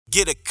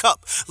Get a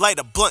cup, light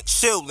a blunt,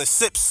 chill, and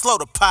sip slow.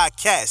 The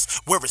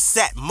podcast where it's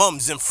at,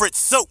 Mums and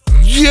Fritzo.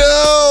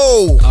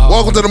 Yo!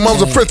 Welcome to the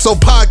Mums and Fritzo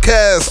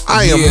podcast.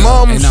 I am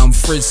Mums. And I'm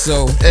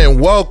Fritzo.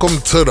 And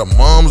welcome to the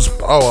Mums.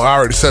 Oh, I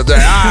already said that.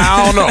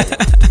 I don't know.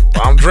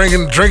 I'm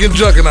drinking Juggernaut.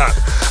 Drinking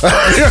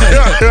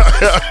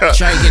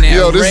that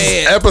Yo, this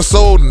is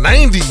episode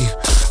 90.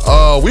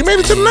 We made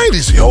it to the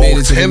 90s. Yo,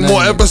 10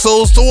 more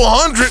episodes to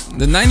 100.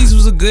 The 90s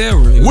was a good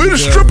era. Where the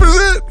strippers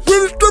at?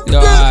 Where the strippers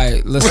at?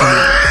 Alright, listen.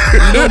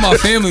 You know my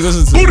family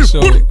listens to Booty, the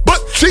show. booty, butt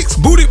cheeks.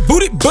 Booty,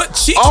 butt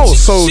cheeks.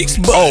 Oh, cheeks,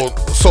 butt.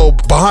 so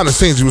behind the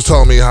scenes, you was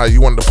telling me how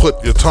you wanted to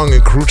put your tongue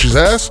in Karuchi's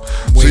ass.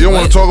 So you don't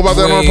want to talk about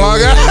that on the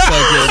podcast?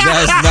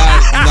 That's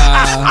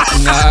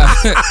nah.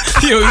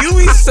 Yo, you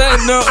be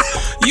setting up.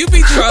 You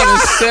be trying to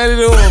set it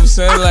off,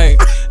 son. Like,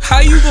 how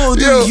you gonna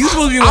do? You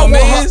supposed to be my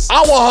man.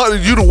 I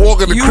want you to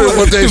walk in the crib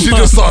one day. She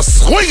just starts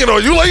swinging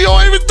on you like, yo,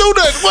 I ain't even do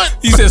that. What?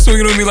 You said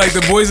swinging on me like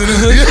the boys in the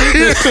hood.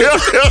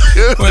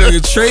 Yeah. Like a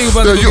tray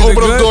about to you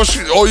open up the door,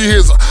 all you hear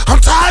is, I'm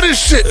tired of this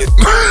shit.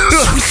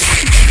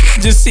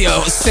 Just see a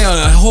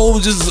whole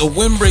just a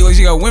windbreak, like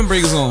she got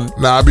windbreakers on.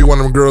 Nah, I be one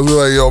of them girls who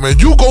like, yo, man,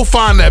 you go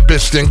find that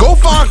bitch then. Go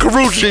find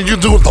Karuchi and you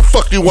do what the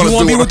fuck you want to do. You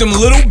want to be with them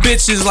little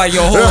bitches like,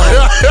 yo, hold on.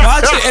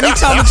 Watch it.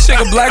 Anytime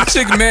a black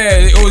chick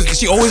mad,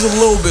 she always a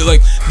little bit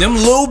like, them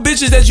little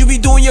bitches that you be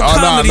doing your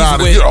comedies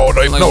with.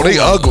 They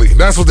ugly.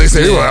 That's what they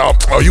say. Yeah.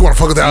 Like, oh, you want to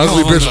fuck with that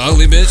ugly bitch?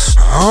 Ugly bitch?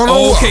 I don't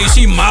know. Okay,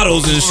 she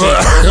models and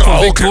shit.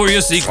 From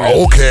Victoria's Secret.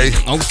 Okay.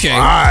 All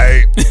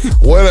right.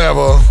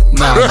 Whatever.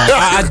 Nah,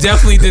 I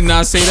definitely did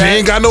not say that. She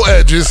ain't got no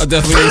edges. I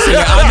definitely didn't say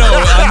that.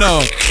 I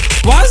know.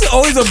 Why is it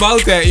always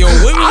about that? Yo,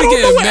 women be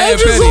getting mad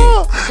petty.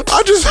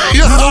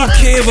 You don't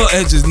care about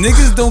edges.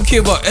 Niggas don't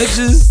care about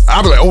edges.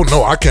 I be like, oh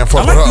no, I can't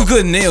fuck with her. I like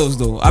good nails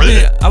though.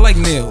 I like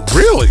nails.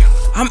 Really?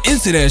 I'm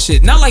into that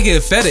shit. Not like a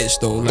fetish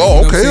though. Like,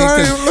 oh, okay.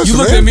 You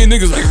look at me and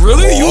niggas like,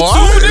 really? You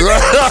too,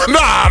 nigga?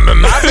 Nah,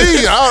 not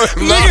me.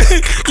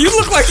 Nigga, you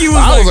look like you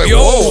was like, yo,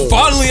 whoa.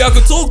 Finally I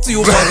could talk to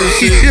you about this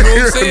shit. You know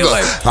what I'm saying?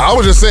 Like, I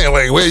was just saying,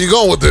 like, where you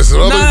going with this?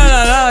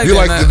 Nah. You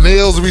like the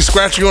nails to be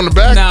scratching you on the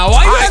back? Nah,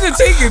 why you had to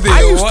take it there?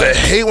 I used to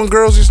hate when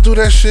girls used to do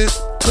that shit.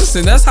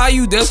 Listen, that's how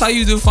you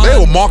define. They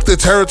will mark their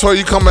territory.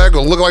 You come back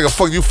and look like a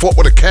fuck you fought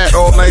with a cat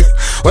all night.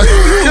 Like,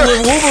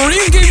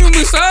 Wolverine gave you a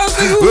massage,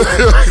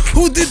 nigga?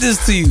 Who did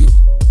this to you?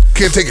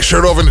 Can't take your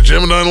shirt off in the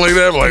gym or nothing like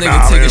that. Like,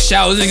 nigga, take a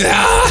shower, nigga.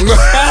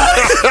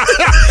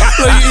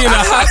 Like you in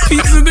a hot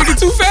pizza, nigga,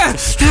 too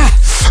fast.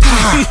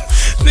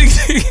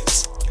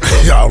 Nigga.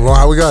 Y'all don't know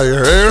how we got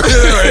here.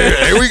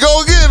 Here we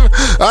go again.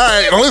 All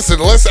right, listen.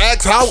 Let's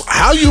ask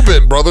how you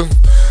been, brother.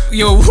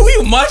 Yo, who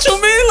you, Macho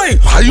Man? Like,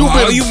 how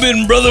you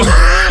been, brother?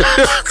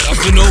 I've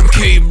been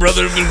okay,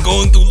 brother. I've been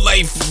going through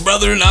life,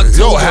 brother. In October.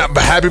 Yo,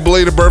 happy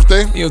belated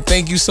birthday. Yo,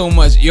 thank you so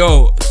much.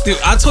 Yo, dude,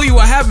 I told you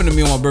what happened to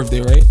me on my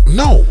birthday, right?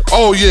 No.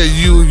 Oh yeah,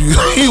 you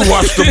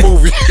watched the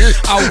movie. This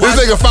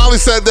nigga finally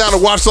sat down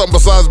and watched something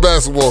besides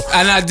basketball.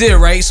 And I did,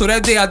 right? So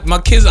that day, my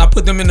kids, I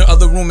put them in the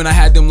other room and I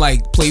had them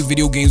like play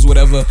video games,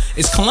 whatever.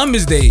 It's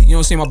Columbus Day. You know what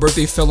I'm saying? My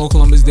birthday fell on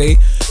Columbus Day.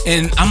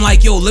 And I'm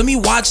like, yo, let me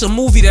watch a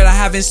movie that I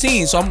haven't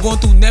seen. So I'm going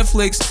through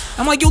Netflix.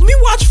 I'm like, yo, let me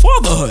watch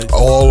Fatherhood.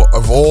 All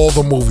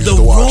the movies to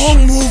watch. The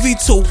wrong movie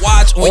to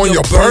watch on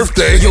your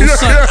birthday. Yo,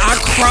 son, I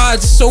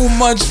cried so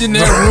much in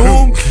that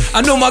room.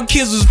 I know my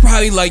kids was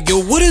probably like,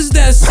 yo, what is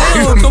that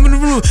sound coming in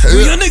the room?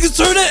 Y'all niggas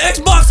turn that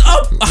Xbox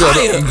up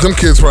higher. Them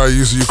kids probably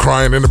used to you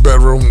crying in the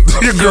bedroom.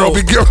 Your girl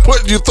be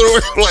putting you through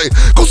it. Like,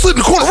 go sit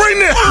in the corner right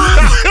now.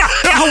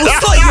 I was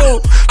like, yo.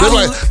 They're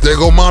like, there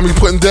go mommy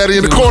putting daddy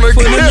in the corner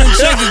again.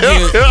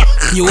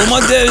 Yo, when my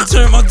dad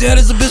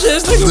is a bitch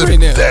ass nigga right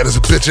now. Dad is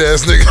a bitch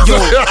ass nigga. Yo,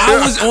 I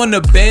was on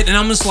the bed and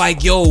I'm just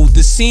like, yo,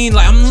 the scene,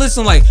 like, I'm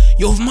listening like,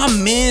 yo, if my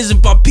mans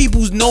and my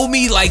peoples know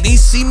me, like, they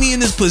see me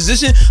in this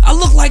position, I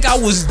look like I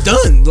was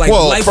done. Like,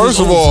 well, first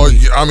of all,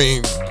 I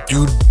mean,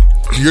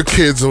 your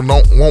kids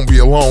won't be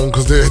alone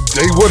because they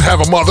would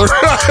have a mother.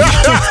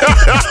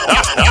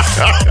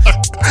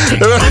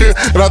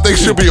 And I think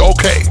she'll be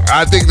okay.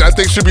 I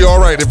think she'll be all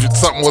right if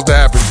something was to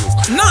happen to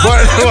you. No,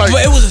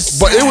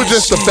 but it was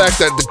just the fact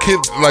that the kid,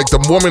 like the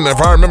woman,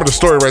 if I remember the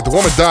story right, the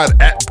woman died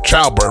at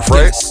childbirth,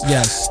 right?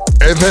 Yes.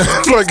 And then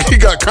like he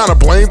got kind of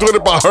blamed with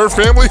it by her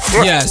family.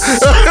 Yes.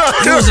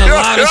 There was a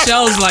lot of shit.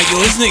 I was like, yo,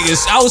 this nigga,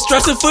 I was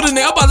stressing for the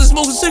nigga. I'm about to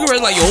smoke a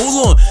cigarette. Like, yo,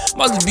 hold on. I'm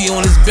about to be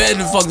on his bed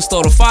and fucking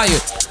start a fire.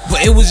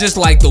 But it was just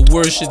like the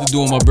worst shit to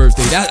do on my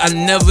birthday.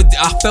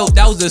 I felt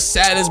that was the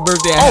saddest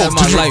birthday I had in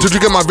my life. Did you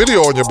get my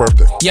video on your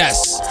birthday?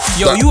 Yes.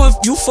 Yo,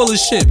 you full of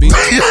shit, B.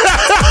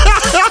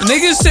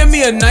 Niggas sent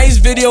me a nice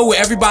video with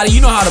everybody.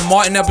 You know how the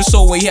Martin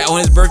episode where he had on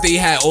his birthday, he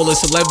had all the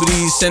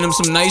celebrities send him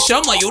some nice shit.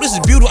 I'm like, yo, this is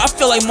beautiful. I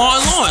feel like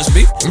Martin Lawrence,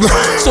 B.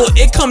 So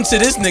it come to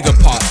this nigga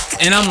part,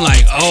 and I'm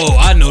like, oh,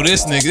 I know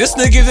this nigga. This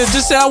nigga that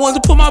just said I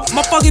wanted to put my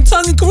fucking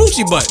tongue in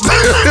Karuchi butt. You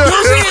know what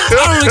I'm saying?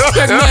 I don't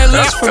expect nothing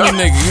less from a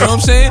nigga. You know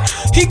what I'm saying?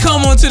 He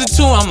come onto the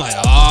tune. I'm like,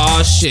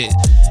 oh shit.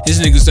 This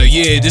nigga said,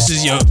 yeah, this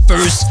is your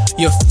first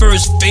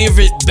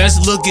favorite,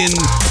 best looking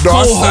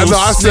co-host.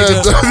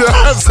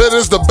 I said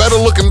it's the better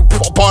looking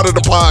part of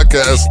the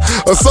podcast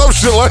or some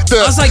shit like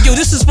that. I was like, yo,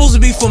 this is supposed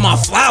to be for my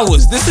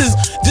flowers. This is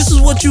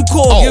what you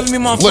call giving me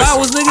my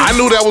flowers, nigga. I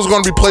knew that was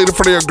going to be played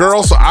for their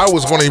girl, so I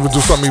was going to even do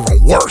something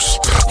even worse.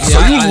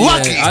 So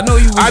lucky. I know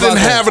you. I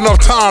didn't have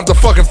enough time to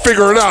fucking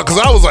figure it out because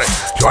I was like,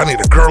 yo, I need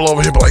a girl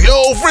over here. Be like,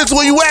 yo, Fritz,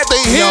 where you at?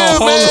 They here,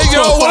 man.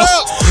 Yo, what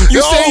up? You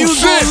said you was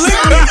gonna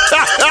lick me.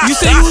 You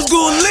said you was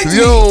gonna lick me.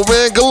 Yo,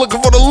 man, go looking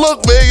for the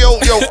look, man. Yo,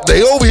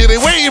 they over here. They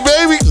waiting,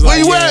 baby. Where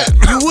you at?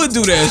 You would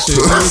do that shit.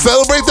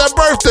 Celebrate that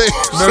birthday.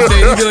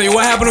 You be like,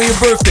 what happened on your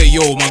birthday?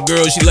 Yo, my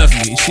girl, she left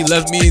me. She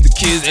left me, the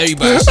kids,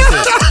 everybody.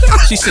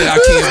 She said I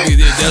can't be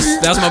there.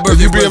 That's my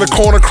birthday. You be in the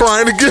corner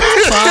crying again.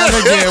 Crying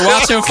again.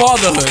 Watching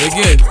fatherhood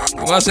again.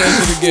 Watch that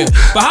shit again.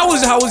 But how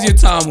was your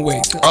time away?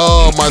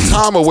 My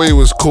time away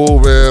was cool,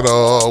 man.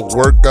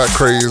 Work got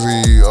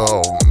crazy.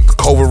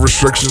 COVID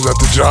restrictions at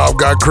the job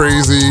got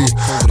crazy.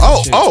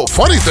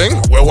 Funny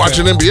thing. We're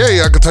watching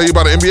NBA. I can tell you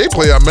about an NBA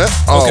player I met.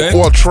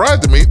 Or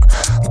tried to meet.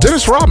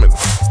 Dennis Rodman.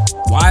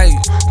 Why?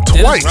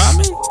 Twice. Dennis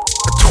Rodman?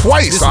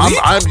 Twice.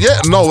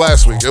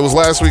 Last week. It was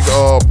last week.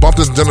 Bumped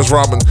into Dennis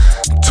Rodman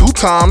 2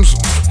 times,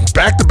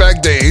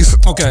 back-to-back days.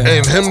 Okay.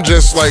 And him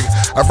just like,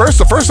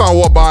 the first time I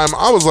walked by him,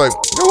 I was like,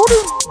 yo, who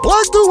this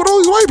black dude with all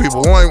these white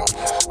people? I'm like,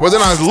 but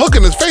then I look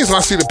in his face and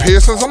I see the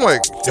piercings. I'm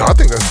like, yo, I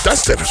think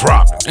that's Dennis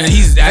Rodman.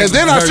 And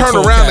then I turned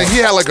around and he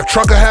had like a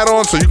trucker hat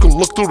on so you could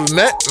look through the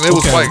net. And it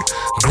was like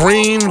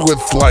green with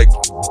like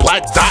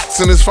black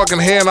dots in his fucking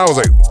hair. And I was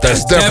like,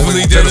 that's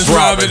definitely Dennis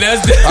Rodman. I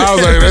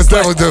was like, that's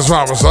definitely Dennis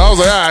Rodman. So I was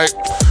like, all right,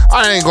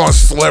 I ain't gonna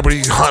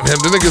celebrity hunt him.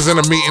 The nigga's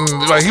in a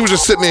meeting. Like, he was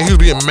just sitting there. He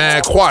was being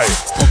mad quiet.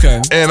 Okay.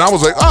 And I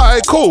was like, all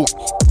right, cool.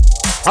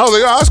 I was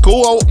like, oh, that's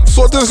cool. I'll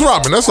sort Dennis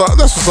Rodman. That's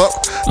what's up.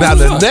 Now,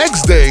 the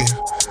next day,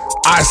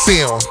 I see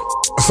him.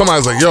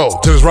 Somebody's like, yo,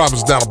 Dennis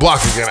Rodman's down the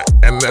block again.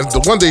 And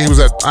the one day he was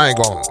in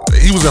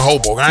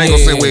Hoboken. I ain't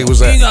gonna say where he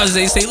was at. You gotta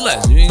say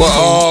less.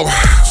 But,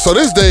 so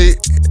this day,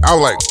 I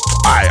was like,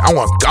 all right, I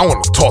want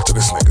to talk to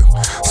this nigga.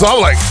 So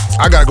I'm like,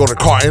 I gotta go to the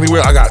car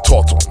anywhere. I gotta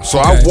talk to him. So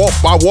I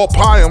walk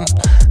by him,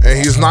 and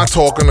he's not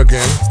talking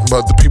again.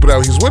 But the people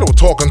that he's with were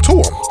talking to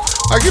him.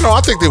 Like,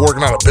 I think they're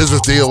working out a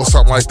business deal or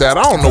something like that.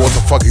 I don't know what the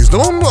fuck he's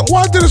doing.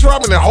 Why Dennis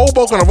Rodman in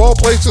Hoboken of all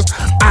places?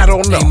 I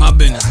don't know. Ain't my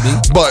business, man.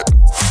 But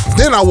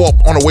then I walk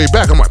on the way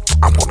back. I'm like,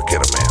 I'm gonna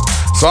get him, man.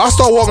 So I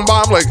start walking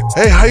by. I'm like,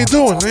 hey, how you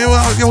doing?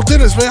 Yo,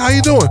 Dennis, man, how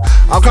you doing?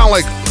 I'm kind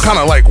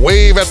of like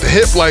wave at the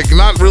hip, like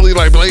not really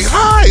like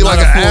hi, like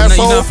an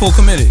asshole. You're not full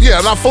committed.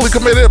 Yeah, not fully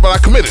committed, but I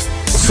committed.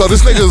 So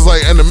this nigga is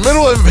like in the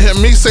middle of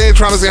me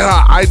trying to say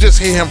hi. I just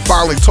hear him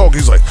finally talk.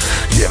 He's like,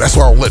 yeah, that's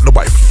why I don't let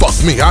nobody fuck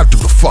me. I do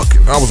the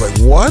fucking. I was like,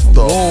 what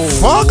the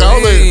fuck? I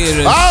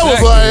was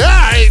like,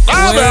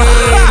 all right.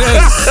 Wait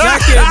a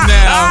second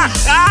now.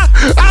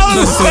 I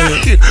was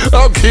like,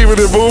 I'm keeping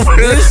it moving.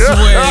 This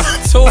way,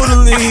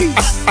 totally.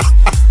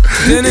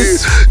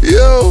 Dennis,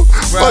 yo,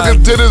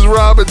 fucking Dennis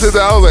Rodman did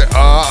that. I was like,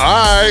 all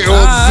right,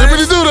 well,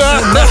 zippity do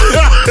that.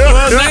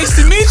 Well, nice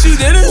to meet you,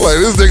 Dennis. Like,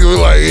 this nigga was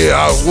like,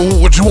 yeah,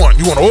 what you want?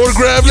 You want an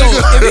autograph, yo,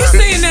 nigga? If he's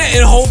saying that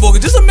in Hoboken,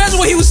 just imagine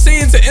what he was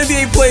saying to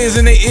NBA players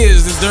in their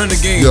ears during the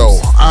game. Yo,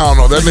 I don't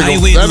know. That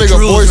nigga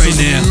voice was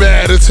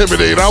mad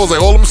intimidating. I was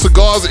like, all them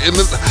cigars.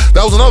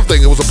 That was another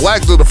thing. It was a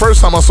black dude. The first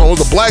time I saw him,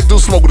 it was a black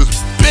dude smoking this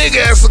big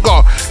ass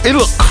cigar. It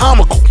looked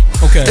comical.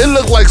 Okay. It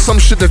looked like some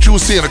shit that you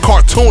would see in a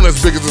cartoon as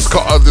big as this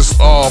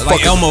like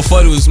fucking Elmo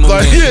Fudd was smoking.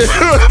 Like, yeah,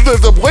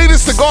 the way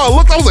this cigar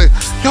looked, I was like,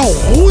 yo,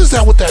 who is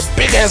that with that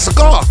big ass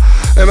cigar?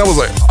 And I was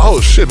like,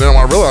 oh shit. Then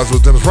I realized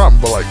it was Dennis Rodman,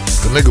 but like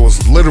the nigga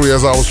was literally,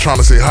 as I was trying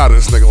to say hi to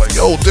this nigga, like,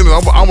 yo, Dennis,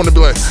 I want to be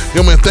like,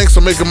 yo man, thanks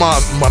for making my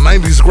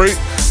 90s great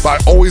by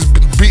always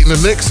beating the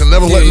Knicks and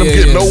never letting them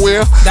get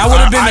nowhere. That would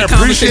have been the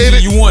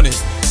conversation you wanted.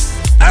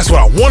 That's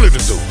what I wanted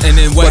to do. And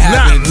then what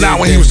happened? Now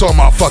when he was talking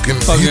about fucking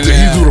he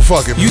do the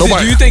fucking. Do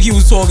you think he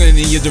was talking in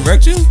your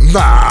direction?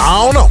 Nah, I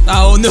don't know.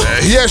 I don't know.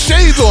 He had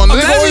shades on.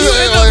 Imagine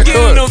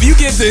you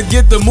get to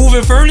get the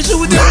moving furniture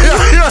with that.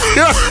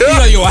 Yeah.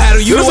 Yo,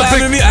 you know what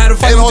happened to me? I had a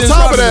fight with Dennis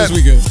Rodman this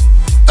weekend.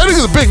 That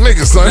nigga's a big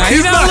nigga, son. Nah,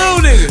 he's not a little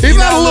nigga. He's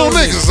not a little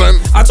nigga, son.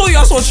 I told you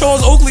I saw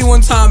Charles Oakley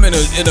one time in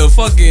a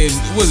fucking,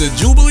 was it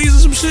Jubilees or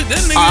some shit?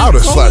 That nigga. I would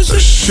have slapped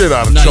the shit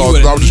out of Charles.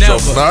 I was just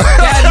joking.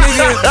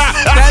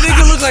 That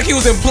nigga looked like he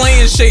was in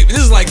playing shape. This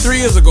is like 3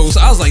 years ago.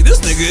 So I was like, this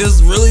nigga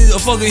is really a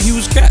fucking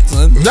huge cat,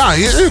 son. Nah,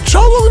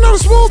 Charles Oakley not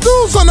a small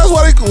dude, son. That's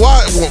why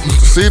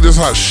see, this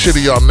is how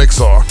shitty y'all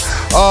Knicks are.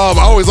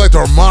 I always like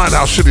to remind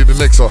how shitty the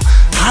Knicks are.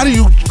 How do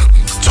you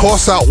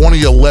toss out one of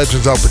your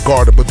legends out the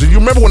garden? But do you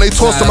remember when they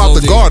tossed him out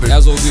the garden?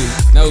 That was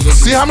OD.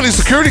 See how many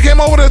security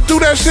came over to do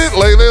that shit?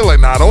 Like, they're like,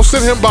 nah, don't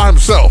send him by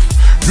himself.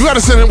 You got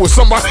to send him with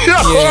somebody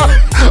else.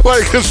 Yeah.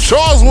 Like, because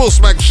Charles will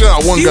smack shit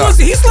out one guy.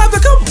 He slapped a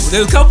couple.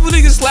 There's a couple of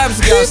niggas slapped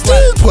the guy. He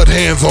did put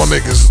hands on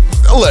niggas.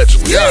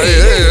 Allegedly. Yeah.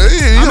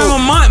 I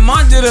remember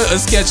Mont did a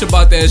sketch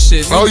about that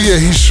shit. Oh yeah,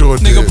 he sure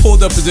did. Nigga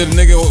pulled up and did a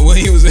nigga when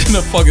he was in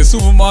the fucking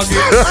supermarket.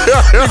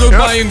 Nigga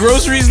buying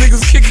groceries,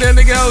 niggas kicked that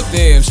nigga out.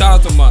 Damn, shout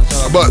out to Mont.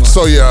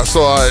 So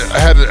I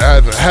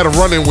had a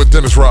run-in with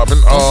Dennis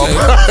Rodman.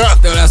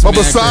 But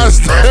besides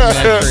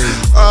that,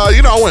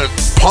 you know, I went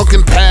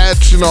pumpkin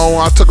patch. You know,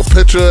 I took a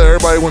picture.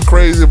 Everybody went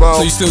crazy about.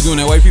 So you still doing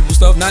that white people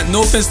stuff?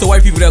 No offense to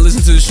white people that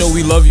listen to the show.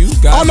 We love you.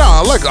 Oh no,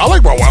 I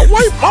like my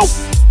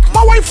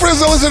my white friends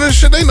that listen to this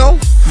shit. They know.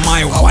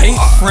 My white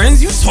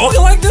friends? You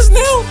talking like this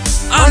now?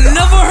 I've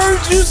never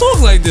heard you talk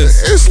like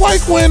this. It's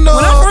like when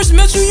I first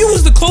met you, you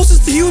was the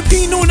closest to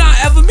European I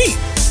ever meet.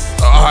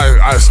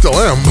 I still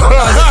am.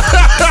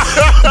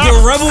 The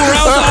rebel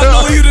rouser I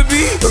know you to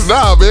be?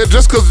 Nah, man.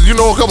 Just because you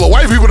know a couple of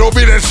white people don't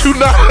mean that you're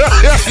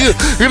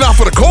not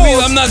for the cause. I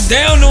mean, I'm not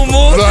down no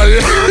more.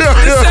 It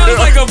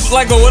sounds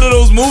like a one of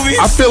those movies.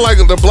 I feel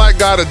like the black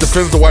guy that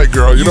defends the white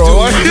girl. You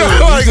know,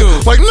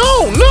 like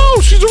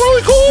no, she's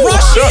really cool.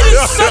 Rashid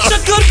is such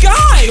a good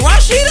guy.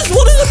 Rashid is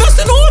one of the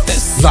best in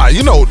office. Nah,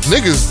 you know,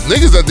 niggas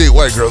that date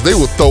white girls, they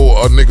would throw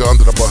a nigga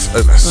under the bus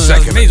in a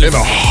second, in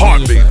a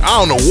heartbeat. I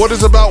don't know what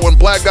it's about when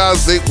black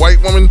guys date white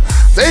women.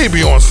 They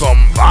be on some,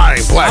 I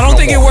ain't black. I don't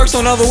think it works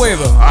on the other way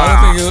though.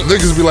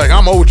 Niggas be like,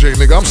 I'm OJ,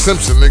 nigga, I'm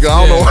Simpson, nigga.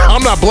 I don't know,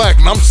 I'm not black,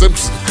 and I'm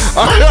Simpson.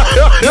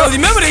 No,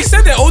 remember they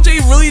said that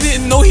OJ really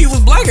didn't know he was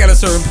black at a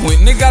certain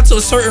point. Nigga got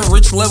to a certain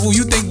rich level,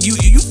 you think you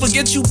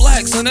forget you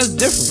black, son. That's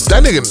different.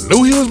 That nigga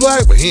knew he was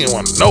black, but he didn't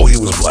want to know he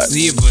was black.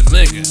 Yeah, but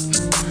nigga.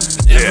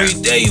 Every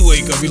day you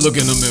wake up, you look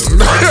in the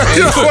mirror.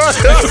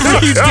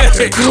 Every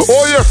day.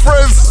 All your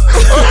friends,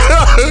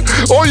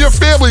 all your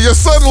family, your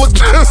son look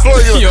just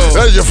like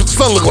your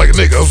son look like a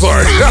nigga. I'm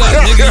sorry.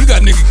 You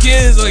got nigga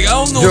kids. Like I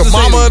don't know. Your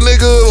mama a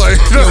nigga.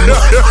 Like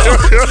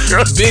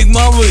big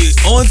mama,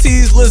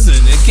 aunties. Listen,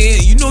 you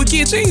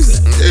can't change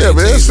that. Yeah,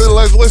 man.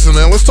 Like, listen,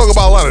 man. Let's talk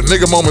about a lot of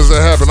nigga moments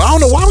that happen. I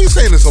don't know why we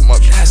saying this so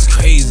much. That's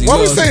crazy.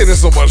 Why we saying this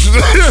so much? It's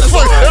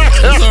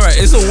all right.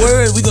 It's a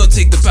word. We gonna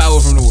take the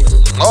power from the word.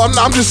 Oh,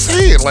 I'm just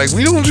saying, like,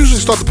 we don't usually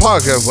start the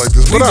podcast like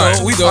this. We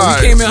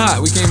came in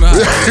hot. It's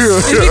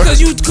because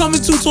you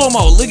coming to talking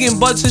about licking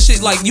butts and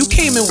shit. Like you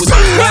came in with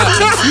some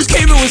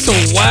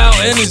wild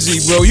energy,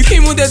 bro. You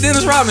came with that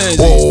Dennis Rodman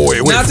energy. Whoa,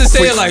 wait. Not to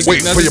say it like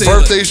wait, for your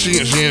birthday, she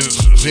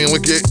didn't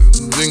lick it,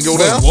 didn't go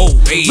down. Whoa.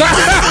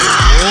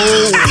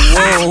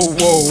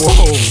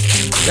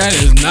 That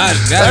is not.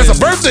 That's a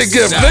birthday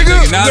gift,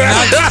 nigga.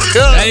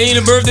 That ain't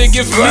a birthday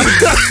gift for me.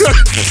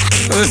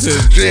 Listen,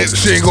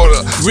 she ain't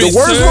gonna. The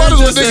worst part is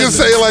when niggas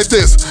say it like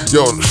this.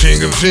 Yo, she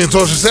ain't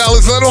toss your salad,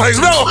 son. Like,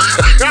 no.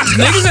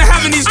 Niggas are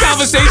having these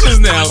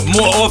conversations now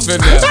more often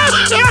now.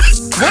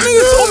 One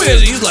nigga told me that.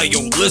 He's like,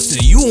 yo,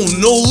 listen, you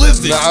don't know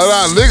living.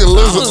 Nah, nigga,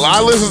 listen.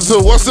 I listened to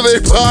what's the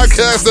name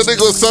podcast that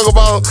nigga was talking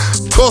about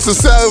tossing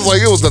salads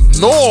like it was the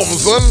norm,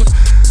 son.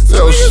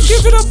 Yo,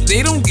 give it up.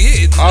 They don't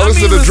get it. I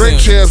listened to Drink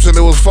Champs and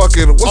it was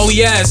fucking.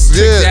 Yes,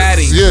 Trick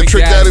Daddy. Yeah,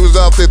 Trick Daddy was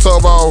out there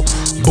talking about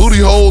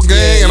booty hole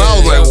gang, and I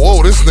was like,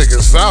 whoa, this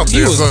nigga's out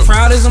there. He was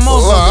proud as a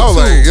motherfucker. I was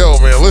like, yo,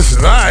 man,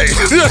 listen, alright.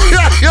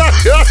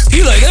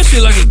 He like that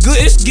shit like a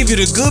good. It give you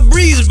the good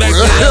breeze back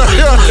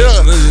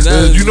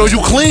there. You know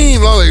you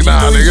clean. I was like,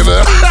 nah, nigga.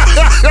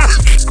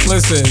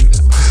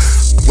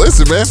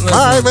 Listen, man.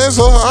 All right, man.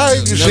 So, all right,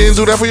 she didn't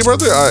do that for your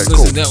birthday? All right,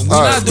 cool.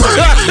 Not doing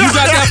that. You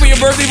got that for your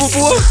birthday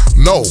before?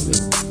 No.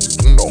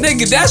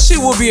 Nigga, that shit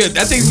will be I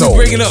think we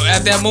breaking up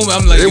at that moment.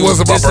 I'm like, it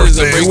wasn't my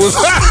birthday.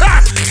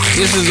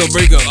 This is a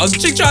breakup. A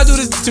chick tried to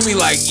do this to me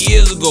like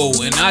years ago,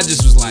 and I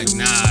just was like,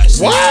 nah.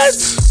 What?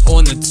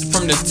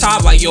 From the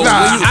top, like, yo,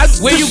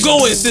 where you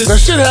going, sis? That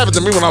shit happened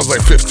to me when I was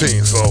like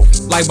 15, so.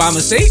 Like by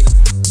mistake?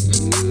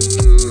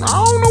 I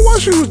don't know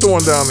what she was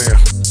doing down there.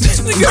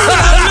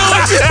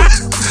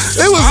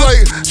 It was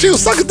like she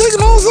was sucking dick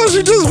and all of a sudden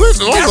she just went.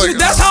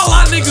 That's how a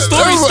lot of niggas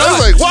stories start. I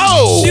was like,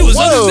 whoa. She was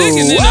sucking dick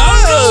and then I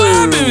don't know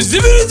what happened.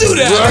 Zippy to do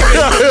that.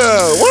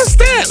 What's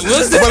that?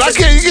 But I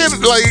can't get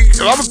like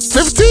I'm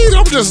 15.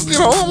 I'm just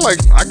I'm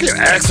like I can't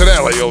ask her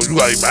that like yo you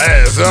like my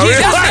ass.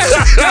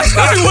 That's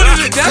probably what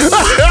it is.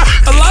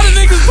 A lot of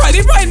niggas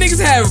niggas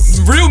have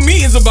real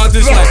meetings about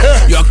this. Like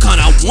yo,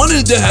 I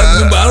wanted to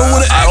have them, but I don't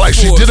want to act. Like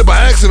she did it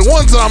by accident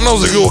one time, and I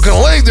was like, yo, kind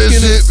of like this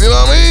shit. You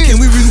know what I mean? Can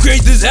we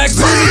recreate this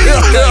accent?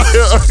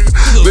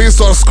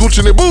 Niggas start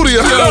scooching their booty.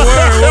 Yo,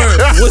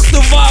 word. What's the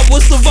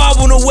vibe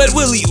on a wet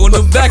willy on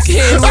the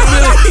backhand?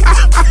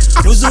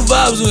 What's the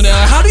vibes on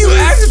that? How do you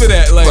ask for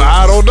that? Like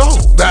I don't know.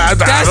 I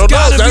don't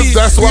know.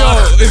 That's why.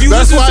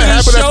 That's why it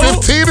happened at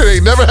 15 and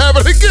it never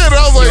happened again.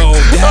 I was like,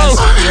 that's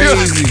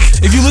crazy.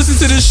 If you listen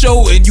to this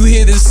show and you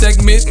hear this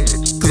segment,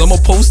 because I'm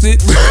gonna post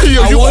it. You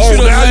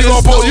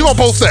gonna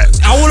post that?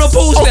 I want to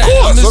post that.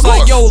 I'm just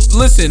like, yo,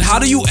 listen. How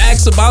do you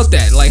ask about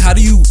that? Like, how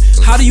do you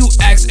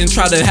ask and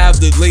try to have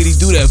the lady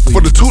do that for you?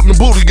 For the tootin' the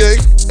booty gang.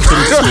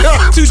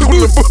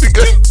 Tootin' the booty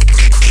gang.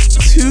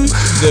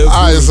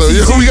 Alright, so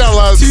we got a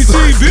lot of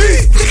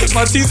TTB.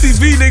 My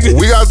TTB nigga.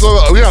 We got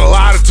a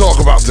lot to talk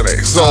about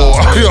today. So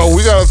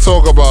we gotta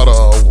talk about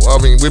I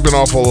mean, we've been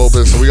off for a little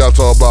bit, so we got to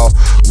talk about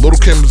Little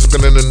Kim's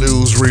been in the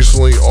news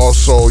recently.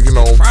 Also, you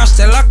know,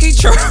 Frosted Lucky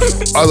Charm.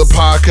 other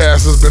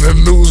podcasts has been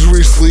in the news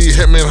recently.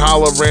 Hitman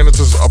Holla ran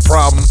into a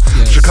problem.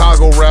 Yes.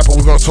 Chicago rapper.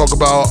 We're gonna talk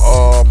about.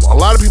 A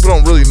lot of people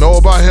don't really know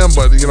about him,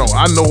 but you know,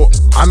 I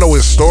know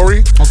his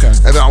story. Okay.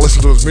 And then I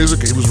listened to his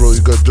music. He was really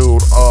a good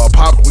dude.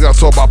 Pop. We gotta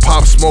talk about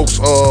Pop Smoke's.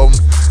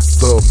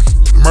 The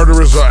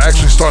murderers are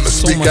actually starting to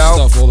speak out.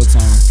 Stuff all the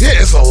time.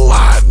 Yeah, it's a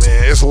lot,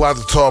 man. It's a lot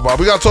to talk about.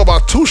 We gotta talk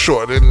about Too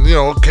Short, and you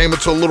know, came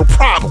into a little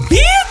problem.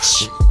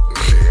 Bitch.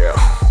 Yeah.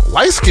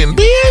 Light skin,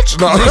 bitch.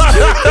 No.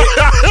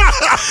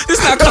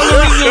 It's not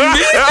colorism,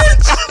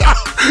 bitch.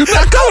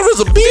 Not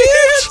colorism,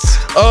 bitch.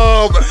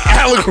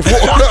 Alec.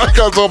 I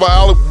gotta talk about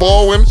Alec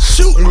Baldwin.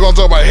 Shoot. We're gonna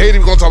talk about Haiti.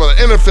 We're gonna talk about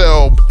the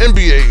NFL,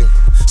 NBA.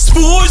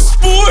 Sports.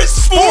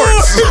 That's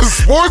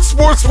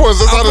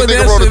how the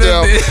nigga wrote it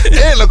down.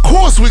 And of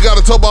course, we got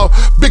to talk about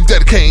Big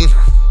Daddy Kane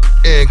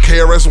and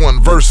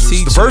KRS-One versus.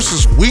 The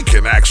versus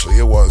weekend, actually,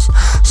 it was.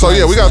 So,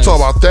 yeah, we got to talk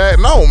about that.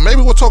 No,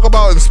 maybe we'll talk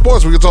about in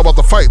sports. We can talk about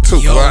the fight, too.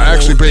 Yo, I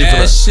actually paid for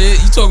that.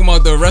 Shit. You talking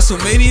about the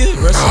WrestleMania?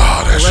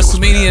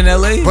 WrestleMania in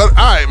LA? But,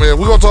 all right, man,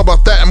 we're going to talk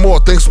about that and more.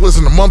 Thanks for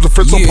listening to Mums and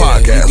Fritz on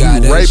Podcast.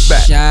 We'll be right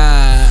back.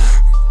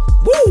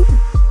 Woo!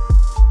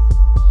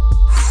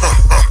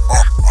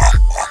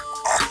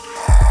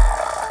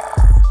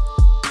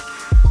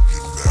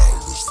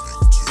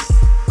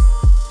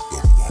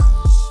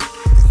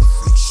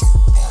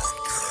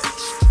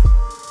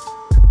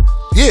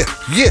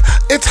 Yeah,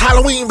 it's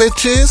Halloween,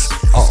 bitches.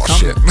 Oh,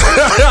 shit.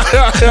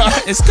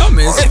 It's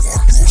coming.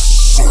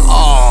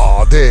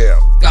 Oh, damn.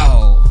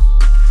 Oh.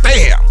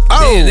 Damn.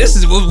 Oh, man, this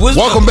is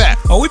welcome back.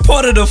 Are we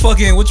part of the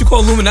fucking what you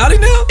call Illuminati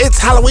now? It's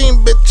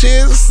Halloween,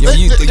 bitches. Now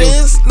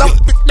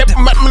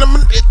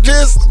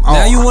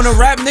you want to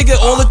rap, nigga?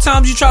 All the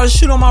times you try to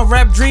shit on my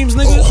rap dreams,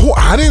 nigga.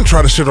 I didn't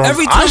try to shit on.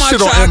 Every time I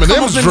shit on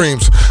Eminem's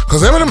dreams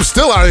because Eminem's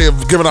still out here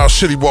giving out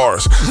shitty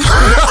bars.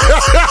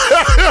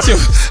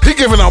 He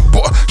giving out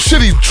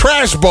shitty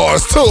trash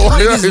bars too.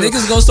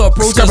 Niggas gonna start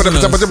protesting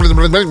us.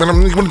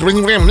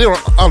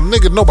 Oh,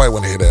 nigga, nobody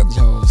want to hear that.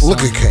 Yo,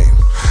 look at Kane.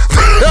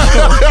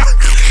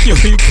 Yo,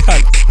 you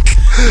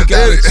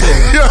got it,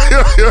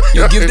 chill.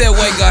 Yo, give that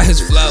white guy his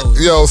flowers.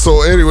 Yo,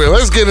 so anyway,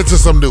 let's get into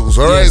some news.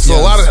 All right, yes,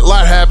 so yes. a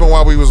lot happened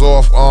while we was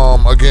off.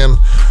 Again,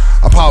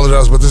 I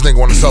apologize, but this nigga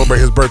want to celebrate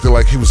his birthday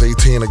like he was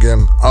 18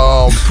 again. Come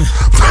on,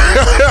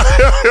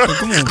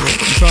 bro.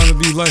 I'm trying to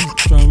be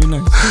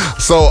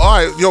nice. So, all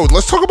right, yo,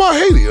 let's talk about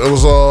Haiti. It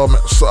was so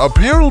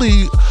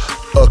apparently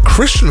a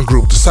Christian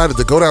group decided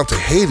to go down to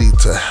Haiti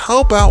to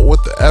help out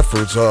with the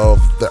efforts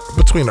of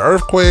between the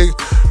earthquake,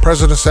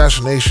 president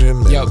assassination,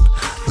 and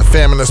the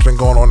famine that's been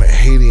going on in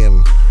Haiti.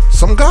 And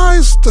some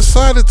guys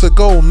decided to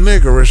go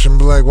niggerish and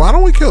be like, why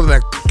don't we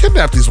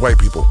kidnap these white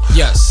people?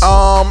 Yes.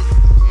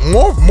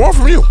 More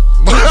from you.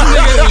 Well,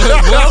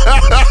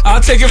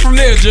 I'll take it from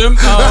there, Jim.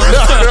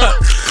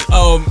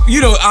 You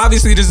know,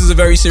 obviously this is a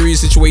very serious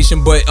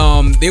situation, but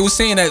they were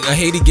saying that a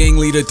Haiti gang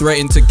leader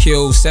threatened to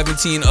kill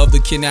 17 of the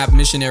kidnapped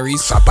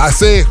missionaries.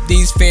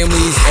 These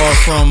families are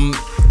from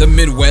the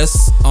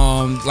Midwest.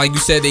 Like you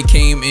said, they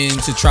came in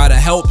to try to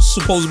help,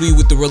 supposedly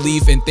with the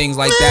relief and things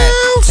like that.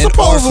 And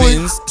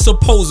orphans,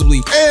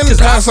 supposedly. And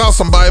pass out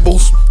some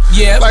Bibles.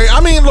 Yeah. Like, I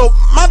mean, look,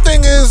 my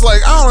thing is,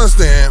 like, I don't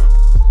understand.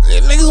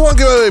 Niggas want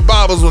to give away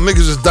Bibles when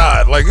niggas just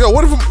died. Like, yo,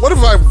 what if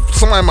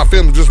somebody in my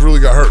family just really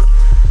got hurt?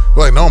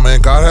 Like, no,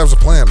 man, God has a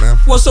plan, man.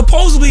 Well,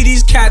 supposedly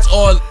these cats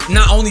are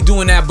not only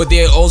doing that, but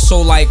they're also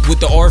like with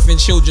the orphan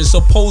children.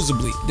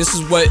 Supposedly, this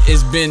is what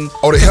has been.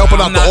 Oh, they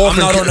helping out the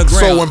orphan kids.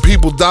 So when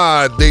people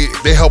died,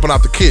 they helping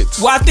out the kids.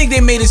 Well, I think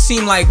they made it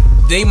seem like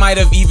they might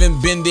have even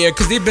been there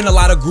because there've been a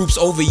lot of groups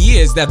over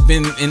years that have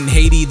been in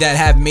Haiti that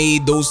have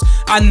made those.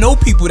 I know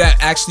people that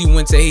actually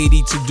went to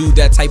Haiti to do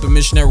that type of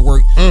missionary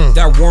work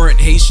that weren't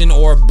Haitian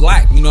or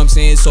black. You know what I'm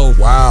saying? So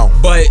wow.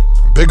 But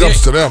big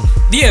ups to them.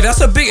 Yeah,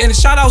 that's a big, and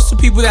shout outs to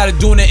people that are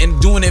doing it and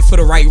doing it for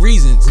the right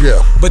reasons.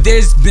 Yeah. But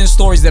there's been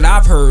stories that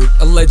I've heard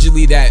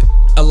allegedly that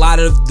a lot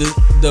of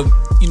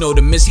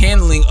the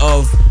mishandling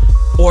of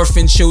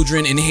orphan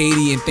children in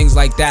Haiti and things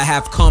like that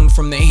have come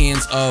from the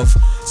hands of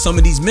some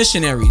of these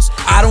missionaries.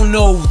 I don't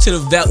know to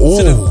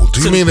the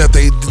do you mean that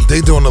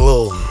they doing a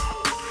little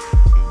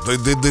They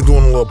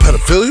doing a little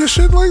pedophilia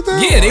shit like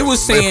that? Yeah, they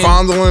was saying they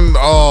fondling.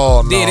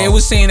 Oh no. Yeah, they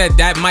was saying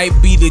that might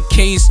be the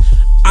case.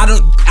 I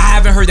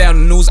haven't heard that on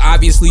the news.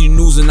 Obviously, the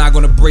news are not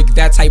going to break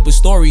that type of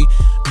story.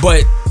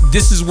 But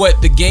this is what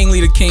the gang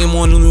leader came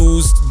on the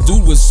news.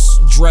 Dude was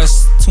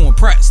dressed to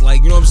impress.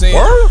 Like, you know what I'm saying?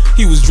 Word?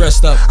 He was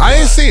dressed up. I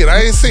ain't see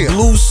it.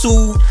 Blue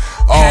suit.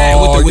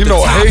 Oh, you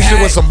know a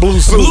Haitian with some blue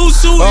suit. Blue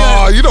suit.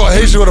 Oh, you know a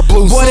Haitian with a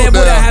blue suit.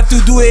 But I have to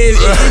do an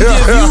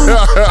interview.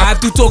 I have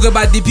to talk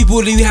about the people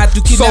that we have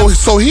to kidnap.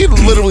 So he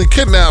literally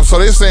kidnapped. So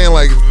they're saying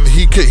like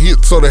he he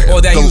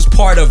was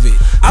part of it.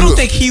 I don't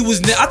think he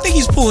was. I think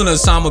he's pulling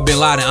Osama bin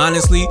Laden.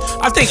 Honestly,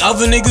 I think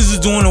other niggas is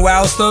doing the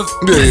wild stuff.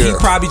 Yeah. He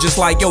probably just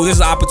like, yo, this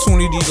is an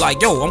opportunity. Like,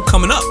 yo, I'm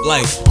coming up.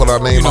 Like, put our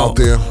name out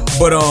there.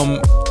 But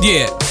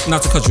yeah,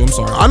 not to cut you. I'm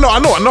sorry. I know.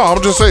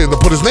 I'm just saying to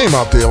put his name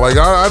out there. Like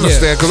I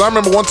understand because I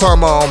remember one time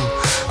time,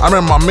 I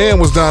remember my man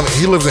was down.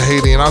 He lives in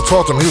Haiti, and I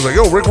talked to him. He was like,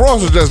 "Yo, Rick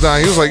Ross was just down."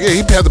 He was like, "Yeah,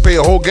 he had to pay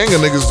a whole gang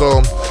of niggas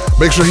to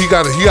make sure he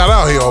got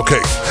out here okay."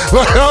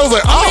 Like, I was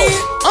like,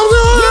 "Oh." I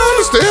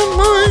understand.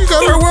 You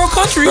got third world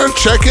country.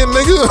 Check in,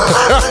 nigga.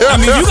 I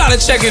mean, you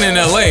gotta check in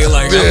LA.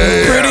 Like,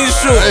 I'm pretty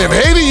sure. In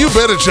Haiti, you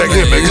better check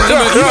in, nigga.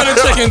 You better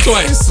check in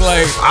twice.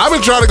 Like, I've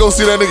been trying to go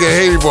see that nigga in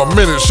Haiti for a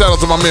minute. Shout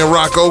out to my man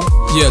Rocco.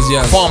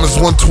 Yes. Farmers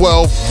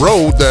 112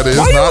 Road, that is.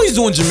 Why you always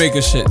doing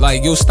Jamaica shit?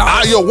 Like, yo,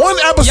 stop. One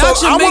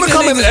episode. I want to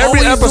come in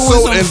every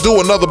episode and do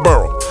another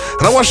borough.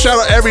 And I want to shout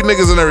out every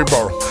niggas in every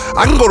borough.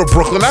 I can go to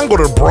Brooklyn. I can go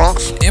to the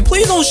Bronx. And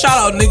please don't shout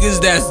out niggas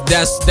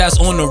that's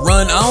on the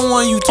run. I don't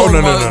want you talking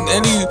about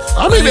any.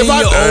 I mean, if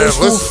I old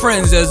school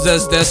friends that's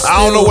I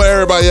don't know where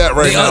everybody at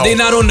now. They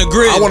not on the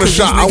grid. I want to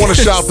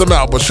shout them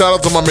out, but shout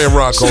out to my man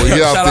Rocco.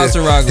 Shout out to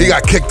Rocco. He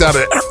got kicked out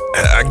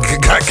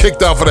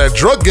for that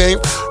drug game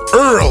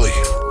early.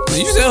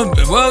 You said,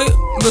 well,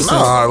 listen.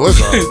 Nah,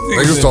 listen.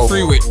 Niggas told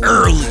freeway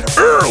early.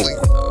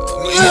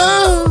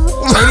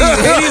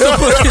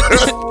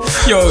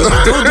 Yo,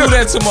 don't do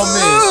that to my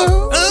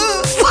man.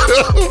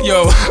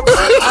 Yo,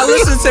 I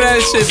listened to that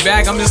shit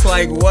back. I'm just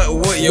like, what?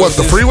 Yo, what,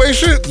 the freeway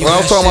shit? When I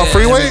was talking about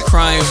freeway?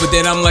 Crying, but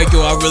then I'm like,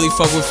 yo, I really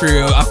fuck with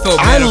freeway. I felt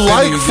bad. I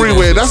like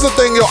freeway. That's the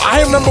thing, yo.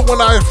 I remember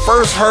when I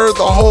first heard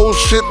the whole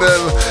shit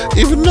that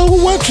even though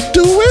what you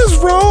do is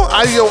wrong.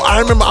 I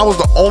remember I was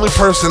the only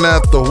person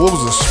at the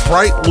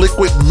Sprite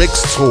Liquid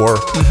Mix tour.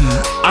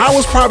 I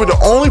was probably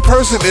the only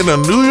person in the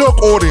New York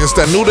audience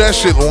that knew that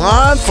shit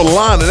line for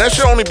line, and that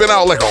shit only been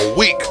out like a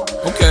week.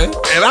 Okay.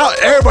 And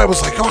everybody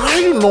was like, yo, how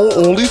you know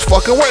all these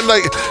fucking words?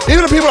 Like,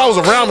 even the people that was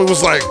around me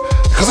was like,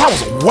 because I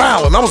was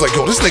wild, and I was like,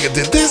 yo, this nigga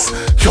did this.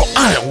 Yo,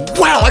 I am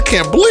wild. I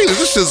can't believe it.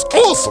 This shit's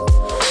awesome.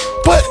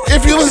 But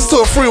if you listen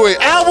to a Freeway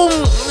album,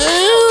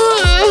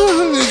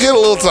 you get a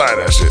little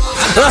tired of that shit.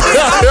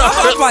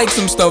 I like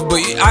some stuff, but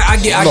I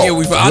get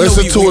we.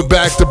 Listen to it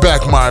back to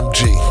back, my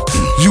G.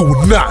 You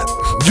will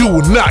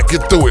not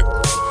get through it.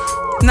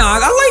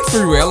 Nah, I like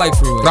Freeway.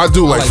 I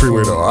do like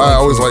Freeway though. I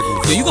always like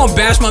it. So you gonna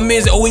bash my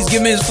mans and always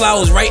give him his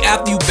flowers right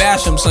after you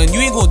bash him, son. You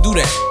ain't gonna do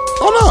that.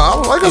 Oh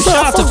no, like I said,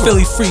 shout out to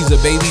Philly Freezer,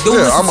 baby.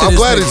 I'm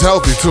glad he's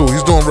healthy too.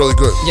 He's doing really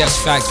good. Yes,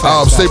 facts.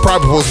 State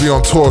probably supposed to be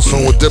on tour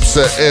soon with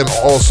Dipset and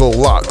also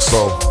Lock.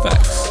 So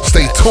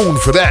stay tuned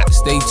for that.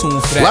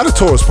 A lot of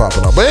tours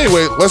popping up. But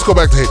anyway, let's go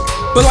back to Haiti.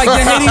 But like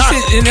the Haiti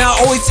shit, and I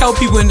always tell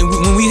people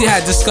when we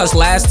had discussed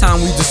last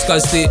time, we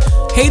discussed it.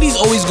 Haiti's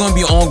always going to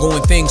be an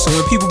ongoing thing. So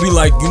when people be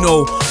like,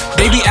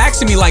 they be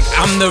asking me like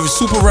I'm the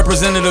super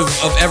representative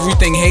of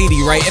everything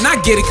Haiti, right? And I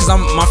get it because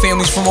my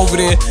family's from over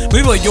there. But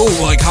they be like, yo,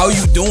 like how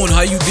you doing?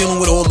 How you dealing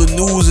with all the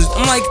news?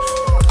 I'm like,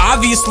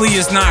 obviously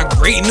it's not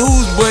great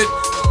news, but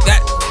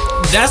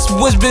that's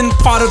what's been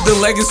part of the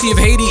legacy of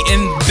Haiti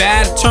in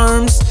bad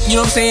terms.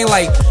 You know what I'm saying?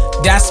 Like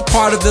that's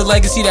part of the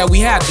legacy that we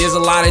have. There's a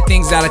lot of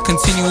things that are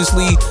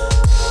continuously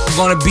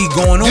gonna be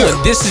going on.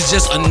 Yeah. This is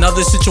just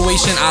another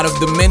situation out of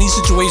the many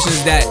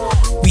situations that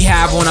we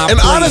have on our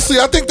plate. Honestly,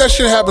 I think that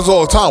shit happens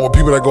all the time with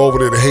people that go over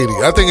there to Haiti.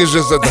 I think it's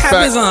just that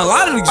happens on a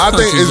lot of these countries. I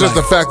think it's just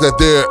the fact that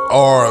they're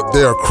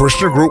a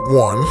Christian group,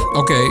 one.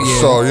 Okay,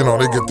 yeah. So,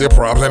 they get their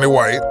props and they're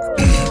white.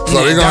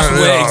 So yeah,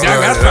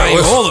 that's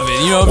probably all of it.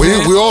 You know what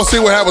I'm saying? We all see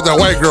what happened with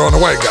that white girl and the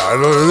white guy.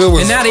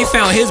 And now they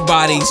found his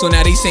body, so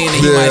now they saying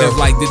that he might have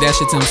did that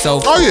shit to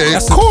himself. Oh yeah,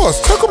 of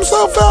course. Took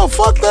himself out.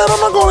 Fuck that. I'm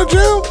not going to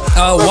jail.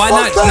 Why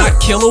not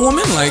kill a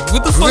woman? Like,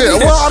 what the fuck? Yeah,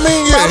 well, I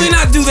mean, probably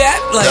not do that.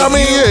 Like,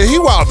 he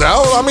wilded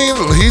out. I mean,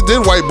 he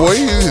did white boy.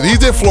 He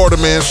did Florida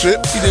man shit.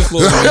 He did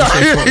Florida man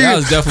shit. That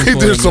was definitely. He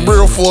did some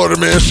real Florida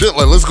man shit.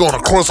 Like, let's go on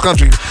a cross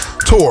country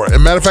tour. And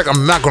matter of fact,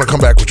 I'm not gonna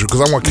come back with you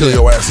because I want to kill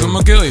your ass. I'm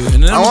gonna kill you,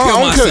 and then I'm gonna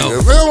kill myself.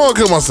 I want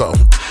to kill myself.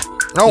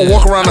 I don't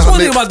walk around. That's one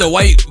thing about the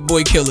white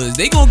boy killers.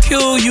 They gonna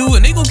kill you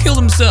and they gonna kill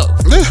themselves.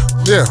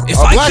 Yeah. If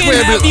I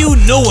can't have you,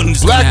 no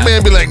one's black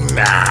man be like,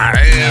 nah,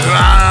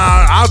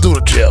 I'll do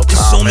the jail time.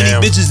 There's so many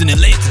bitches in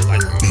Atlanta.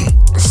 Like,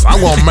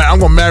 I'm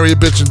gonna marry a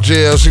bitch in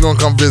jail. She gonna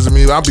come visit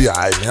me. I'll be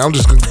alright, man. I'm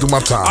just gonna do my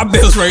time. I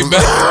bounce right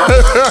back.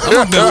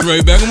 I'm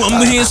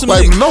gonna hand some.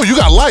 Like, no, you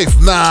got life.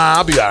 Nah,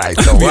 I'll be alright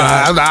though.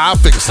 I'll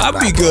figure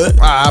something. I'll be good.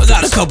 I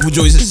got a couple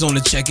joints on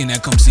the check-in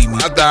that come see me.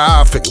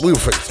 I'll figure. We will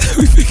figure.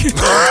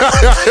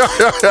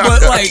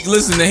 But like,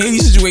 listen, the Haiti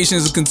situation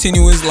is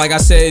continuous. Like I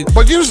said,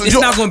 but it's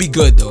not gonna be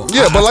good though.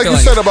 Yeah, but like you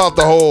said about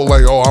the whole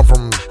like,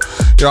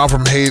 I'm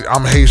from Haiti.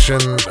 I'm Haitian.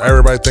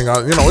 Everybody think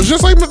it's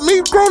just like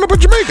me growing up in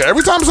Jamaica.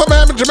 Every time something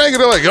happened in Jamaica,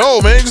 they're like, "Yo,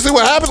 man, you see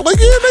what happened?" Like,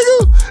 yeah,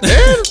 nigga.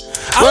 And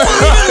I don't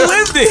even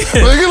live there.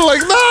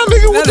 Like, nah,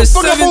 nigga, what the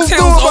fuck am I supposed to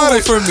do about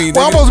it? For me,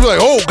 well, I'm supposed to be like,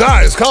 "Oh,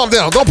 guys, calm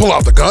down. Don't pull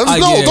out the guns.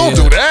 Don't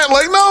do that."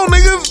 Like, no,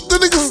 niggas. The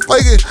niggas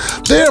like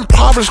they're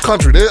impoverished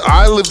country.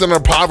 I lived in an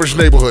impoverished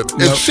neighborhood.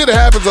 If shit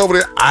happens over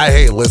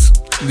there, listen.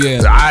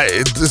 Yeah,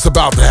 it's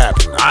about to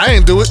happen. I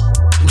ain't do it.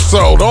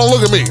 So don't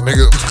look at me,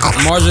 nigga.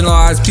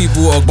 Marginalized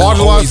people are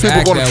Marginalized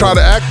people gonna try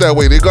to act that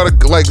way. They gotta,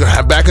 like,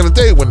 back in the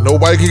day when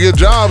nobody could get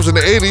jobs in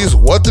the 80s,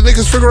 what did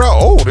niggas figure out?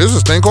 Oh, there's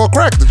this thing called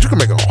crack that you can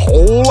make a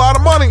whole lot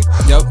of money.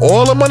 Yep.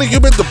 All the money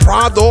you've been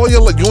deprived all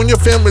your life, you and your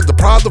family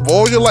deprived of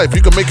all your life,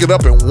 you can make it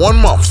up in 1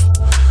 month.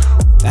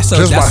 That's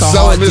a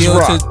hard deal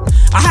to.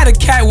 I had a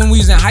cat when we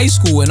was in high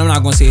school, and I'm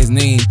not gonna say his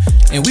name.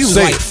 And we was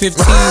like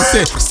 15.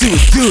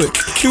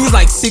 He was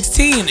like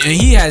 16, and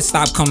he had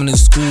stopped coming to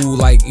school.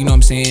 Like, you know what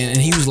I'm saying? And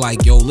he was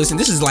like, "Yo, listen,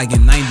 this is like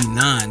in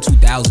 '99,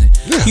 2000."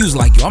 Yeah. He was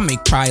like, "Yo, I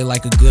make probably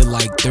like a good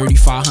like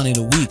 $3,500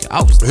 a week."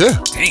 I was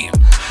like, "Damn."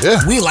 Yeah.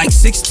 We like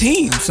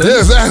 16. So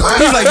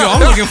exactly. He's like, "Yo,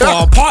 I'm looking for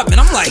an apartment."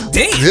 I'm like,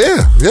 "Damn."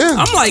 Yeah.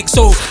 I'm like,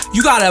 so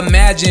you gotta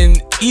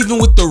imagine, even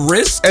with the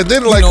risk, and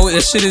then like, you know,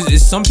 that shit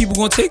is some people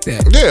gonna take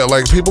that. Yeah,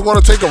 like people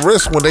gonna take a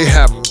risk when they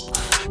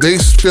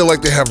feel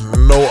like they have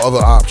no other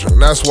option. And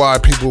that's why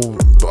people,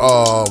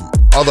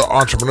 other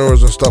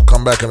entrepreneurs and stuff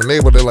come back in the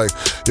neighborhood. They're like,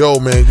 yo,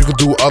 man, you can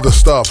do other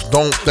stuff.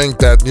 Don't think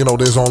that, you know,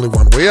 there's only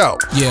one way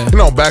out. Yeah. You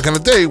know, back in the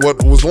day,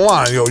 what was the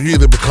line? Yo, you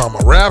either become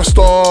a rap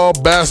star,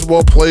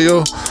 basketball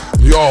player,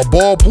 you're a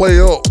ball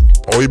player,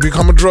 or you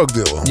become a drug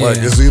dealer. Yeah. Like,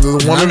 it's either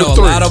the one or the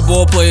three. I know a lot of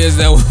ball players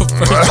that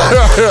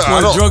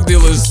were drug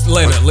dealers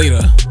later.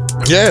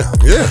 Yeah.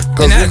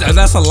 And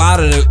that's a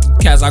lot of the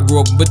cats I grew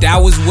up with. But that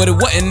was what it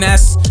was. And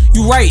that's,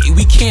 you're right.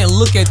 We can't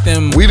look at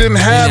them. We didn't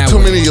have too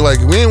many, like,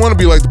 we didn't want to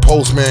be like the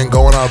postman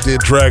going out there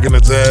dragging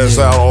his ass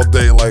out all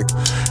day. Like,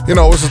 you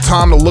know, it's a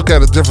time to look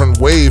at a different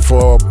way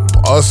for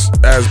us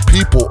as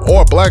people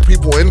or black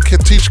people and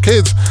teach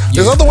kids.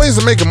 There's other ways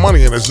of making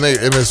money in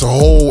this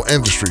whole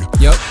industry.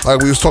 Yep.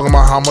 Like we was talking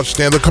about how much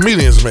stand-up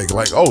comedians make.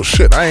 Like, oh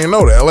shit, I ain't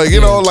know that. Like,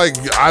 you know, like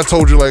I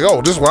told you, like,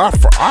 oh, this is what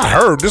I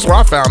heard. This is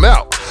what I found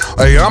out.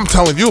 Like, I'm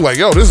telling you, like,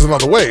 yo, this is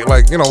another way.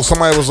 Like, you know,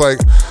 somebody was like,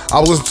 I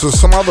was listening to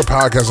some other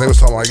podcast. They was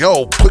talking like,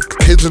 yo, put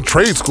kids in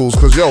trade schools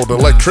because, yo, the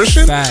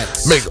electrician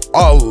make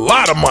a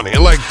lot of money.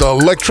 Like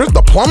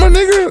the plumber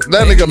nigga,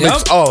 that nigga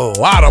makes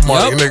a lot of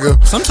money,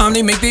 nigga. Sometimes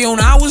they make their own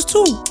hours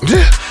too.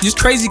 Yeah, it's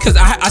crazy because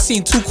I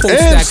seen 2 quotes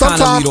that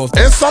kind of lead off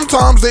that. And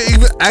sometimes they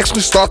even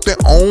actually start their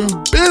own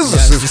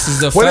businesses. This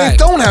is a where fact. they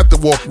don't have to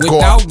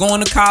without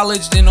going to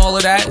college and all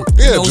of that.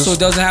 Yeah, you know, so it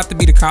doesn't have to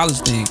be the college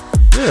thing.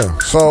 Yeah,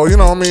 so you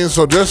know what I mean.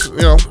 So just,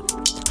 you know,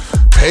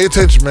 pay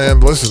attention,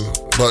 man. Listen,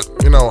 but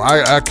you know,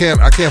 I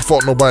can't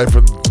fault nobody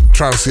for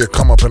trying to see it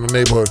come up in the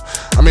neighborhood.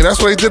 I mean, that's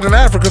what they did in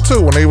Africa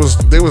too, when they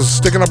was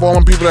sticking up all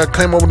them people that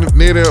came over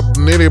near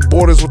their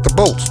borders with the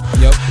boats.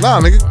 Yep. Nah,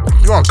 nigga,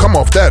 you gonna come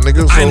off that,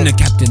 nigga. So. I'm the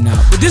captain now.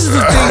 But this is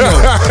the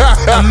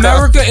thing, though.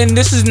 America, and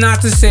this is not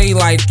to say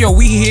like, yo,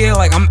 we here,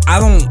 like I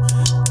don't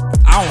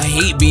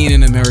hate being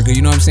in America,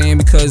 you know what I'm saying?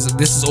 Because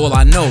this is all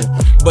I know.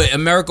 But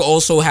America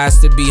also has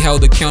to be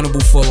held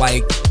accountable for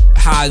like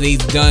how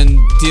they've done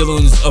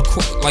dealings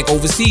like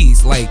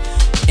overseas. Like,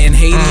 and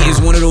Haiti is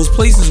one of those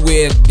places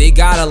where they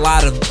got a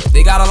lot of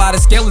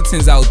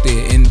skeletons out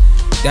there, and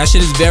that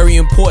shit is very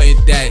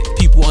important that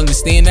people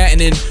understand that.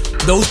 And then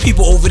those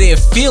people over there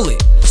feel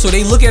it, so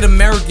they look at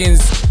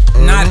Americans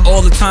not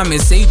all the time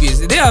as saviors.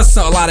 There are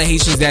a lot of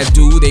Haitians that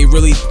do. They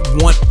really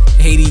want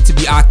Haiti to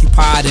be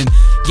occupied and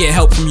get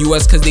help from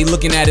US because they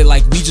looking at it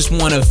like we just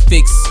want to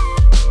fix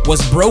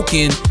what's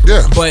broken.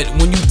 Yeah. But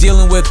when you're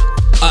dealing with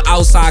an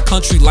outside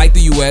country like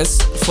the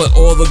US for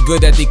all the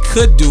good that they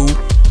could do,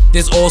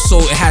 there's also,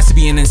 it has to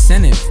be an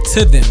incentive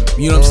to them.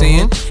 You know what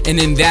I'm saying? And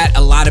in that,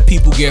 a lot of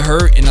people get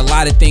hurt and a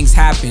lot of things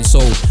happen. So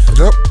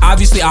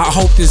obviously, I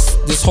hope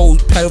this whole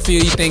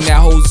pedophilia thing, that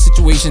whole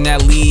situation,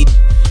 that lead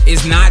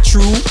is not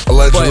true.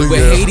 Allegedly, but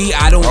with Haiti,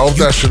 I hope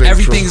that shit ain't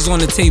everything true. Is on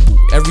the table.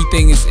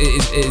 Everything is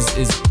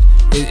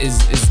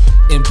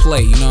in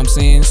play. You know what I'm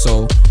saying?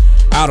 So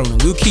I don't know.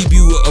 We'll keep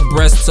you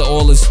abreast to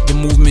all the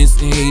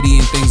movements in Haiti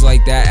and things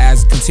like that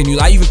as it continues.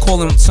 I even call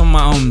them some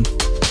of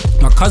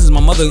my cousins.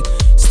 My mother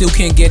still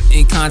can't get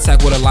in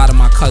contact with a lot of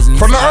my cousins.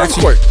 From the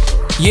earthquake?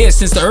 Yeah,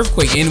 since the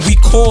earthquake. And we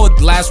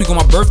called last week on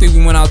my birthday.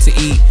 We went out to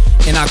eat,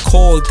 and I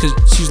called because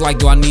she was like,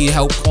 do I need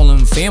help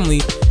calling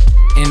family?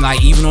 And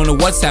like, even on the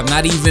WhatsApp,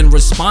 not even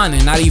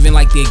responding, not even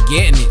like they're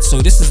getting it.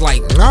 So this is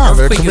like, nah,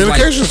 their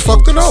communication's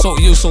fucked it up.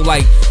 So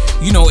like,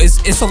 you know,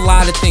 it's a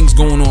lot of things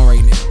going on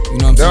right now. You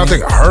know what I'm saying? I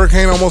think a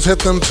hurricane almost hit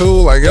them too.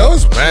 Like, yo,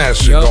 it's mad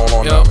shit going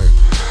on down there.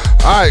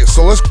 All right,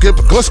 so let's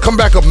come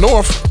back up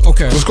north.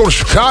 Okay. Let's go to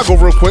Chicago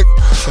real quick.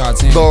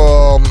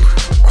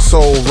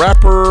 So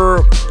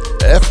rapper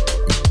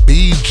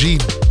FBG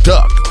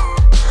Duck.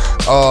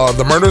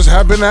 The murderers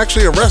have been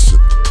actually arrested.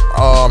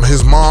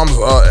 His mom's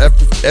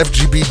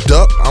FGB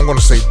Duck. I'm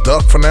gonna say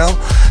Duck for now.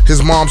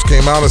 His mom's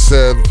came out and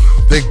said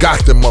they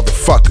got them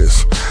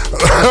motherfuckers.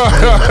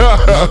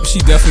 She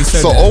definitely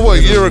said so that. Over a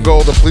year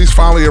ago, the police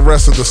finally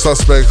arrested the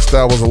suspects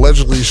that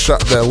allegedly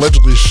shot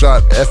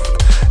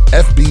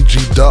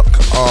FBG Duck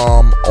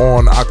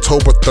on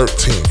October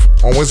 13th.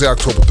 on Wednesday,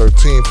 October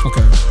 13th.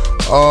 Okay.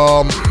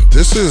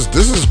 This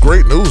is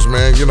great news,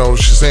 man. You know,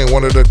 she's saying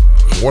one of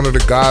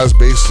the guys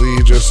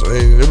basically just,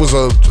 it was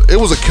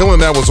a killing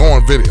that was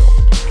on video.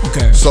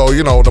 Okay. So,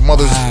 you know, the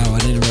mother's. Wow, I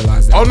didn't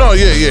realize that. Oh no,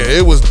 yeah.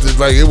 It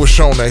was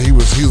shown that he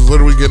was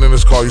literally getting in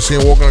his car. You see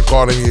him walking in the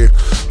car, and you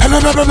and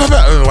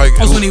like.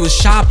 That was when he was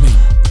shopping.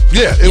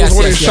 Yeah, it was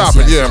when he was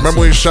shopping. Remember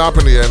when he was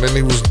shopping? Yeah, and then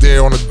he was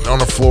there on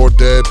the floor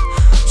dead.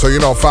 So, you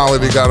know, finally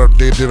they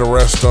did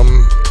arrest him,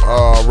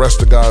 arrest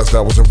the guys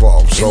that was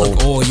involved. They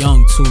look all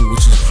young too,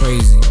 which is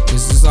crazy.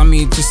 It's just, I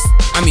mean,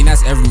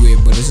 that's everywhere,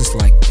 but it's just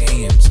like,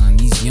 damn, son,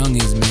 these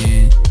youngins,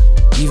 man.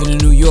 Even in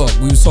New York,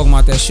 we was talking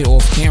about that shit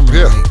off camera.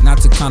 Yeah. Like,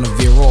 not to kind of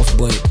veer off,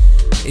 but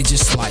it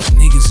just like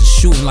niggas is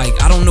shooting. Like,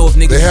 I don't know if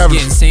niggas is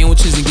getting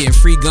sandwiches and getting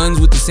free guns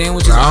with the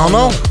sandwiches. I don't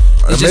know.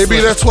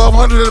 Maybe like, that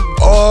 1,200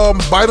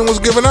 Biden was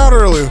giving out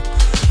earlier.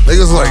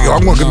 Niggas like, yo,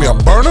 I'm gonna give me a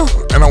burner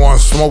and I want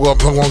to smoke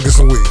up. I'm gonna get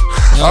some weed.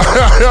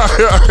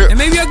 And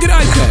maybe I'll get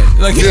an iPad.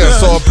 Like, yeah.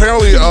 So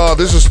apparently,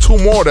 this is 2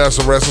 more that's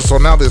arrested. So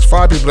now there's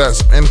 5 people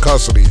that's in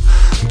custody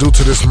due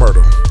to this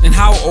murder. And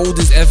how old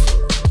is FBG?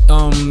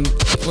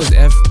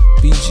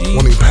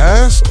 When he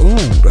passed? Ooh,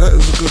 that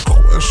is a good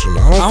question.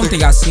 I don't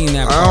think I seen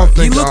that part. I don't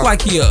think he looked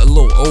like he a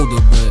little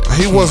older, but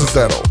he wasn't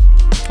that old.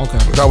 Okay.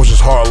 That was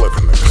just hard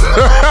living,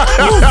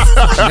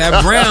 nigga.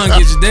 That brown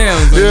gets you down.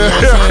 So, yeah.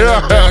 You know what I'm saying?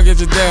 That brown gets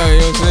you down. You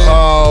know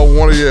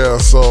what I'm saying?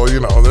 So, you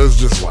know, there's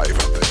just life, I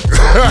think.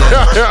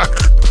 Yeah.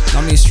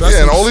 I mean,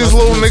 and all these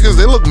little niggas,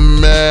 they look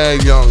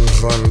mad young,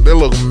 son. They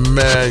look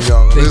mad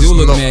young. They do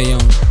look mad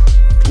young.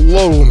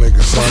 Little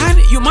niggas, son.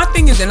 My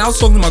thing is, and I was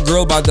talking to my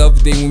girl about the other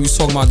day when we was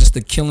talking about just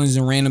the killings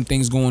and random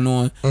things going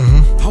on.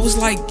 I was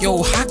like,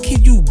 yo, how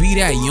can you be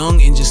that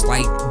young and just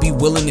like be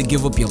willing to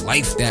give up your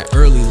life that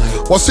early?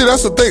 Like, well, see,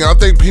 that's the thing. I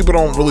think people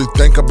don't really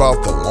think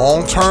about the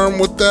long term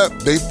with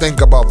that. They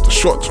think about the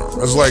short term.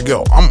 It's like,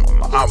 yo,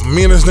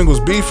 me and this nigga was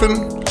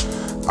beefing.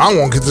 I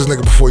won't get this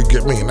nigga before he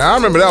get me. Now, I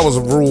remember that was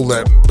a rule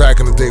that back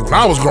in the day when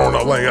I was growing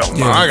up, like, yo,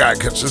 I gotta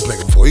catch this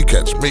nigga before he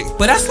catch me.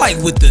 But that's like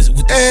with the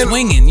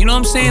swinging, you know what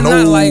I'm saying?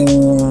 No, not like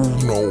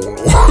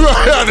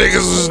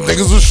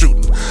niggas was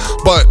shooting.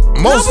 But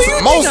most a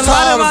times,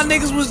 lot of our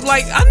niggas was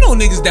like, I know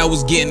niggas that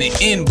was getting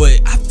it in, but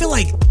I feel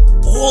like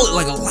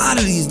a lot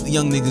of these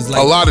young niggas,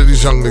 like a lot of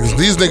these young niggas,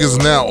 these niggas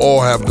now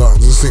all have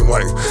guns. It seems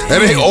like,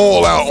 and they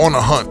all out on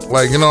a hunt.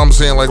 Like, you know what I'm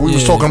saying? Like we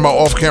was talking about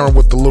off camera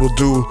with the little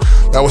dude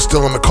that was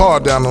still in the car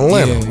down in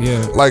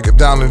Atlanta, like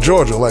down in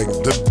Georgia. Like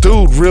the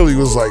dude really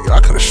was like, I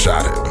could have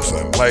shot him.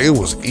 Son. Like it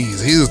was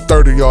easy. He was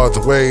 30 yards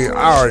away.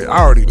 I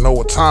already know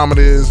what time it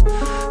is.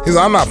 He's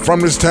like, I'm not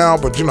from this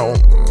town, but you know,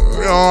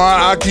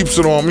 I keeps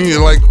it on me.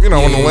 Like, you know,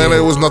 in Atlanta,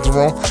 it was nothing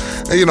wrong.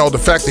 And, you know, the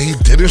fact that he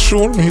didn't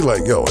shoot him, he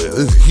like, yo,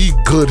 he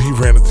good. He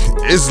ran it.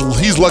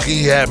 He's lucky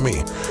he had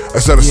me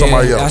instead of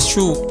somebody else. That's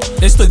true.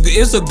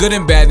 It's a good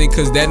and bad thing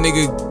because that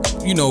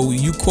nigga, you know,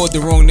 you caught the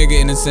wrong nigga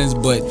in a sense,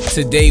 but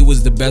today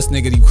was the best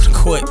nigga that you could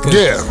caught.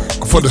 Yeah,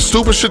 for the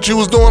stupid shit you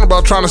was doing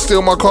about trying to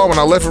steal my car when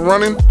I left it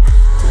running.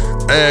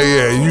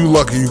 And you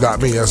lucky you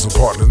got me as a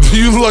partner.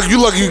 You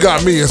lucky you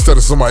got me instead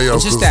of somebody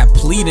else. It's just that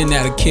pleading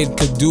that a kid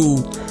could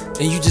do.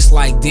 And you just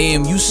like,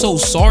 damn, you so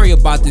sorry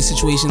about this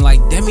situation. Like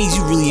that means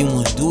you really didn't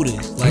want to do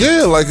this. Like,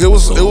 yeah, like it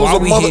was a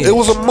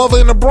mother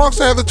in the Bronx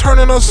that had to turn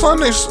in her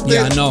son. I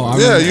know.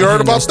 You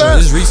heard about that?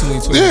 This recently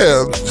too.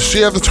 Yeah, she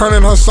had to turn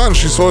in her son.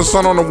 She saw his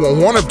son on the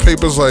wanted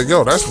papers. Like,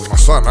 yo, that's my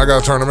son. I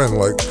gotta turn him in.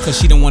 Like, because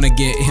she didn't want to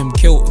get him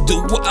killed.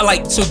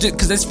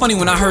 Because it's funny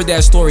when I heard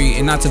that story,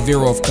 and not to veer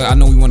off, because I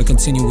know we want to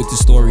continue with the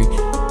story.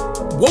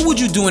 What would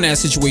you do in that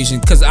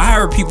situation? Because I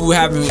heard people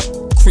having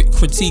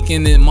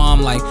critiquing the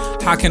mom, like,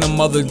 how can a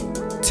mother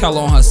tell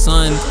on her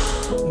son?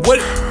 What?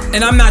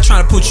 And I'm not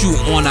trying to put you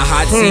on a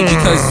hot seat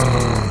because,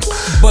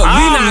 but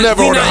we not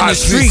in the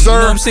street. You know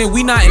what I'm saying?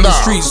 We not in the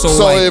street. So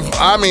like,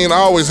 I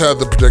always had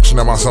the prediction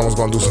that my son was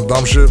gonna do some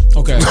dumb shit.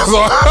 Okay. So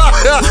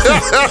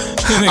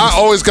I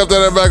always kept that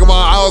in the back of my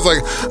mind. I was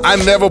like, I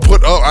never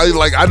put up.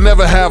 I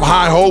never have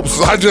high hopes.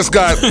 I just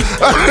got.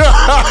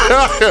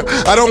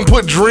 I don't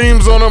put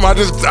dreams on them. I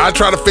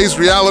try to face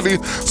reality.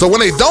 So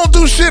when they don't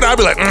do shit, I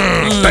be like,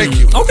 thank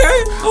you.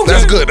 Okay.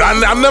 That's good.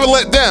 I'm never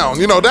let down.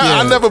 You know that.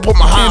 I never put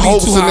my high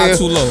hopes in there.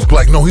 Too low.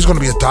 Like, no, he's gonna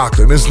be a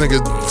doctor, and this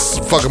nigga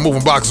fucking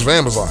moving boxes for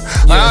Amazon.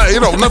 You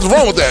know, nothing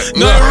wrong with that.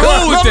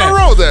 Nothing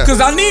wrong with that.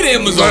 Because I need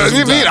Amazon.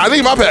 I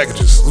need my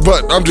packages.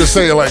 But I'm just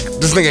saying, like,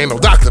 this nigga ain't no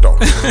doctor though.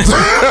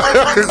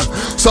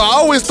 So I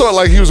always thought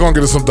like he was gonna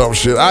get some dumb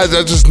shit. I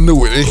just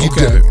knew it, and he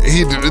did it.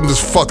 He did it, and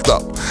just fucked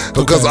up.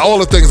 Because all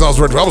the things I was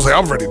ready for, I was like,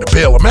 I'm ready to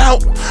bail him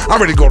out.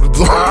 I'm ready to go to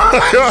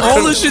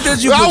all the shit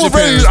that you. I was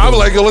ready. I was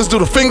like, yo, let's do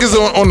the fingers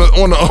on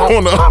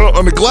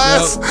the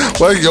glass. Yep.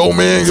 Like, yo,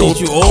 man,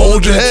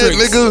 hold your head,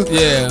 nigga.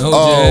 Yeah, hold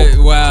your head.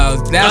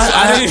 Wow,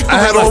 I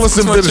had all this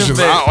envision.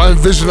 I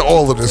envisioned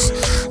all of this.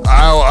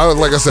 I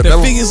like I said, the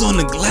fingers on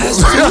the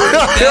glass.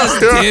 That's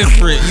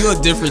different. You're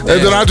different.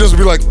 And then I just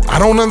be like, I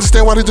don't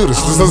understand why they do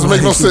this. This doesn't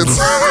make no sense.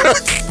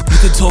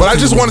 But I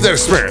just wanted that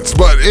experience.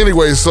 But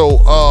anyway,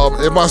 so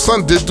if my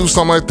son did do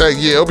something like that,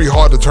 yeah, it'll be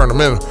hard to turn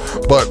him in.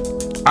 But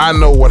I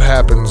know what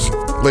happens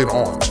later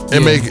on.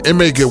 It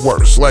may get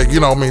worse. Like, you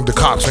know what I mean, the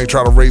cops may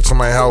try to raid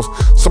somebody's house.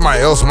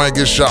 Somebody else might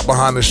get shot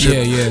behind this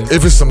shit.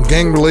 If it's some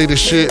gang related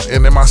shit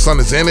and then my son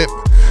is in it,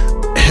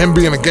 him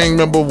being a gang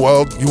member,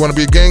 well, you want to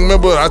be a gang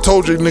member? I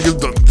told you,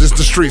 niggas, just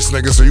the streets,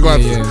 nigga. So you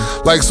gonna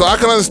have to, like, so I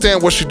can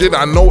understand what she did.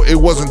 I know it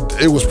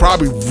was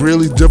probably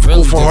really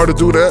difficult for her to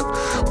do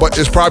that, but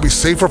it's probably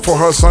safer for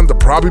her son to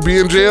probably be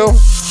in jail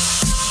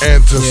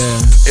and to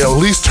at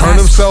least turn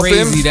himself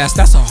in.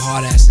 That's a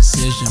hard ass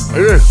decision,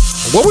 bro. Yeah.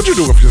 What would you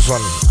do if your son?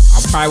 I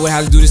probably would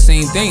have to do the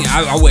same thing.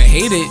 I would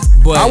hate it,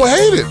 but I would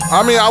hate it.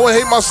 I mean, I would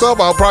hate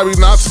myself. I'll probably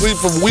not sleep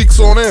for weeks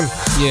on end.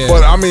 Yeah.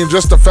 But I mean,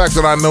 just the fact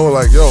that I know,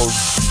 like, yo,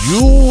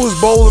 you was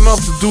bold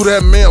enough to do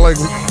that, man. Like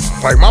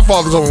my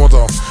father told me one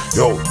time,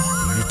 yo,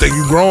 you think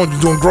you grown? You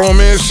doing grown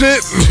man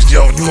shit?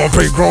 Yo, you gonna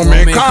pay grown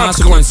man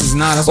consequences?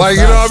 Nah, that's like,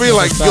 you know what I mean?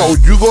 Like, yo,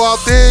 you go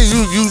out there,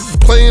 you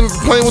playing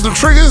with the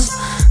triggers,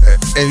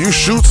 and you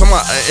shoot some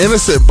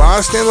innocent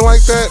bystander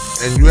like that,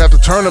 and you have to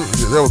turn them.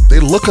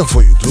 They looking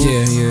for you, dude.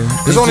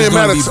 Yeah. It's only a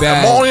matter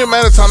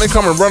of time they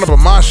come and run up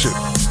on my shit.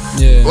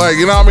 Yeah. Like,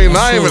 you know what I mean?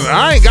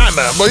 I ain't got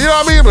nothing. But you know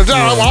what I mean? But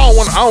I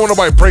don't want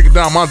nobody breaking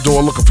down my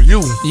door looking for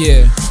you.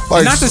 Yeah.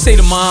 Like, not to say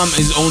the mom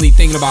is only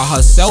thinking about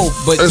herself,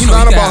 but it's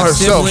not about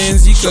herself.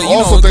 Siblings, you could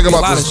also think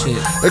about this.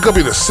 It could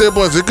be the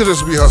siblings. It could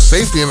just be her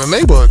safety in the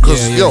neighborhood.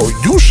 Because yo,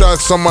 you shot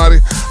somebody.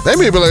 They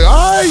may be like,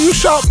 all right, you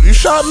shot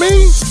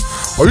me,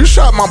 or you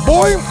shot my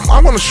boy.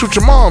 I'm gonna shoot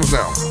your moms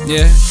now.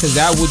 Yeah, because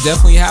that would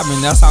definitely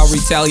happen. That's how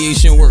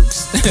retaliation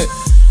works.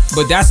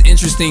 But that's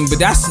interesting. But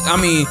that's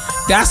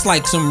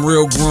like some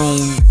real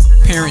grown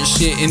parent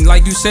shit. And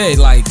like you said,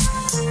 like,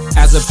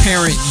 as a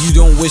parent, you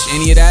don't wish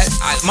any of that.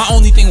 My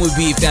only thing would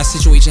be if that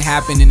situation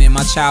happened and then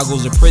my child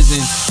goes to prison,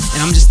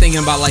 and I'm just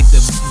thinking about like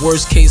the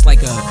worst case,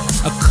 like a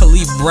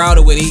Khalif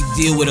Browder, where they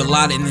deal with a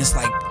lot, and it's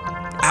like,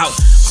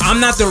 I'm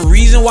not the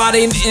reason why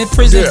they in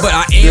prison, but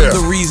I am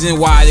the reason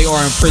why they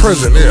are in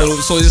prison.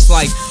 So it's just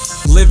like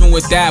living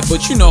with that, but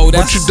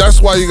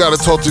that's why you gotta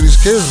talk to these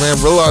kids, man.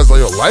 Realize,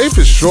 like, your life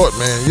is short,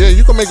 man. Yeah,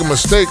 you can make a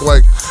mistake,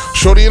 like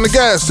shorty in the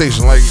gas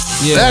station. Like,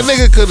 that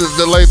nigga could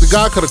have, like, the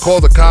guy could have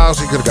called the cops.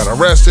 He could have got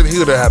arrested. He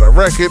would have had a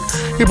record.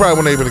 He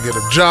probably wasn't able to get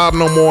a job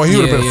no more. He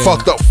would have been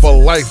fucked up for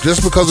life just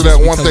because of that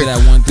one thing.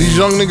 These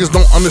young niggas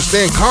don't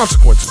understand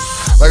consequences.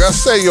 Like I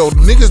say, yo,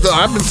 niggas that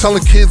I've been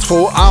telling kids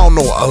for, I don't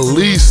know, at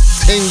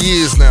least 10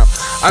 years now.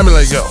 I mean,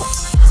 like, yo,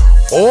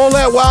 all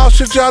that wild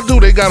shit y'all do,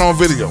 they got on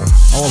video.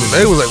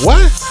 They was like, what?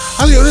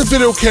 I said, yo, there's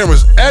video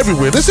cameras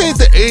everywhere. This ain't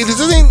the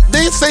 80s.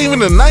 This ain't even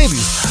the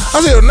 90s.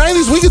 I said, the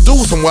 90s, we could do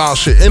some wild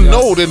shit and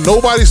know that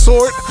nobody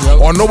saw it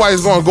or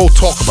nobody's gonna go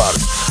talk about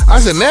it.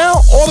 I said,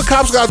 now all the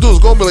cops gotta do is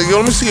go be like,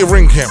 yo, let me see a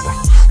Ring camera.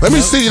 Let me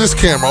see this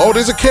camera. Oh,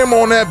 there's a camera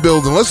on that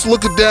building. Let's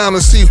look it down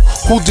and see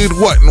who did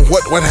what and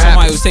what happened.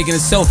 Somebody was taking a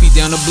selfie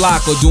down the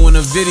block or doing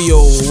a video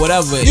or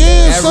whatever.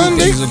 Yeah,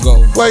 everything's a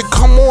go. Like,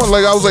 come on.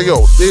 Like, I was like,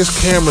 yo, there's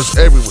cameras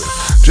everywhere.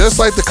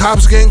 Just like the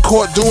cops getting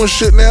caught doing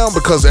shit now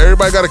because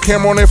everybody got a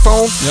camera on their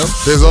phone.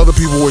 There's other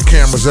people with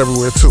cameras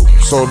everywhere too.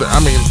 So I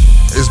mean,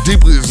 it's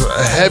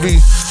a heavy.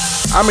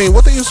 I mean,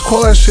 what they used to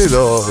call that shit?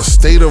 A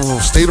state of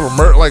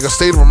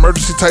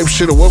emergency type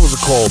shit, or what was it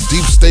called?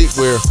 Deep state,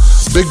 where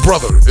Big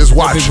Brother is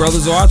watching. Big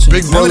Brother's watching.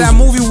 Remember that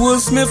movie Will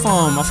Smith?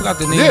 I forgot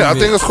the name. Yeah, I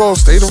think it's called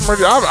State of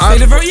Emergency. Right.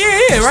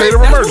 State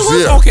of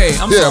Emergency. Yeah. Okay,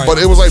 I'm sorry. But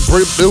it was like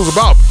it was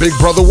about Big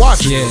Brother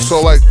watching. Yeah.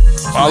 So like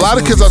a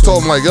lot of kids, I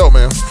told them like, yo,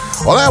 man,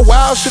 all that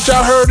wild shit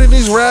y'all heard in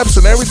these raps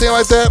and everything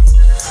like that,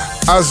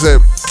 I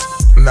said,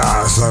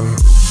 nah, son,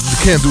 you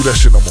can't do that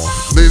shit no more.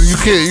 You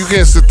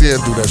can't sit there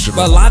and do that shit.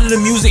 But a lot of the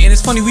music, and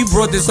it's funny, we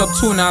brought this up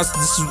too, and I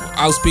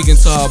was speaking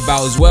to her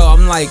about as well.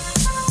 I'm like,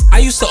 I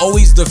used to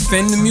always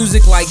defend the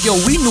music, like, yo,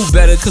 we knew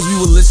better because we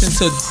would listen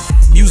to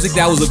music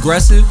that was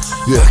aggressive.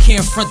 I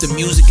can't front, the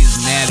music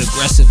is mad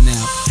aggressive now.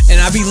 And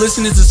I be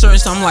listening to certain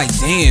stuff, I'm like,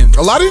 damn.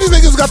 A lot of these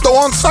niggas got the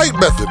on-site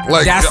method.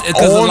 Like, that's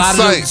because a lot of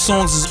the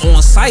songs is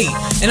on-site.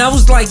 And I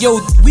was like, yo,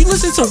 we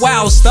listen to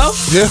wild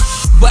stuff. Yeah.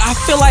 But I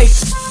feel like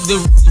the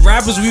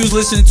rappers we was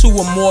listening to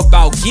were more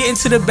about getting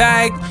to the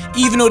bag,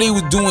 even though they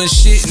were doing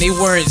shit and they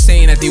weren't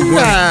saying that they weren't.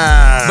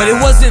 But it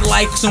wasn't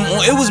like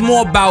it was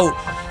more about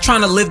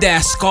trying to live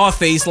that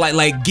Scarface,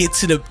 like get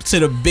to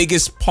the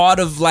biggest part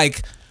of,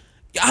 like,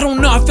 I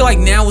don't know. I feel like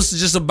now it's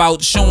just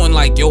about showing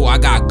like, yo, I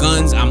got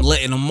guns. I'm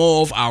letting them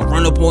off. I'll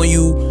run up on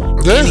you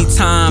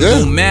anytime.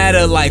 Don't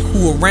matter like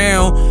who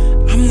around.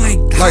 I'm like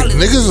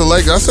niggas are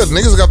like I said,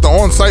 niggas got the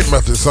on-site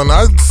method, son.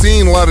 I've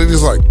seen a lot of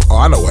these like, oh,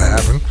 I know what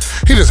happened.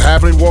 He just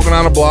happened to be walking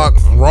down the block,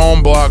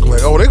 wrong block,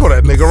 like, oh, they go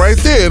that nigga right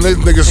there, and this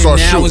nigga start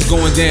shooting. And now it's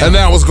going down. And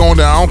now it's going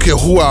down. I don't care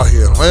who out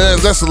here.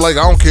 And that's like,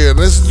 I don't care.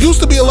 This used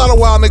to be a lot of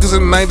wild niggas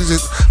in the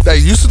 90s that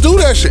used to do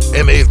that shit,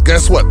 and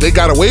guess what? They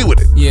got away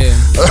with it. Yeah.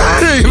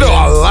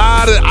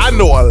 I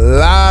know a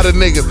lot of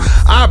niggas.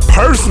 I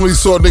personally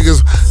saw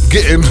niggas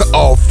get in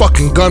a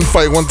fucking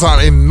gunfight one time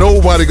and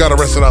nobody got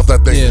arrested out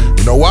that thing. Yeah.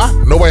 You know why?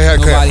 Nobody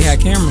had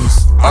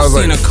cameras. I've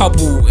seen a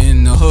couple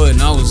in the hood,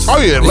 and I was. Oh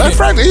yeah, left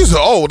fractor.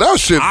 That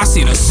shit. I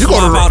seen a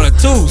swap out of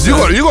two.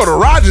 You go to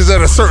Rogers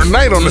at a certain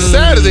night on a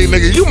Saturday,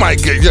 nigga. You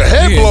might get your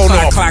head blown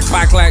off. Clack,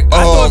 clack, clack.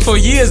 I thought for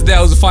years that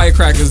was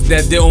firecrackers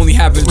that did only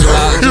happen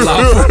July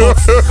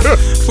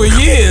 4th. For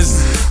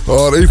years.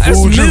 Oh, they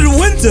fooled you.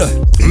 That's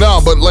midwinter.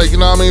 No, but like, you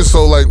know what I mean?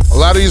 So like a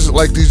lot of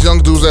these young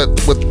dudes that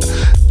with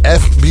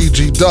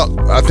FBG Duck,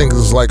 I think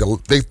it's like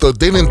they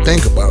didn't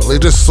think about it. They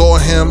just saw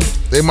him.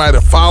 They might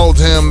have followed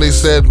him. They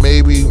said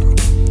maybe,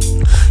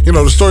 you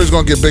know, the story's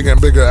gonna get bigger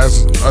and bigger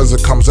as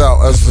it comes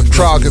out, as the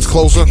trial gets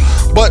closer.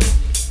 But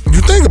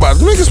you think about it,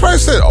 the niggas probably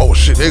said, "Oh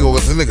shit, they go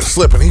the nigga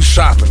slipping. He's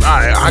shopping.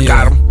 I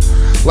got him."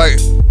 Like,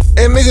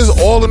 and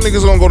all the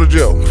niggas gonna go to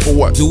jail for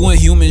what? Doing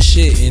human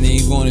shit and then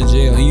you going to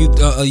jail. And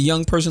a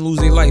young person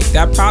losing their life.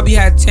 That probably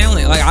had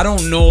talent. Like, I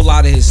don't know a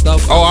lot of his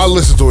stuff. Oh, I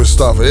listened to his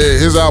stuff.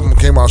 His album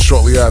came out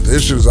shortly after.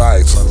 His shit was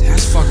alright, son.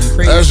 That's fucking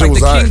crazy. That it's shit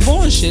like was the King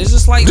Von shit. It's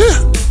just like,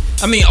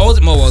 I mean,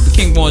 the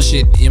King Von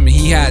shit, I mean,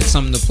 he had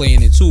something to play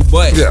in it too,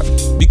 but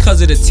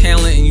because of the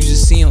talent and you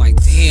just seeing like,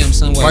 damn,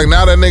 son. Like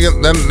now that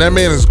nigga, that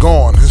man is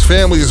gone. His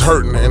family is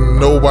hurting and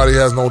nobody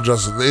has no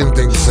justice,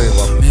 anything to say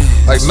about him.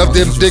 Like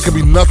nothing, there could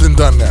be nothing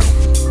done now.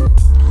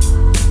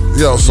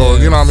 Yo, so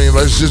you know what I mean?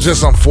 It's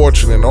just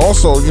unfortunate. And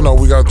also, you know,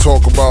 we gotta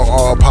talk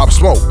about Pop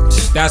Smoke.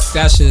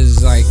 That shit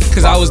is like,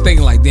 cause I was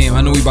thinking like, damn,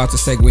 I know we about to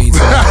segue into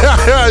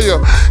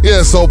that.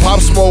 Yeah, so Pop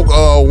Smoke,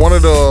 one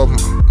of the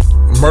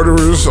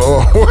murderers,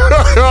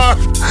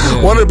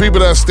 one of the people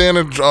that's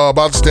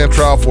about to stand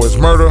trial for his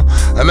murder,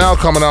 and now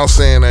coming out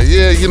saying that,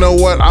 yeah, you know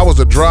what, I was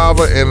a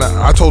driver and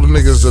I told the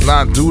niggas to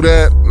not do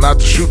that, not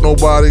to shoot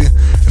nobody,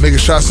 and niggas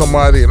shot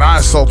somebody and I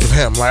assaulted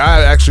him. Like,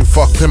 I actually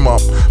fucked him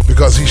up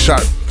because he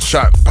shot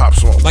Pop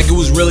Smoke. Like, it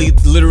was really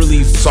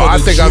literally so I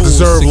think I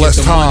deserve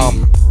less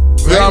time.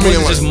 Right? Yeah, I mean,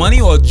 was it just money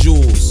or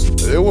jewels?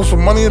 It was for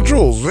money and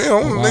jewels. You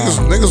know, niggas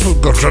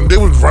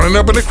was running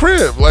up in the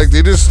crib. Like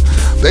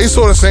they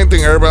saw the same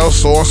thing everybody else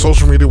saw on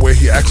social media where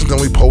he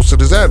accidentally posted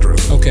his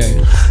address.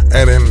 Okay.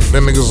 And then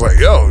niggas like,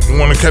 yo, you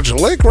want to catch a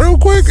lick real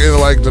quick? And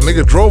like the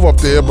nigga drove up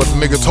there, but the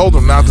nigga told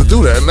him not to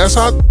do that. And that's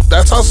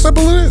how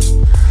simple it is.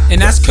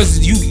 And that's because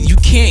you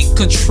can't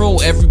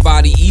control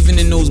everybody, even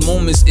in those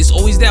moments. It's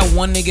always that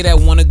one nigga that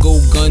want to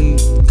go gun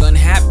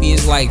happy.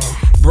 It's like,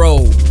 bro,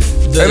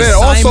 the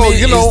assignment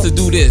is to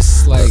do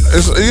this. Like,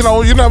 it's, you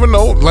know, you never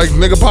know. Like,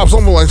 nigga pops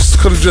on, like,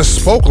 could have just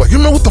spoke, like, you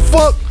know what the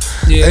fuck?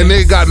 Yeah. And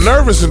they got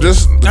nervous and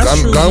just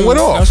gun went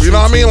off. You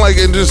know what I mean? Like,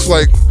 and just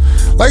like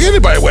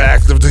anybody would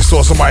act if they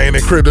saw somebody in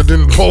their crib that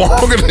didn't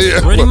belong in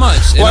there. Pretty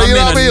much. Like, you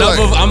know what I mean? Like,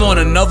 I'm on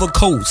another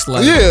coast.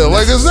 Like, yeah,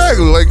 like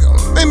exactly. Like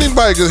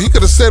anybody, cause he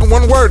could have said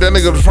one word. That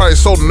nigga was probably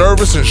so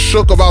nervous and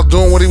shook about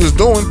doing what he was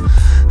doing.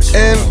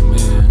 And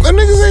that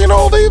niggas ain't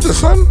old either,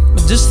 son.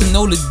 Just to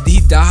know that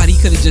he died, he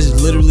could have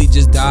just literally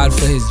just died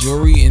for his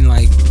jewelry and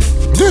like.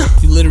 Yeah.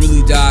 He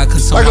literally died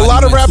because like a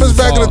lot of rappers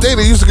back in the day,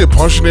 they used to get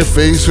punched in their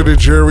face for their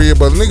jewelry,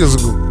 but niggas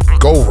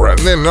go over it.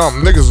 And then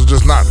niggas would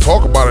just not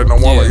talk about it no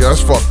more. Like, yeah, that's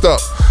fucked up.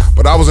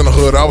 But I was in the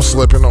hood, I was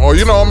slipping, or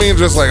you know what I mean,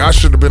 just like I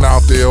should have been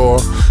out there, or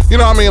you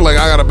know what I mean, like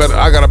I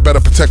gotta better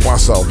protect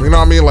myself. You know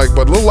what I mean, like.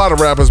 But a lot of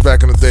rappers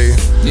back in the day,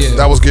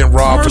 that was getting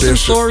robbed for their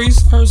shit. Heard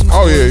some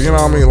stories. Yeah, you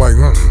know what I mean, like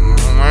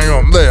I ain't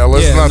gonna there.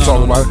 Let's not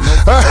talk about it.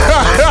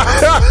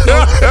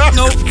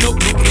 Nope.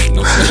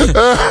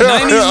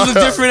 90s was a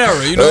different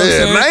era. You know what I'm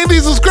saying?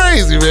 90s was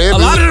crazy, man. A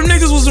lot of them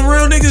niggas was some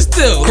real niggas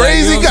still.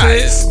 Crazy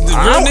guys.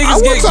 I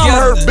one time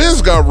heard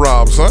Biz got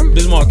robbed, son.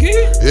 Biz Markie?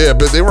 Yeah,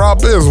 but they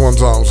robbed Biz one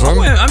time, son.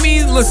 I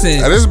mean,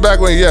 listen. And this is back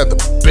when you had the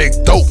big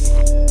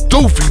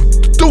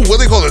what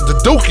they call it, the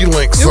dookie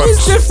links, son. It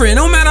was different.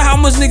 No matter how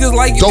much niggas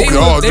like it, they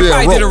probably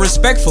did it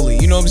respectfully.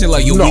 You know what I'm saying?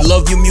 Like, yo, we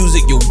love your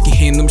music. Yo,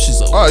 hand them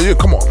shits up. Oh, yeah,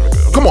 come on,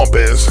 nigga. Come on,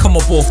 Biz. Come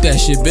up off that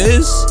shit,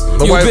 Biz.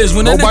 Biz,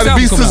 when nobody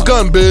beats this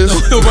gun, Biz.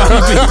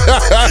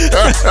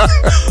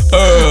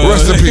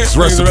 Rest in peace.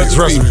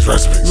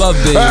 Love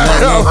Biz.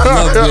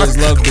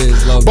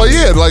 But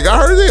yeah, like I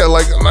heard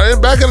like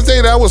back in the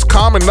day, that was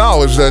common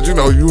knowledge that, you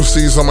know, you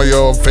see some of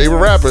your favorite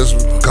rappers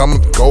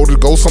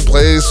go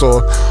someplace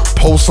or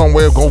post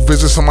somewhere, go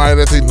visit somebody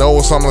that they know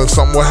or something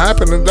will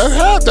happen, and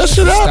that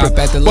shit happened.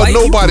 But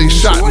nobody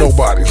shot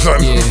nobody,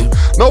 son. Yeah.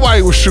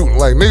 Nobody was shooting.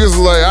 Like niggas was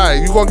like, all right,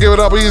 you gonna give it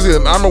up easy?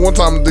 And I remember one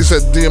time they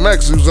said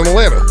DMX, he was in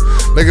Atlanta.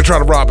 Nigga tried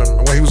to rob him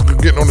when he was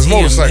getting on his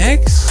motorcycle.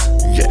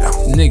 Yeah.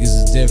 Niggas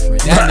is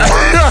different. That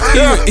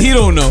nigga, he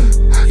don't know.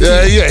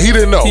 Yeah, he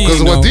didn't know.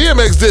 Because what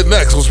DMX did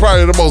next was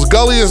probably the most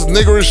gulliest,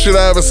 niggerish shit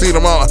I ever seen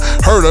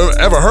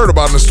ever heard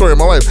about in the story of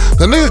my life.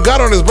 The nigga got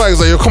on his bike,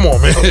 he's like, yo, come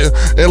on, man.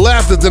 And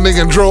laughed at the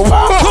nigga and drove. Come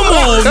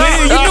on,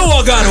 man. You know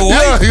I got a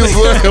wife. Yeah, he was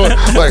like,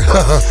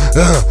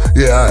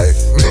 yeah, all right.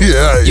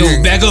 Yeah,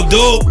 yo, back up,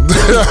 dope.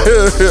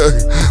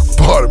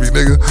 Pardon me,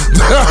 nigga.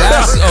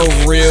 That's a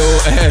real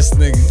ass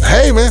nigga.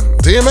 Hey, man,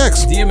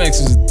 DMX.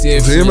 DMX is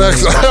different.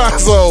 DMX.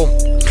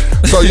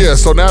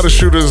 So now the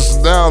shooters,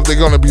 now they're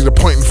gonna be the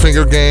point and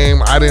finger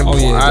game.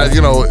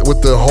 You know,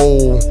 with the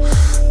whole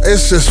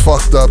it's just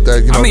fucked up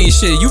that, you know. I mean,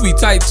 shit, you be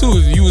tight too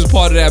if you was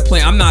part of that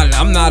plan. I'm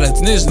not a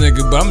snitch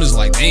nigga, but I'm just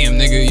like, damn,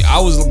 nigga, I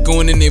was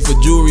going in there for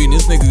jewelry and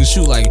this nigga could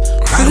shoot like,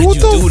 why did what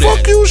you the do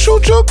fuck that? you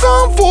shoot your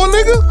gun for,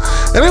 nigga?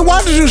 And then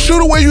why did you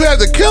shoot away? You had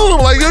to kill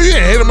him. Like, yo, you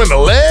ain't hit him in the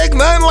leg,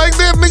 nothing like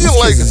that, nigga. These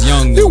Like, kids is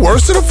young, you though.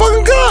 worse than the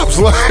fucking cops.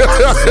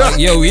 Like,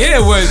 yo, yeah,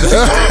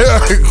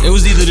 it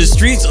was either the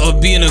streets or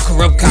being a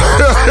corrupt cop.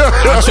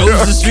 I chose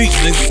the streets,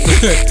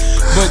 nigga.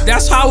 But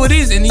that's how it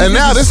is. And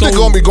now this nigga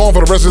gonna be gone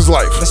for the rest of his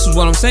life. This is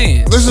what I'm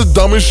saying. This is the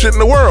dumbest shit in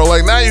the world.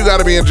 Like, now you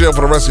gotta be in jail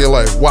for the rest of your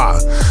life. Why?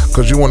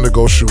 Because you wanted to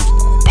go shoot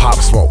Pop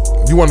Smoke.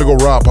 You wanted to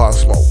go rob Pop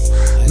Smoke.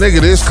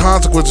 Nigga, there's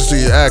consequences to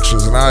your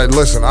actions. And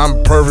I'm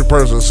a perfect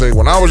person to say,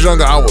 when I was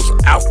younger, I was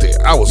out there.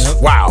 I was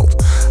wild.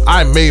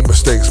 I made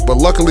mistakes, but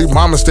luckily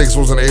my mistakes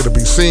wasn't able to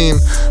be seen.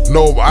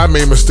 No, I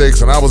made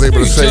mistakes and I was able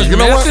to say, you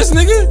know what? This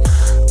nigga?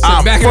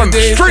 I'm back from in the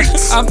the days,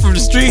 streets. I'm from the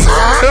streets.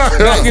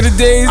 Back in the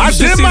days, I you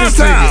should did see my this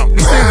time. Nigga.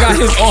 This nigga got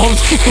his arms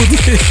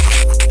folded.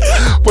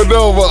 But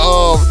no,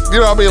 you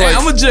know what I mean? Like,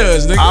 I'm a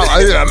judge, nigga.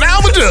 now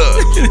I'm a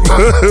judge.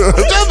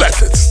 Judge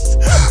methods.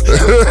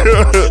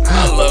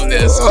 I love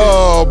this.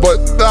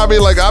 But I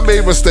mean, like, I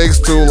made mistakes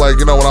too, like,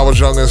 you know, when I was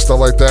younger and stuff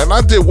like that, and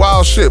I did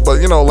wild shit.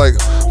 But you know, like,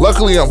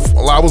 luckily, I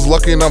was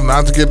lucky enough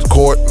not to get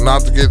caught,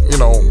 not to get, you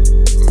know,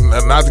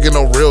 not to get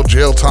no real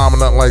jail time or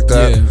nothing like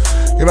that.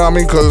 Yeah. You know what I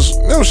mean? Because,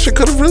 you know, shit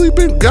could have really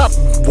got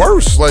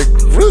worse. Like,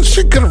 really,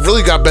 shit could have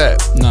really got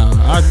bad. Nah,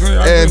 I agree.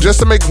 And just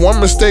to make one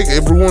mistake,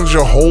 it ruins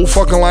your whole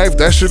fucking life.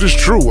 That shit is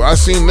true. I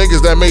seen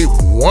niggas that made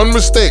one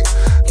mistake,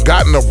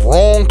 got in the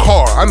wrong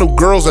car. I knew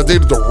girls that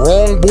dated the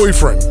wrong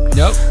boyfriend.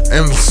 Yep.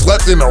 And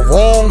slept in the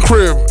wrong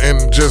crib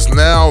and just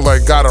now,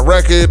 like, got a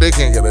record. They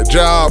can't get a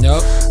job.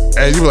 Yep.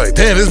 And you be like,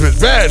 damn, this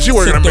bitch bad. She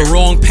working Took at the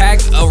wrong pack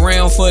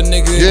around for a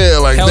nigga. Yeah,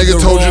 like, held nigga the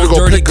told you to wrong go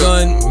dirty pick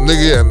gun.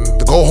 nigga, yeah,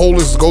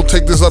 go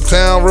take this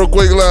uptown real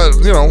quick, like,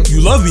 you know.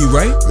 You love me,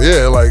 right?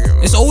 Yeah, like,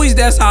 It's always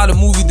that's how the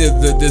movie, the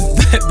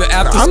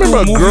after I school remember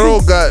a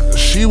movie. girl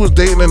she was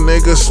dating a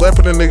nigga, slept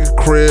in a nigga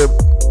crib,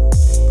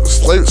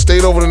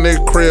 stayed over the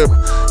nigga crib.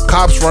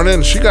 Cops run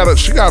in. She got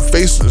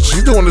faced.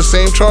 She doing the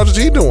same charges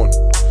he doing.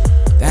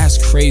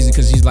 That's crazy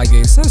because he's like an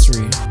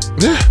accessory.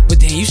 Yeah. But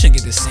then you shouldn't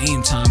get the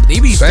same time. But they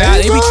be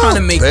trying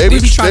to make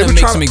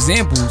some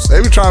examples.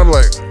 They be trying to be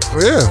like,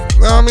 yeah,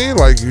 you know what I mean?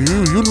 Like, you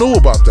knew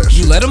about that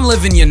shit. You let him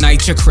live in your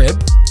crib.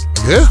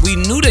 Yeah. We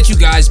knew that you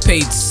guys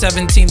paid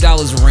 $17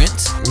 rent.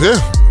 Yeah.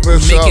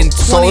 Making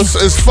so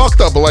it's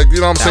fucked up, but like,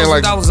 you know what I'm saying?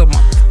 Like, $1,000 a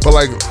month. but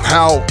like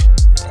how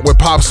with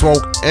Pop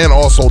Smoke and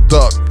also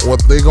Duck,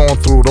 what they going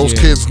through, those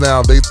kids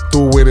now, they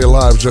threw away their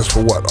lives just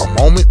for what? A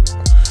moment?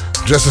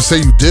 Just to say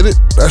you did it?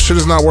 That shit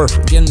is not worth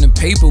it. Getting the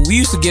paper. We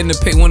used to get in the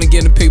paper. Want to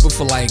get in the paper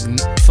for like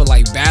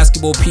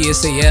basketball,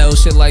 PSAL,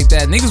 shit like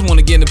that. Niggas want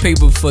to get in the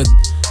paper for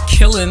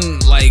killing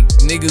like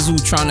niggas who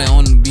trying to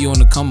be on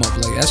the come up.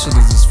 Like that shit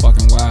is just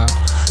fucking wild.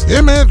 Yeah,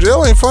 man,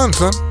 jail ain't fun,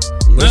 son.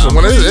 Listen,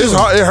 when it's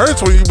hard, it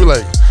hurts when you be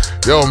like,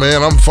 yo, man,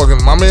 I'm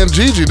fucking my man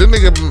Gigi. This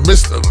nigga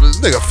missed,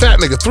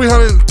 fat nigga,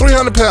 300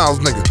 pounds,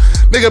 nigga.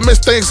 Nigga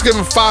missed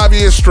Thanksgiving 5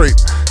 years straight.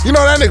 You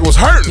know that nigga was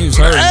hurting. He was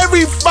hurting.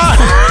 Every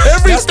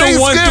That's the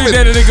one thing Thanksgiving.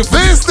 that a nigga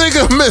forget. This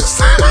nigga missed.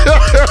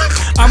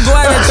 I'm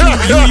glad that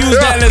you use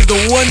that as the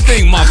one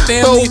thing. My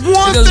family. The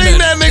one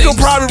thing that nigga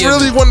probably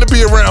really wanted to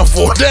be around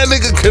for. That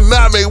nigga could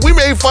not make. We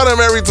made fun of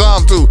him every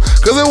time too,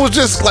 because it was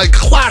just like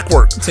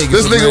clockwork.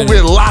 This nigga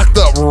went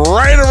locked up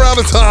right around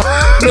the time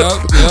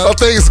of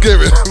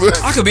Thanksgiving.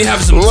 I could be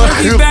having some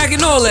turkey back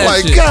and all that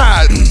like, shit.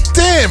 God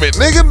damn it,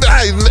 nigga.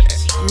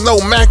 No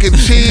mac and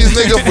cheese,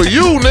 nigga, for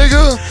you,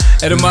 nigga.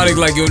 Automatic,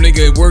 like, yo,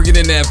 nigga, working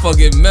in that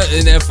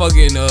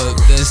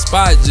that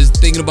spot, just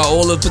thinking about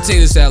all the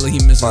potato salad he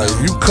missing Like, out.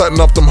 you cutting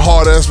up them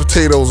hard ass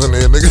potatoes in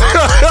there, nigga.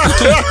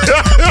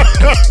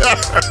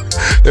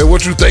 And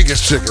what you think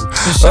is chicken?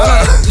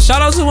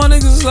 Shout out to my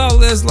niggas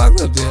that's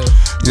locked up there.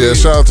 Yeah,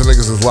 shout out to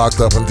niggas that's locked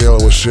up and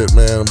dealing with shit,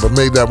 man. But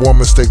made that one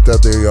mistake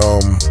that they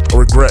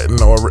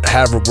regretting or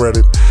have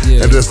regretted,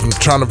 and just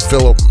trying to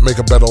make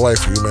a better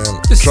life for you, man.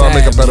 It's trying to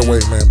make a sad, better man. way,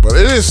 man. But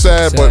it is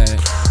sad, but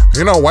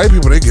you know, white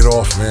people, they get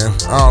off, man.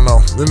 I don't know.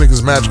 Them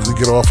niggas magically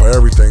get off for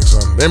everything,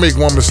 son. They make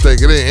one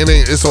mistake, it ain't.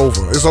 It's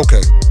over. It's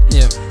okay.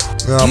 Yeah.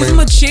 You know what I Give mean? him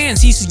a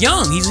chance. He's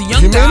young. He's a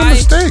young He guy. made a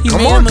mistake. He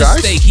Come made on, a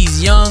mistake. guys.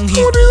 He's young. He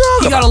What are you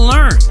talking gotta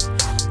learn.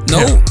 No.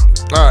 Yeah.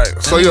 All right,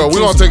 so yo, we're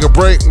gonna take a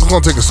break. We're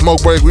gonna take a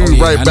smoke break. We'll be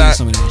right I back.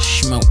 need some of that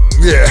smoke.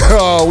 Yeah,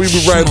 we'll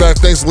be right back.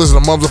 Thanks for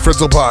listening to Mums and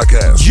Fritzo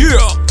podcast. Yeah.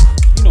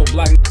 You know,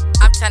 black.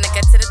 I'm trying to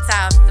get to the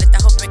top. Let the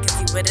hope break and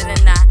see with it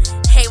or not.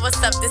 Hey,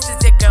 what's up? This is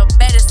your girl,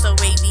 Better So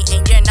Wavy,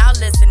 and you're now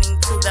listening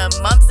to the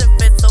Mums and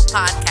Fritzo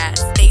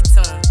podcast. Stay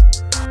tuned.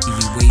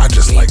 I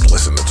just like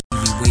listening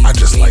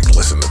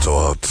to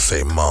her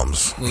say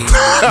mums. You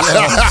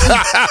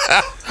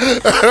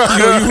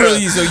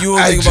really, so you don't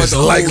I think about just the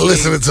like whole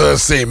listening to her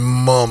say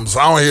mums.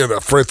 I don't hear the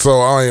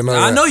Fritzo. I don't hear none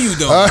of I that. know you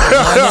don't.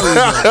 I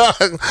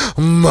know you don't.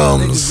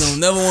 Mums. Niggas don't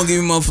never want to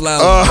give me my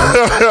flowers.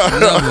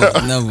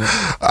 Never.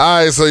 All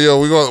right, so yo,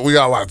 we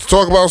got a lot to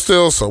talk about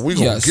still, so we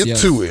gonna get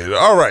to it.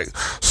 All right.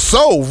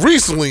 So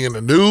recently in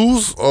the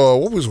news,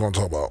 what was we going to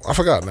talk about? I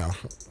forgot now.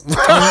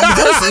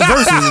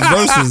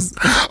 Versus.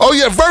 Oh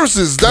yeah,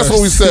 Versus. That's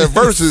what we said.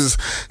 Versus.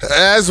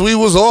 As we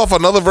was off,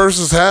 another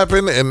Versus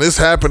happened, and this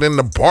happened in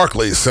the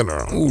Barclays Center,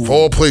 of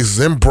all places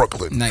in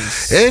Brooklyn.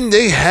 Nice. And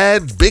they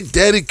had Big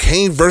Daddy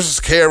Kane versus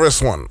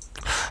KRS-One.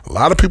 A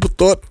lot of people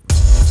thought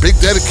Big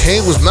Daddy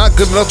Kane was not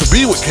good enough to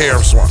be with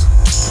KRS-One.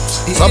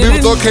 Some people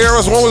thought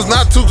KRS-One was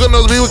not too good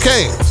enough to be with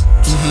Kane.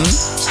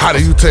 How do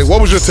you take?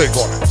 What was your take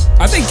on it?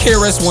 I think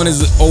KRS-One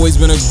has always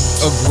been a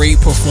great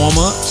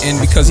performer,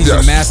 and because he's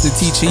a master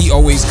teacher, he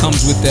always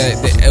comes with the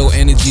ill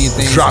energy and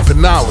things.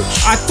 Dropping knowledge.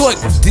 I thought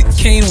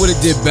Kane would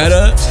have did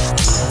better,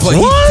 but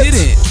he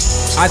didn't.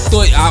 I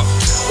thought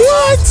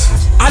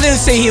I didn't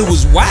say he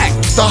was whack.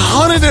 The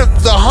 100,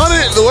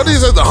 what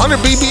is it? The 100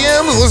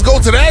 BPMs. Let's go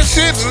to that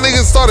shit. And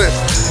niggas started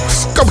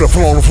coming the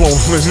flow.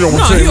 You know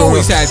what I'm saying? He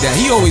always had that.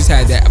 He always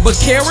had that. But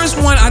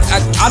KRS-One,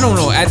 I don't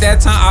know. At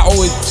that time,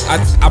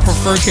 I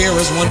prefer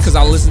KRS-One because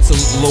I listened to a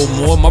little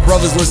more. My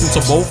brothers listened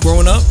to both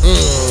growing up,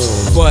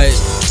 but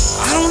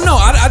I don't know.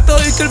 I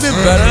thought it could have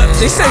been better.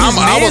 They said his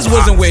mans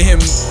wasn't with him.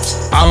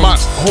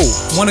 Who?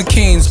 One of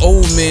Kane's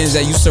old mans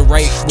that used to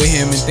write with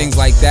him and things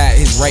like that.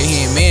 His right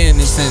hand man,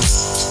 in a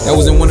sense, that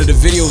was in one of the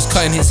videos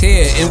cutting his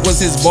hair. It was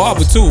his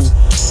barber too.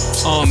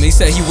 He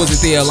said he wasn't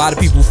there. A lot of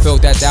people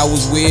felt that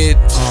was weird.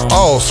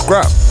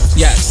 Scrap.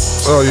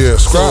 Yes. Oh yeah,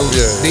 Scrap. So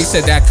Yeah. They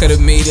said that could have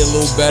made it a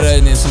little better,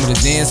 and then some of the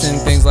dancing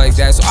and things like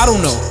that. So I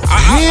don't know.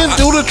 He didn't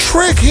do the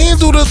trick. He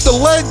didn't do the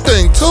leg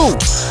thing too.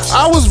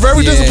 I was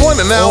very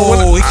disappointed. Now,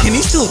 can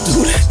he still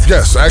do that?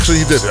 Yes,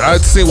 actually he did it.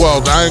 I'd seen. Well,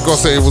 I ain't gonna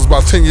say it was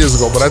about 10 years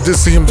ago, but I did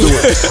see him do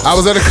it. I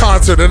was at a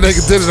concert. That nigga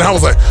did it, and I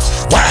was like,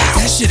 wow,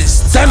 that shit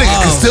is. That nigga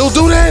can still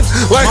do that.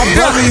 Like my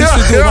brother used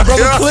to do it. My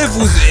brother Cliff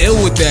was ill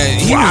with that.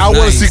 I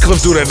want to see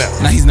Cliff do that now.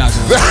 Nah, he's not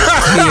doing that.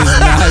 He is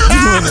not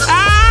doing it.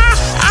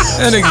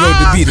 That nigga go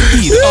to be the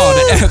eat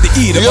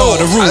all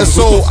the rules.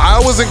 So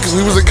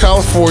we was in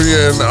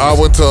California, and I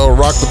went to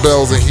Rock the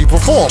Bells, and he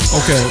performed.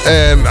 Okay.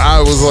 And I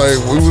was like,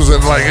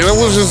 and it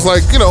was just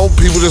like,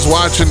 people just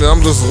watching, and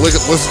I'm just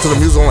listening to the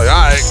music. I'm like,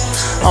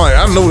 all right.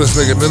 I know this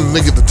nigga. Then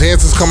the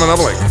dance is coming up.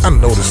 I'm like, I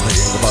know this nigga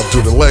ain't about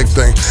to do the leg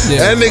thing.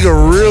 Yeah. That nigga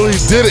really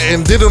did it,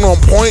 and did it on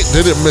point.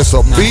 Didn't miss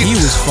a beat. He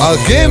was funny,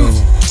 again.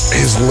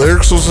 His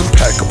lyrics was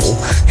impeccable.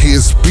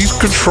 His speech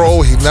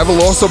control. He never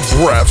lost a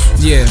breath.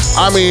 Yeah.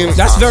 I mean,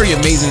 that's very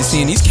amazing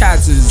seeing these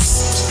cats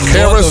is.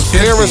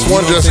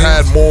 KRS-One just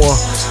had more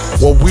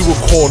what we would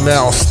call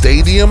now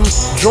stadium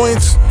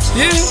joints.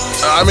 Yeah.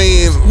 I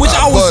mean, which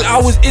I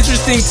was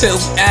interesting to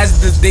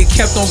as they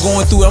kept on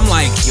going through. I'm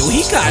like, yo,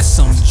 he got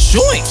some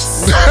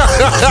joints.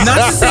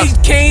 Not to say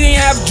Kane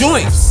ain't have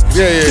joints.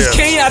 Yeah. Because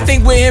Kane, I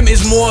think with him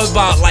is more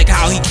about like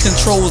how he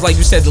controls, like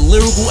you said, the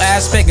lyrical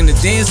aspect and the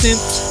dancing,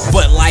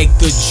 but like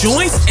the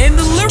joints and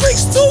the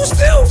lyrics too.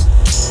 Still,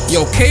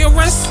 yo,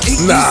 KRS.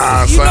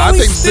 I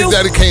think Big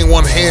Daddy Kane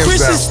won hands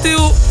Chris down. Is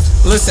still.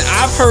 Listen,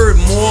 I've heard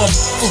more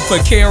for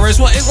KRS.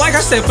 Well, like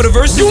I said, for the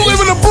verses. You live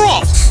in the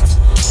Bronx.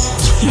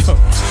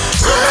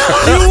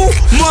 You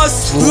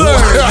must learn.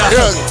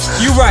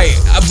 You're right,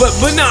 but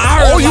now I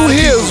heard. All you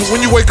hear is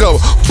when you wake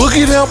up,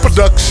 Boogie Down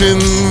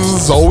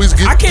Productions always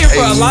get. I can't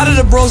for a lot of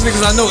the bros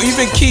niggas I know.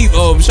 Even Keith,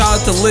 shout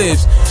out to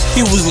Libs.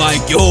 He was like,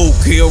 "Yo,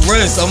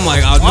 KRS." I'm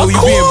like, I know you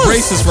being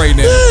racist right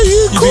now. Yeah,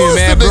 you being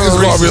mad. The niggas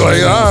gonna be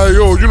like,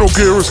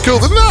 KRS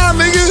killed it. Nah,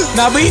 nigga.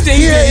 Nah, but he did.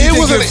 It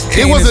was an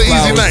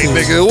easy night,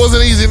 nigga. It was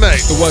an easy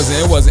night. It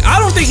wasn't. I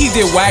don't think he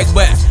did whack,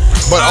 but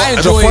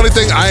the funny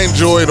thing, I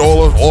enjoyed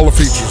all the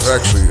features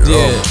actually.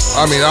 Yeah.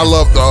 I mean, I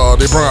loved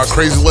they bring out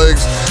Crazy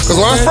Legs because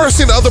when I first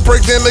seen the other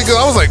breakdown niggas,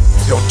 I was like,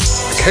 yo,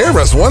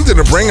 KRS-One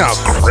didn't bring out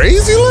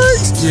Crazy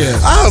Legs. Yeah.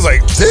 I was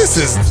like, this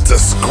is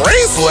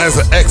disgraceful as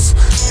an ex,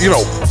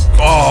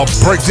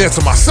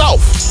 breakdancer myself.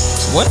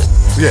 What?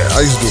 Yeah,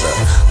 I used to do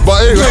that.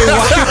 But anyway.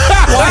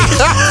 Why?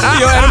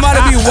 Yo,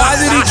 why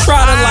did he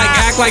try to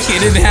act like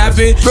it didn't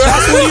happen?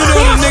 That's when you know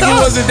the nigga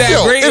wasn't that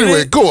great.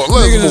 Anyway, go on.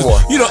 Let's move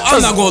on.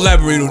 I'm not gonna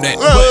elaborate on that.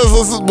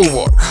 Let's move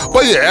on.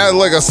 But yeah,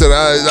 like I said,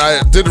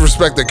 I did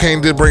respect that Kane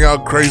did bring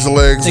out Crazy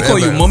Legs. They call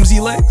you Mumsy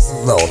Legs?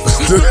 No.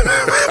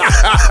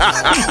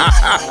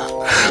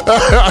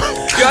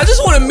 Yo, I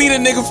just want to meet a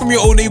nigga from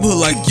your old neighborhood.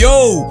 Like,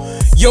 yo,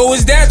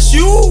 is that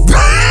you?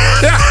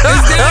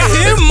 Is that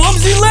him,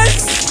 Mumsy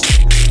Legs?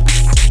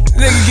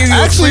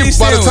 Actually,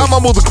 by the time I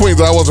moved to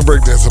Queens, I wasn't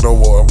breakdancing no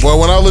more. But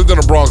when I lived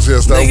in the Bronx,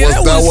 yes, that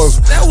was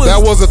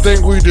a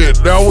thing we did.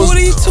 That was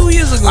 42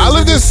 years ago. I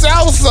lived in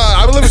South Side.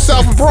 I lived in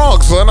South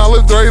Bronx, son. I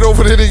lived right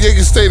over there at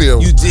Yankee Stadium.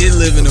 You did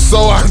live in the Bronx.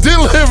 So I did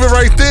live it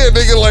right there,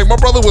 nigga. Like my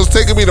brother was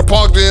taking me to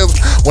park jams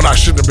when I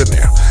shouldn't have been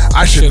there.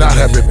 I should not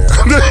have been there.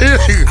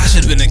 I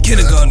should have been in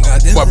kindergarten,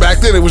 goddamn. But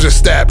back then it was just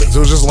stabbings. It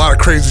was just a lot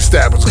of crazy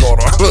stabbings going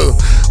on.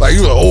 Like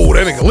you were like, oh,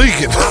 that nigga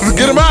leaking.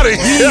 Get him out of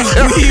here.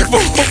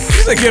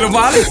 Get him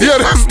out of here. Yeah,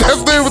 that's the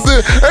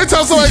every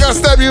time somebody got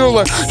stabbed, you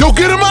were like, yo,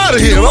 get him out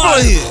of here. I'm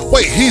like,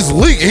 wait, he's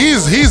leaking.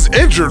 He's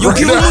injured right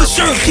give now. Him a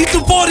shirt. Keep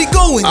the party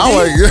going. I'm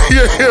like,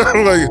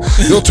 I'm like,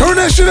 yo, turn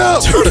that shit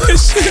out.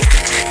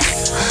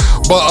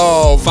 But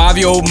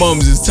 5-year-old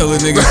mums is telling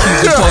niggas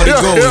keep the party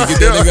going, get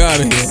that nigga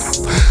out of here.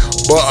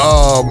 But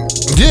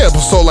yeah,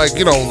 so like,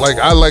 you know, like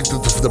I like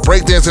the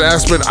breakdancing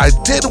aspect. I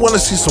did want to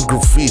see some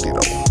graffiti though.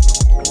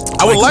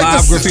 I would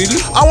like to graffiti.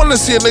 I want to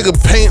see a nigga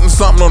painting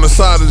something on the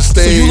side of the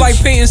stage. So you like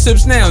painting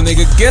sips now,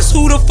 nigga? Guess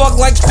who the fuck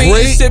likes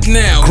painting sips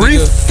now?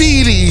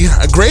 Graffiti,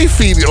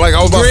 like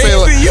I was about to say,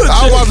 like,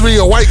 I was about to be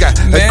a white guy.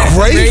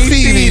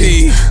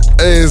 Graffiti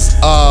is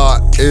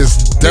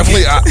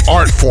definitely an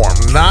art form,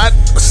 not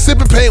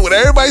sip and paint. When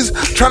everybody's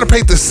trying to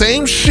paint the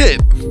same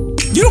shit.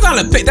 You don't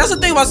gotta paint. That's the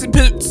thing about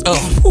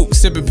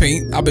sipping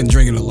paint. I've been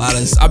drinking a lot.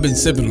 I've been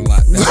sipping a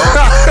lot.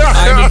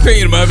 I ain't been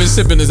painting, but I've been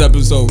sipping this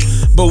episode.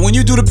 But when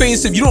you do the paint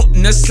sip, you don't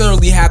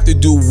necessarily have to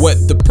do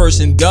what the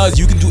person does.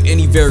 You can do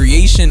any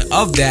variation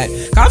of that.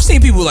 I've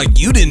seen people like,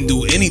 you didn't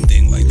do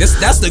anything. Like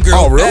that's the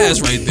girl pass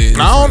right there.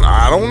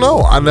 I don't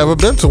know. I've never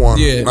been to one.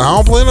 Yeah. I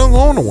don't plan on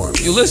going to one.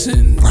 You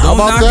listen. Don't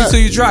knock it till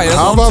you try. That's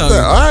what I'm telling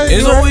you. All right,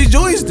 there's always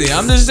joys there.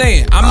 I'm just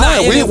saying. I'm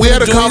not. We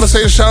had a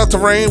conversation. Shout out to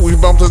Rain. We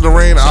bumped into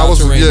Rain. I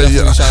was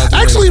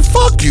Actually,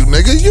 fuck you,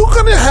 nigga. You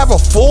gonna have a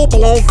full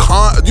blown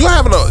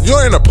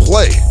you're in a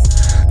play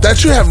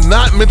that you have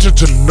not mentioned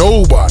to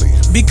nobody.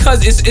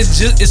 Because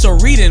it's a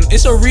reading.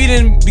 It's a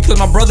reading because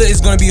my brother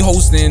is gonna be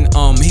hosting.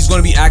 He's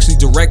gonna be actually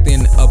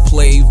directing a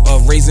play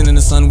of Raisin in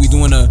the Sun. We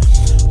doing a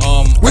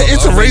wait,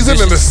 it's a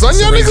Raisin in the Sun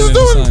y'all niggas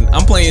doing?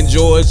 I'm playing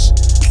George.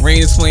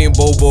 Rain is playing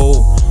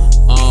Bobo.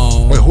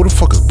 Wait, who the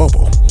fuck is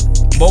Bobo?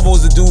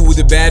 Bobo's the dude with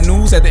the bad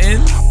news at the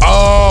end.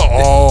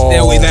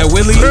 That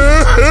Willie. He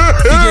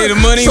gave the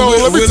money. So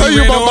let me tell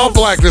you about my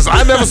blackness.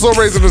 I never saw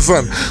Raisin in the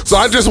Sun.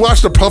 So I just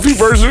watched the Puffy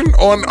version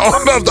on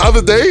the other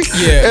day.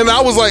 Yeah. And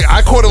I was like,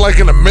 I caught it like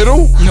in the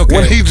middle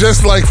when he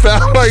just like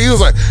found like he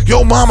was like,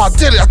 yo mom, I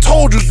did it. I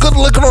told you, good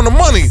looking on the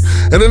money.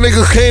 And the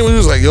nigga came and he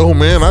was like, yo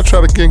man, I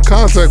tried to get in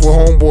contact with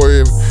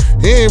homeboy and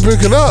he ain't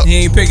picking up.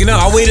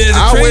 I waited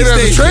at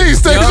the train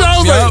station.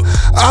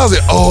 I was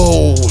like,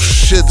 oh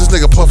shit, this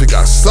nigga Puffy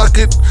got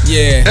suckered.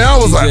 Yeah. And I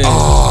was like,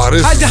 oh,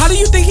 this. How do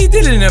you think he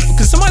did it in that?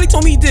 Because somebody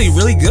told me he did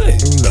really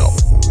good. No?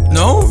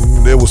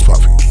 It was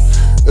Puffy.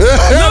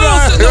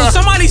 No,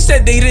 somebody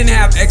said they didn't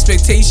have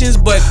expectations,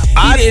 but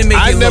he didn't make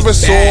it look bad. I never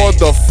saw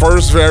the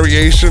first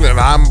variation, and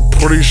I'm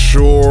pretty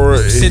sure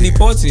Sidney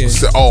Poitier.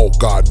 Oh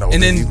God, no!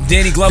 And then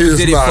Danny Glover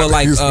did it for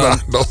like. He's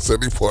not no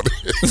Sidney Poitier.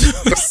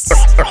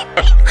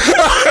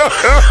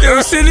 It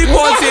was Sidney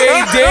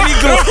Poitier, Danny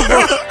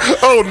Glover.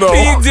 Oh no!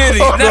 He did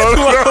it. That's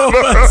who it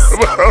was.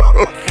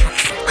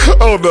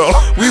 Oh no!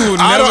 We will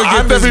never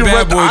get this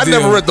bad boy I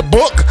never read the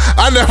book.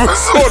 I never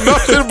saw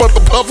nothing but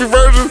the Puffy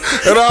version,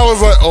 and I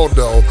was like, "Oh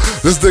no,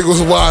 this thing was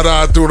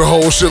wide-eyed through the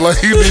whole shit. Like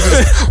he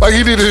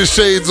needed his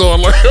shades on.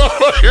 Like,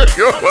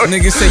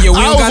 niggas say, yo, we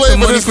don't got the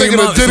money for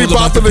your Diddy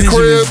Bop in the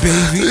crib.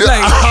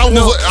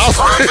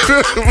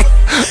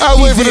 I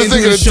was waiting for this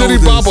nigga to Diddy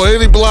Bop on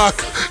any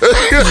block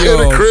in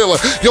the crib.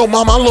 Like, yo,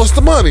 mom, I lost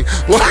the money.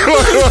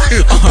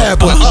 Bad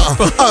boy.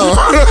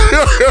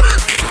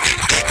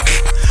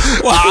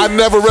 Well, I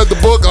never read the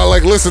book. I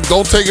like, listen,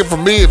 don't take it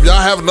from me if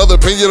y'all have another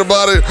opinion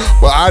about it.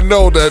 But I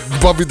know that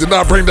Puffy did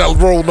not bring that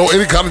role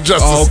any kind of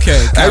justice. Oh,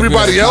 okay.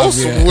 Everybody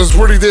else was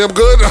pretty damn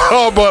good.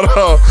 But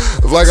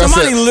like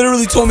somebody I said,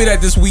 literally told me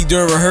that this week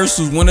during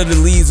rehearsals, one of the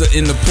leads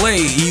in the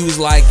play, he was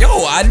like,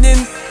 yo,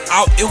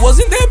 it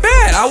wasn't that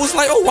bad. I was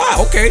like, oh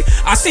wow, okay.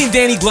 I seen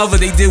Danny Glover.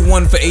 They did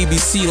one for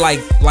ABC, like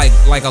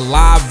a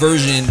live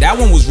version. That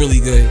one was really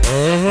good.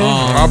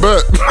 I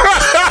bet.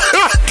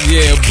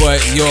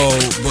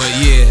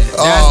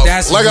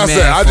 That's like I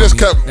said. I just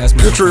kept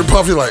picturing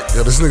Puffy like,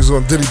 yeah, this nigga's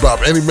gonna Diddy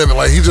Bop any minute.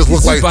 Like he just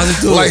looked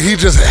like he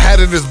just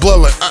had it in his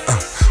blood.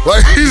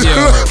 Like he's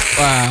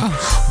wow.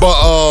 But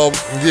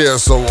yeah.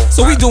 So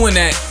we doing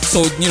that.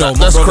 So my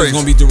brother's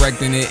gonna be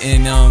directing it,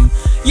 and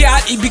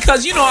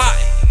because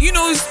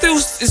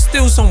it's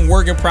still some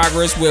work in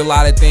progress with a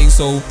lot of things.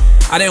 So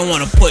I didn't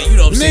want to put,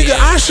 nigga,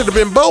 I should have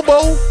been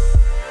Bobo.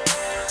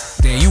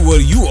 Damn, you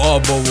are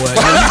Bobo.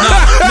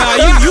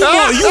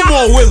 You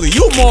more Willie.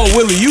 You more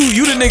Willie.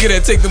 You the nigga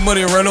that take the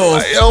money and run off.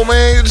 Like, yo,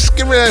 man, just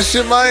give me that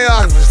shit,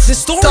 man. The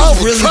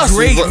story's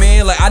really great,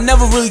 man. Like I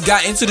never really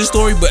got into the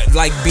story, but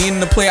like being in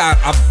the play,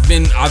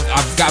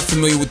 I've got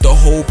familiar with the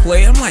whole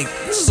play. I'm like,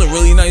 this is a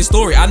really nice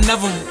story. I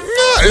never.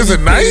 Is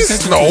it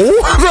nice? No.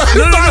 No.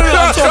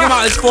 I'm talking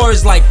about as far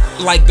as like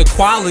the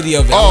quality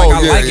of it.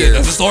 I like it.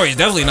 The story is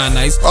definitely not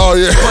nice. Oh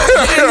yeah.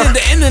 But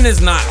the ending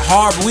is not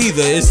horrible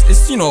either. It's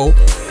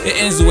it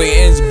ends the way it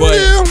ends, but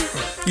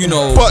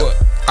But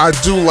I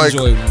do like.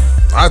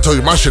 I told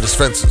you my shit is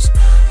fences.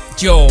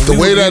 Yo, the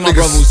way that nigga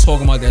was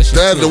talking about that shit.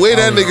 The way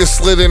that nigga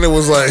slid in, it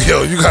was like,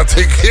 yo, you gotta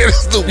take care of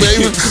this new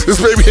baby.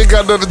 This baby ain't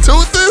got nothing to do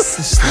with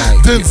this.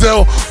 Like,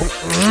 Denzel,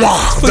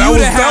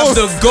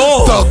 the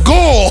goal. The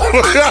goal.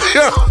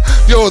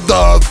 Yo,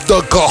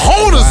 the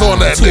cojones on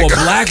that nigga. To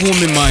a black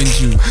woman, mind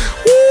you.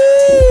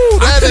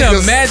 I can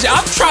imagine.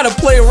 I'm trying to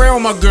play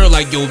around with my girl.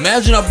 Like, yo,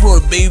 imagine I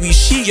brought a baby.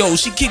 She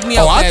kicked me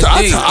out that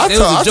day.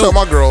 I tell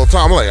my girl all the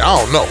time. I'm like, I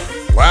don't know.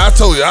 Well, I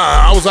told you,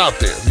 I was out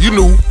there. You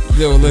knew.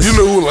 Yo, listen. You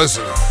knew.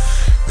 Listen.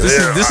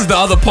 This is the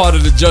other part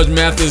of the Judge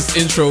Mathis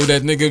intro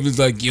that nigga was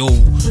like, yo,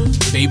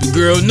 baby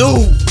girl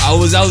knew I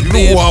was out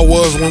there. You know who I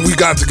was when we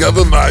got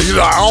together? Nah,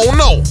 I don't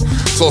know.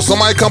 So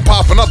somebody come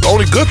popping up. The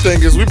only good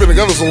thing is we've been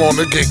together so long,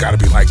 the kid gotta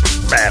be like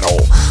mad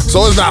old.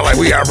 So it's not like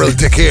we gotta really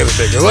take care of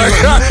the nigga. Like,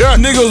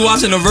 nigga was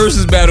watching a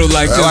versus battle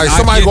like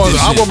somebody going,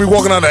 I'm gonna be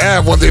walking down the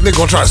Ave one day, nigga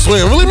gonna try to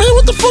swing. Really, man,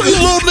 what the fuck? You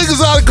little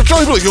niggas out of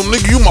control. He be like, yo,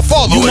 nigga, you my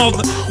father.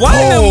 Why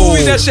in that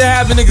movie that shit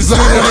happen, niggas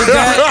swinging like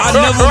that? I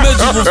never met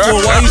you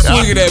before. Why you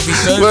swinging at me,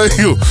 son? Like,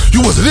 you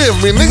wasn't there,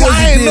 man. Nigga,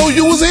 I didn't know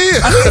you was here.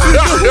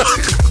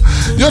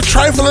 Your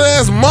trifling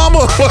ass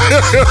mama.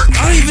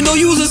 I didn't even know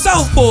you was a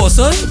southpaw,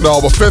 son.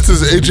 No, but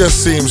Fences, it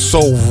just seems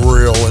so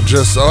real and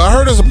just. I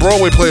heard there's a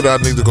Broadway play that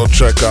I need to go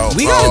check out.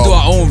 We gotta do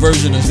our own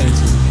version of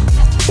Fences.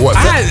 What?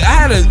 I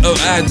had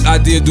an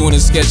idea of doing a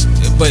sketch,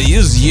 but it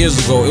was years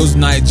ago. It was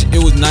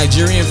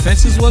Nigerian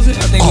Fences, was it?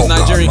 I think it was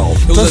Nigerian. God,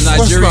 no. It was a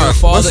Nigerian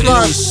father.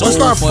 Let's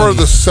not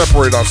further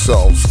separate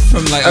ourselves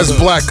from like as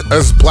black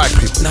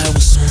people. Nah, it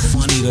was so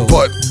funny though.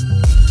 But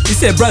he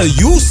said, brother,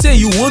 you say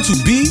you want to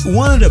be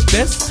one of the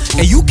best,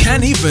 and you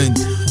can't even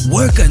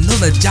work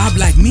another job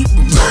like me.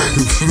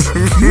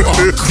 You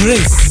are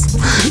Chris.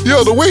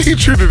 Yo, the way he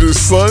treated his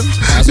son,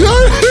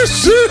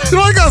 shit,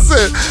 like I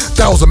said,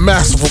 that was a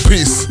masterful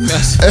piece.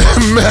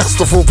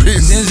 Masterful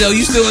piece. Denzel,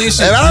 you still ain't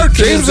shit. And I heard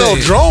James L.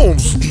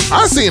 Jones.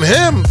 I seen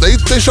him.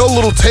 They showed a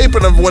little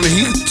taping of when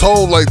he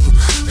told, like,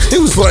 he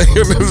was like,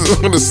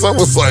 when his son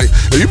was like,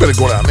 hey, you better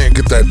go down there and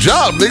get that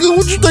job, nigga.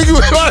 What you think you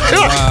was like?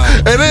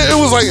 Wow. And then it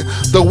was like,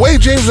 the way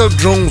James L.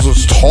 Jones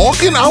was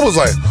talking, I was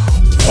like,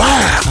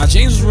 wow. Now,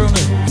 James was real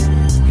nigga.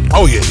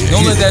 Oh yeah.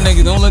 Don't let that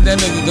nigga. Don't let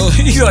this.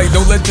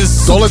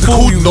 Don't let the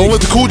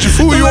coochie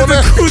fool you on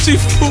that.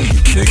 Coochie fool you,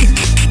 nigga.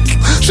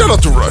 Shout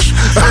out to Rush.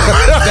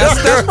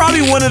 That's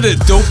probably one of the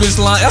dopest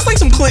lines. That's like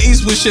some Clint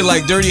Eastwood shit,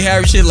 like Dirty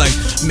Harry shit, like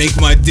make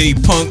my day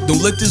punk.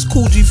 Don't let this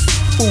coochie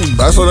fool you.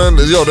 That's what that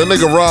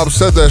nigga Rob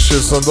said that shit,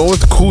 son. Don't let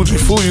the coochie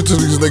fool you to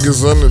these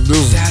niggas, son.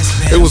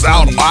 It was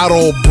out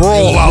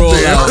brawl out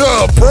there.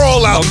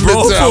 Brawl out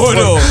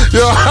Midtown.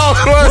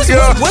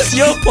 What's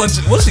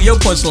your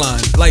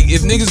punchline? Like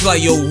if niggas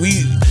like, yo,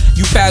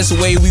 you pass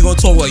away, we gonna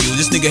talk about you.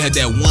 This nigga had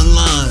that one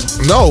line.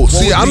 No,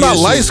 see, I'm not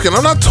light skinned.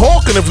 I'm not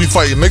talking if we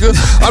fighting, nigga.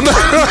 I'm not.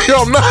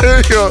 I'm not.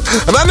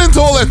 And I didn't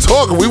do all that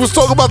talking. We was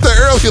talking about that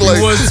earlier.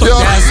 Like, that's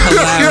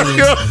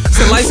hilarious.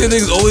 So light skinned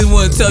niggas always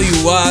want to tell you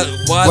why.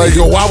 Like,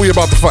 yo, why we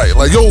about to fight?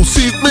 Like, yo,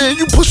 see, man,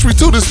 you pushed me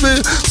to this,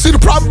 man. See,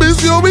 the problem is,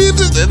 you know what I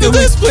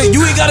mean?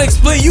 You ain't gotta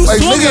explain. You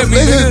like, swung at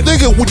me,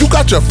 nigga. When you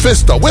got your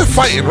fist up, we're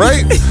fighting,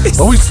 right?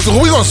 Are we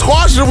gonna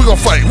squash it or we gonna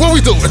fight? What are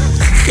we doing?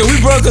 Yeah, we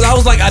broke because I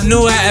was like, I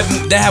knew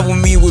that happened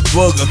with me with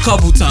Bug a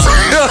couple times.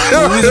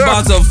 We was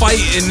about to fight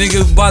and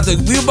niggas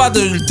we about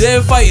to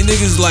dead fight and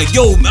niggas like,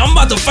 yo, I'm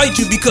about to fight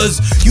you because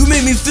you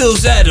made me feel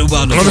sad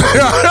about it.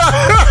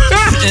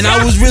 And I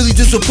was really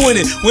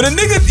disappointed. When a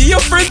nigga, your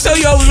friend tell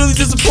you I was really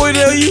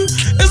disappointed at you,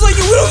 it's like,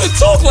 we don't even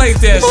talk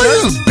like that.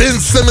 This Ben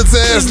Simmons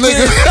ass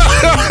nigga.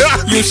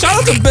 Yo, shout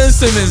out to Ben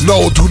Simmons.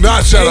 No, do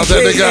not shout out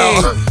that nigga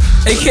out.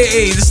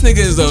 AKA, this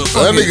nigga is a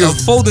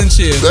folding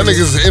chair. That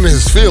nigga's in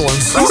his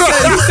feelings. He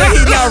said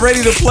he's not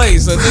ready to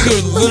play, so nigga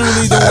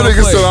literally don't want to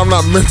play. That nigga said I'm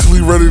not mentally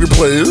ready to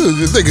play.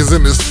 This nigga's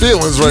in his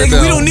feelings right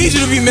now. We don't need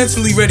you to be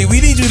mentally ready. We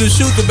need you to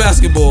shoot the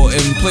basketball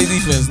and play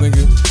defense,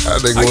 nigga.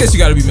 I guess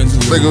you gotta be mentally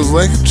ready. Nigga was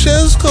like,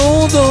 just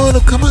hold on,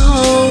 I'm coming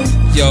home.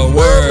 Yo,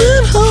 word.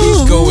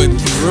 He's going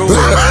through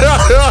it.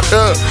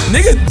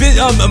 Nigga,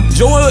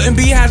 Joel and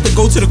B had to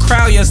go to the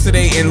crowd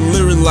yesterday and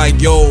literally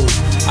like, yo,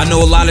 I know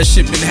a lot of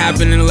shit been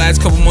happening in the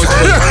last couple months,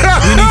 but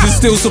we need to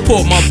still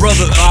support our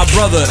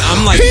brother.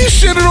 I'm like, he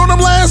shitted on him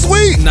last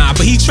week. Nah,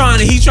 but he trying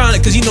to,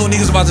 cause he know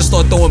niggas about to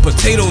start throwing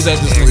potatoes at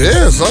this nigga.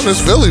 Yeah, son, it's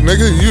Philly,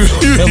 nigga.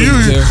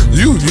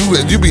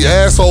 You be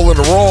asshole in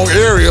the wrong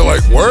area.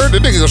 Like, word, the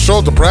nigga gonna show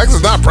up to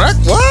practice, not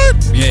practice. What?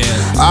 Yeah.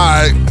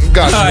 All right,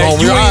 got you,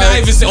 homie. You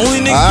ain't Iverson. Only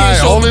nigga can't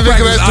show up to practice. Only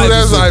nigga that do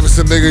that is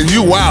Iverson, nigga.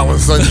 You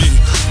wildin', son.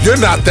 You're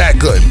not that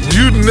good.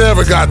 You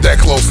never got that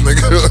close,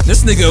 nigga.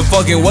 This nigga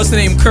fucking, what's the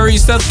name?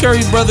 Steph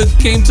Curry's brother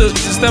came to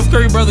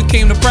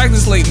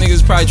practice late.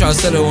 Niggas probably try to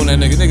settle on that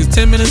nigga. Niggas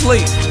 10 minutes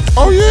late.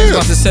 Oh yeah. He's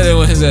about to settle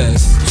on his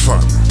ass.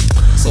 Son.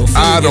 So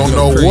I don't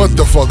know what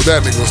the fuck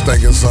that nigga was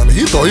thinking, son.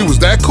 He thought he was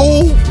that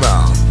cool?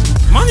 Nah.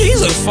 My nigga,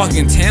 he's a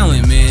fucking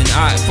talent, man.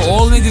 For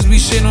all niggas be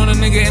shitting on a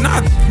nigga, and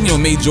I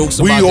made jokes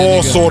about that. We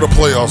all saw the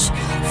playoffs.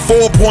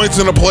 4 points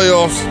in the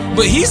playoffs.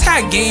 But he's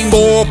had games.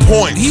 4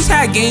 points. He's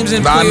had games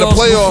in not playoffs, in the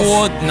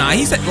playoffs before. Nah,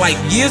 he's had like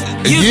years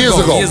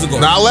ago.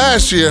 Not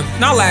last year.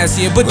 Not last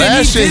year. But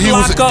then he did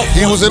lock up.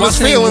 He was in his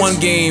feelings. One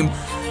game.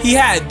 He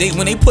had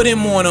when they put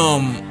him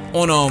on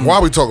why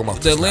are we talking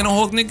about the Atlanta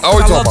Hawks nigga? I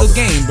love the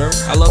game, bro.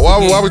 I love why,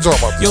 the game. Why are we talking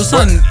about this? Yo,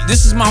 son,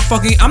 this is my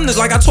fucking.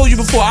 Like I told you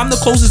before, I'm the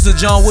closest to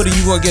John Wooden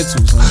you gonna get to,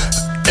 son.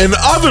 In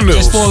other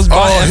news, As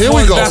far as here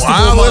we go.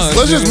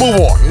 Let's just move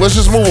on.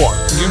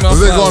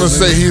 They're going to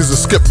say he's the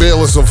Skip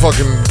Bayless of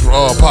fucking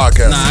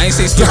podcast. Nah, I ain't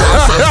say Skip.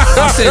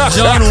 I said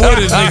John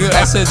Wooden, nigga.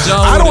 I said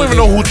John Wooden. I don't even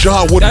know who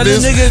John Wooden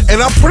is.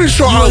 And I'm pretty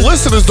sure our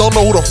listeners don't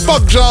know who the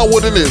fuck John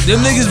Wooden is.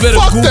 Them niggas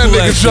better fuck Google that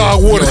nigga John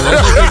Wooden.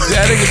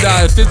 That nigga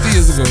died 50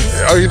 years ago.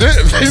 Oh, you did?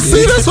 You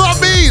see, that's what I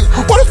mean.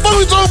 What the fuck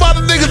we talking about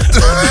the nigga?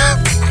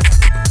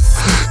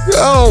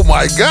 Oh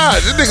my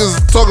God, this nigga's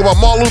talking about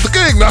Martin Luther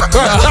King now.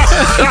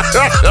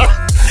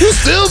 You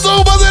still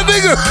talking about that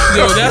nigga?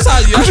 Yo, that's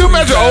how you. Could you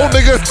imagine old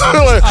niggas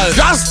like,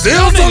 y'all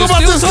still talking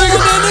about this nigga?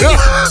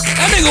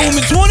 That nigga owe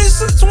me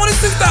 $26,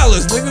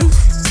 nigga.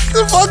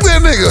 Fuck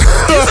that nigga.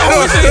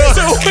 It's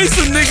always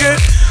a nigga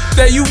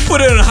that you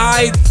put in a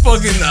high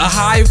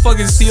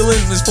fucking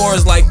ceiling as far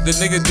as like the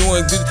nigga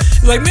doing good.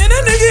 Like, man,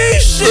 that nigga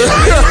ain't shit.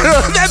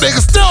 That nigga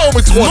still owe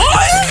me 20.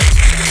 Martin?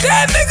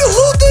 That nigga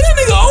Luther, that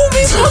nigga owe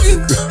me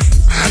fucking.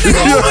 That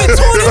nigga owe me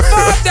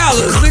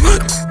 $25,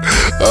 nigga.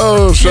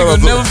 Oh, shout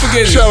out to Martin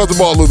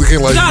Luther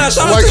King like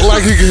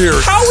he can hear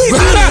it. How we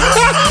do that?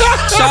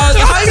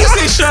 How you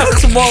say shout out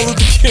to Martin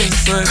Luther King,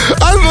 son?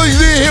 I don't know, you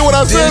didn't hear what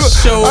I said.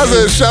 I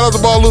said shout out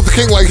to Martin Luther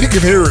King like he can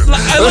hear it.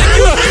 Like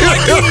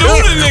you know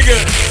the nigga.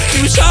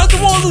 You shout out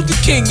to Martin Luther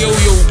King, yo.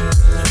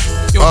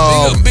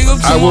 Big up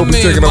to I will be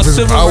taking up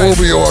I will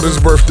be on his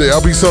birthday. I'll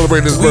be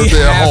celebrating his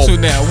birthday at home.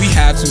 We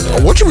have to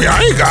now. What you mean?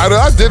 I ain't got it.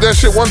 I did that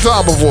shit one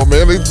time before,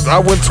 man. I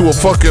went to a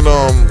fucking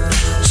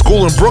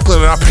school in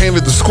Brooklyn and I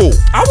painted the school.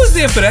 I was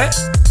there for that.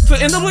 For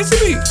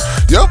NAACP.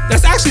 Yep.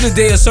 That's actually the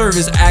day of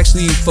service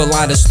actually for a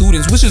lot of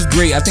students, which is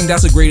great. I think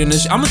that's a great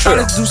initiative. I'm gonna try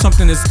to do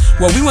something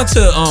we went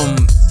to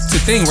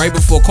thing right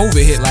before COVID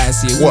hit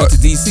last year. We went to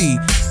DC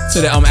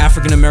to the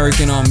African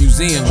American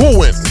museum. Who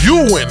went?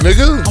 You went,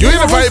 nigga. You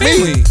didn't invite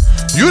me.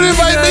 You didn't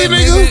invite me,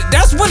 nigga.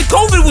 That's when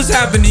COVID was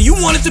happening. You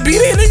wanted to be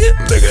there, nigga.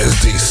 Nigga,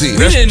 it's DC.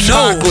 We didn't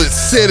Chocolate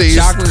City.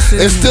 Chocolate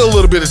City. It's still a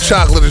little bit of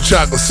chocolate in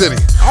Chocolate City.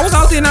 I was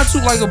out there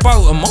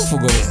about a month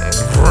ago.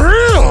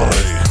 Really?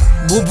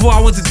 Before I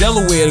went to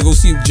Delaware to go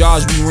see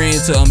Josh, we ran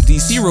to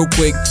DC real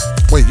quick.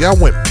 Wait, y'all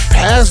went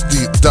past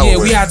Delaware?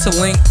 Yeah, we had to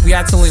link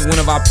one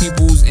of our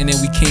peoples, and then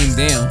we came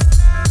down.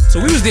 So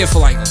we was there for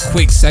like a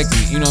quick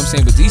second, you know what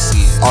I'm saying? But DC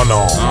is... Oh,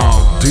 no.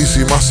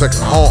 DC, my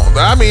second home.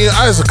 I mean,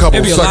 there's a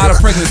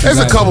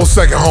couple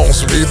second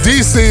homes for me.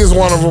 DC is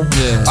one of them.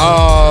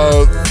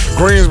 Yeah.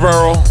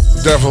 Greensboro,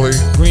 definitely.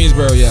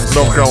 Greensboro, yes.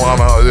 North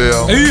Carolina,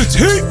 yeah.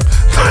 AT!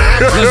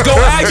 Let's go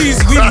Aggies.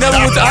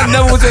 I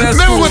never went to that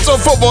school. Never went to a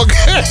football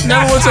game.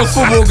 Never went to a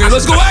football game.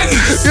 Let's go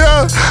Aggies.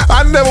 Yeah,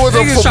 I never went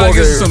to a football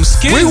game.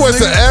 We went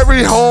to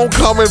every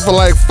homecoming for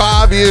like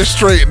 5 years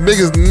straight.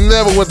 Niggas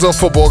never went to a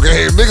football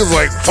game. Niggas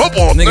like,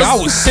 football? Nigga, I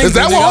was single. Is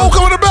that what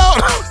homecoming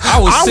about? I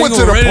went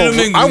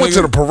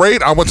to the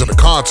parade. I went to the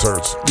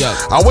concerts. Yeah.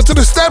 I went to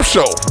the step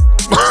show.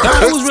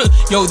 That was real.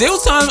 Yo, there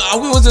was time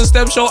we went to the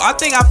step show. I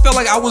think I felt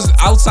like I was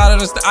outside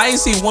of I ain't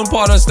seen one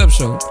part of the step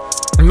show.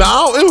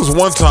 No, it was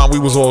one time we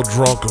was all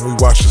drunk and we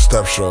watched the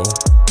step show.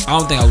 I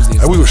don't think I was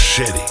there. And we was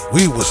shitty.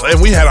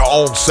 And we had our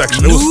own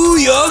section. New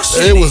York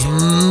City. It was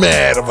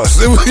mad of us.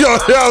 It was,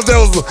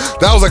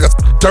 that was like a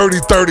dirty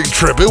 30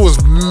 trip. It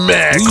was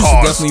mad. We used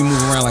to definitely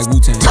move around like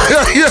Wu-Tang.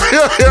 Yeah.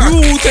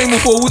 We were Wu-Tang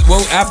before,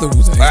 after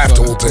Wu-Tang.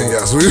 After Wu-Tang,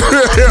 yes.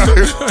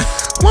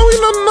 Well, we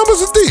know the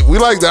numbers are deep. We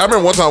like that. I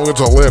remember one time we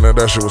went to Atlanta and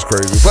that shit was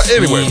crazy. But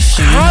anyway,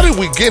 how did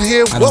we get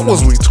here? What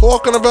was we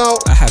talking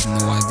about? I have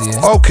no idea.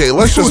 Okay,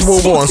 let's just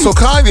move on. So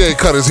Kanye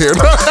cut his hair.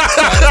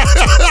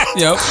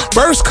 Yep.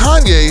 First,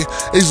 Kanye,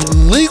 his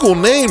legal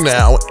name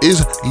now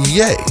is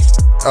Ye.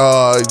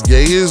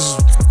 Ye is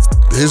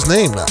his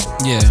name now.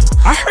 Yeah.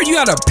 I heard you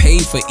gotta pay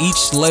for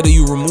each letter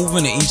you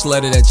removing and each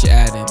letter that you're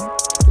adding.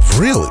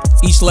 Really?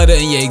 Each letter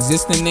in your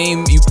existing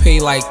name, you pay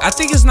like, I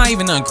think it's not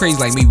even nothing crazy,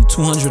 like maybe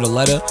 $200 a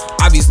letter.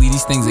 Obviously,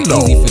 these things are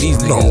easy for these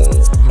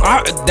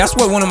niggas. That's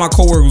what one of my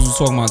coworkers was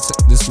talking about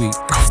this week.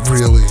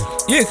 Really?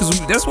 Yeah, because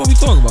that's what we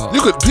talk about.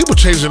 People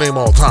change their name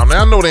all the time.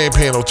 Now I know they ain't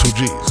paying no 2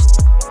 G's.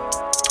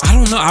 I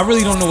don't know. I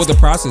really don't know what the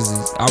process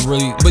is.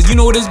 But you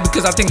know what it is?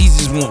 Because I think he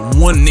just want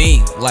one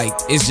name. Like,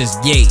 it's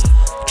just Ye.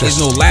 There's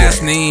no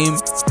last name.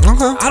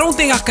 Okay. I don't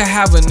think I could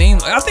have a name.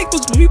 I think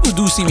people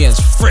do see me as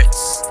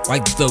Fritz.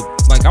 Like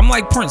I'm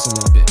like Prince a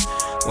little bit.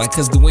 Like,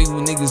 cause the way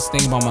when niggas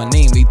think about my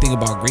name, they think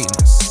about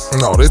greatness.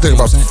 No, they think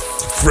about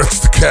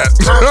Fritz the cat.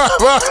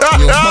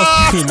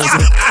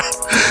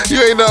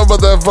 You ain't nothing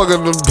but that fucking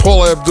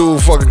Paul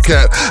Abdul fucking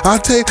cat. I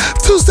take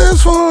 2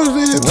 steps forward.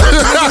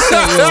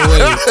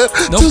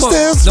 Don't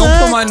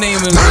put my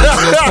name in the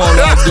Paul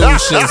Abdul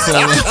shit.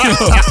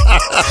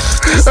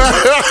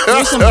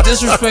 There's some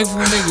disrespectful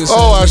niggas.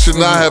 Oh, I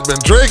should not have been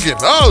drinking.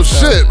 Oh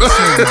shit.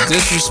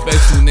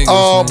 Disrespectful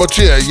niggas. But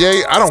yeah,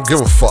 Ye, I don't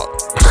give a fuck.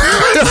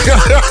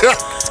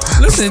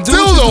 Listen, dude,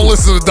 still don't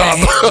listen to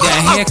Dom.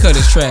 That haircut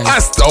is trash.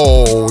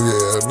 Oh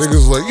yeah,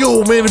 niggas like,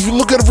 yo man, if you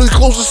look at it really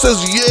close, it says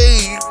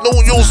Ye. No,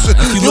 you don't say.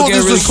 If you look at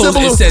it really close,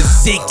 it says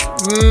Zeke.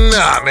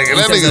 Nah, nigga,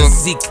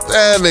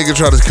 that nigga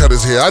tried to cut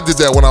his hair. I did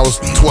that when I was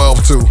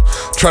 12 too.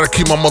 Trying to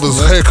keep my mother's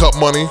haircut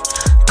money.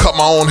 cut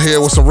my own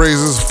hair with some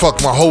razors,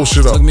 fuck my whole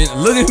shit up.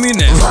 Look at me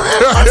now.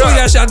 I told you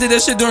that shit. I did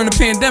that shit during the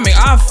pandemic.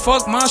 I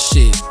fucked my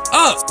shit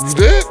up. You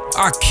did?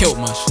 I killed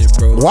my shit,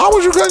 bro. Why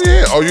would you cut your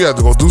hair? Oh, you had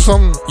to go do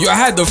something? Yo, I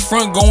had the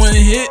front going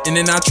and hit, and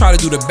then I tried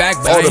to do the back,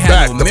 but I ain't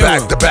had no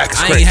mirror. The back is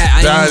crazy.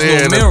 I ain't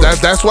used no mirror.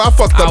 That's why I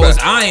fucked up. I was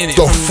eyeing it.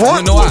 The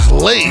front was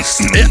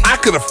laced. I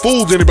could have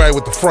fooled anybody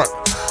with the front.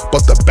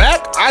 But the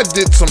back, I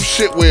did some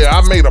shit where I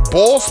made a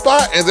bald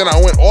spot and then I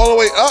went all the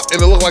way up and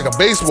it looked like a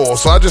baseball.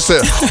 So I just said,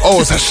 oh,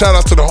 it's a shout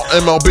out to the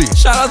MLB.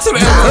 Shout out to the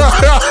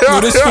MLB.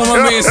 Yo, this from my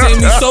man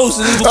Sammy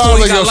Sosa. This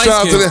before he got light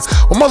skin.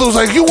 My mother was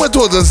like, you went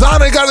to a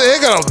designer and got a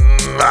haircut?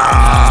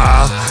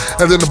 Nah.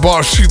 And then the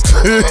bar,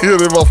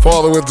 then my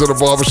father went to the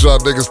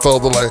barbershop. Niggas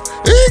told her like,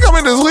 he ain't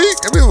coming this week.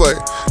 And he was like,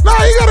 nah,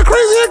 he got a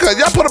crazy haircut.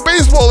 Y'all put a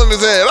baseball in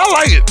his head. I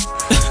like it.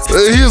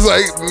 He was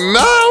like,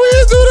 nah, we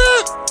didn't do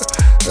that.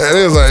 And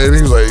he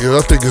was like, I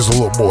think there's a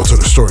little more to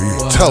the story you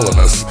ain't telling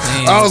us.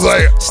 Damn. I was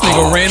like, this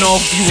nigga ran off.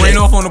 You ran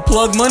off on the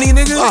plug money,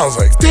 nigga. I was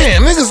like,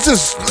 damn, niggas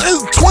just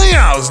 $20,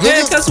 nigga.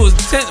 Yeah, that's was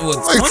 10.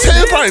 What? Like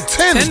 20, 10, probably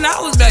 $10.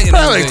 $10 back in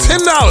probably like $10.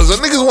 The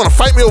niggas want to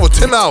fight me over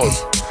 $10.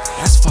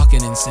 That's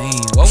fucking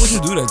insane. Why would you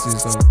do that to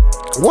yourself?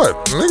 What,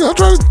 nigga? I'm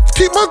trying to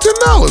keep my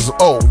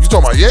 $10. Oh, you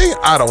talking about Ye?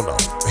 I don't know.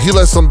 He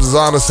let some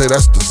designer say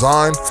that's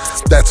design,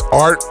 that's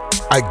art.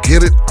 I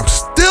get it. I'm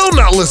still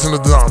not listening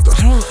to Donda.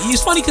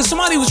 It's funny because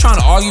somebody was trying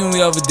to argue with me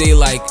the other day,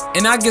 like,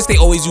 and I guess they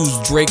always use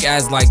Drake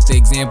as like the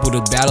example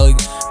to battle.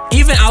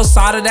 Even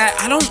outside of that,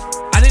 I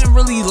didn't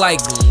really like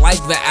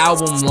the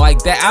album like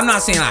that. I'm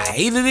not saying I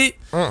hated it.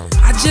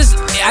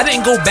 I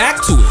didn't go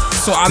back to it.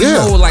 So I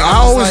know, like,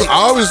 I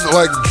always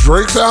like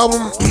Drake's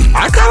album.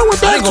 I kind of went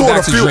back to it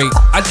a few.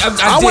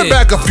 I went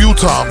back a few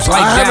times.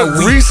 Like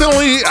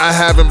Recently, I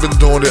haven't been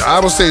doing it.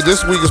 I would say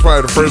this week is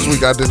probably the first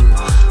week I didn't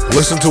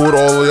listen to it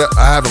all yet.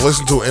 I haven't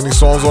listened to any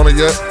songs on it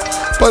yet.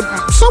 But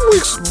some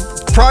weeks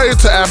prior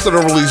to after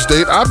the release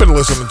date, I've been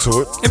listening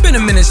to it. It's been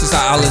a minute since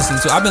I listened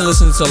to it. I've been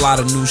listening to a lot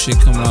of new shit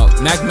coming out.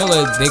 Mac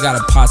Miller, they got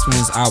a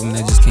posthumous album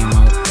that just came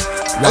out.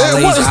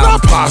 It's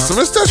not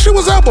posthumous. That shit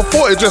was out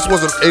before. It just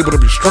wasn't able to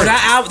be streamed.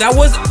 That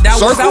was out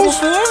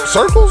before?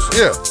 Circles?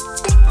 Yeah.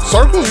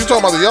 Circles? You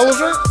talking about the yellow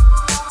drink?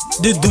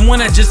 The one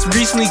that just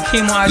recently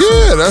came on.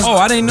 Yeah, that's. Oh,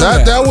 I didn't know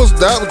that. That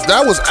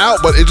was out,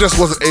 but it just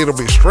wasn't able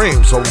to be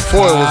streamed. So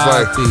before it was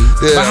like,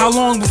 yeah. But how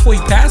long before he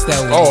passed that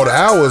one? Oh,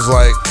 that was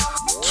like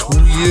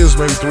 2 years,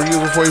 maybe 3 years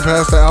before he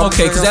passed the album.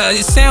 Okay, because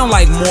it sounded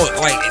like more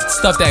like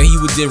stuff that he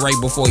did right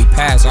before he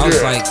passed. So I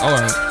was like, all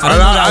right. I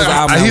didn't know that was the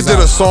album. He did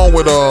a song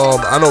with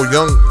I know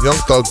Young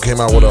Thug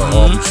came out with a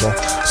song.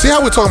 See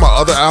how we're talking about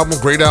other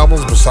albums, great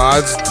albums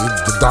besides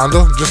the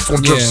Donda? Just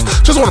want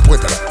to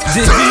point that out.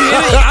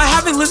 I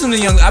haven't listened to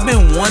Young. I've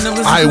been wanting to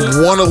listen to it.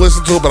 I want to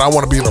listen to it, but I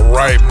want to be in the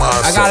right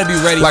mindset. I gotta be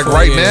ready. Like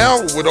right now,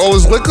 with all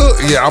this liquor,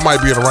 I might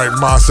be in the right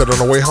mindset on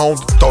the way home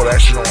to throw that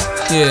shit on.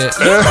 Yeah.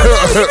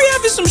 He be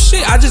having some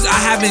shit. I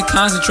haven't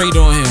concentrated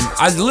on him.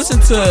 I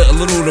listened to a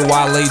little of the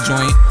Wale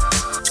joint.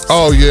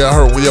 Oh yeah, I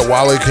heard. Yeah,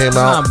 Wale came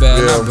out. Not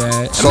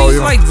bad. So, it's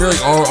like very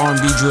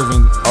R&B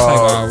driven.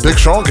 Big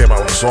Sean came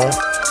out with a song.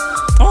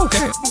 Oh,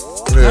 okay.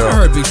 I haven't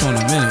heard Big Sean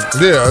in a minute.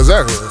 Yeah,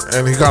 exactly.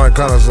 And he kind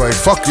of is like,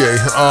 fuck Ye.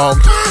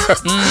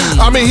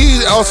 I mean,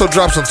 he also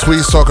dropped some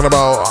tweets talking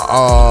about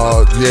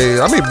Ye.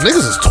 I mean,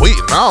 niggas is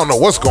tweeting. I don't know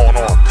what's going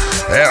on.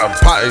 Yeah,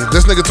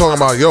 this nigga talking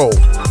about, yo,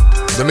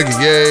 the nigga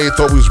Ye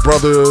thought we was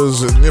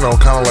brothers, and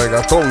kind of like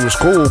I thought we was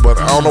cool, but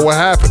I don't know what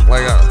happened.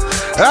 Like,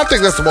 and I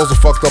think that's the most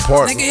fucked up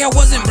part. Nigga, y'all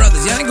wasn't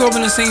brothers. Y'all didn't grow up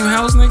in the same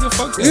house, nigga.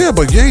 Fuck that. Yeah,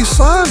 but Ye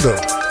signed him.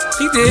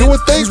 He did. You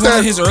would think he was one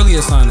of his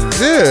earliest signings.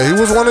 Yeah, he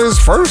was one of his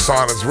first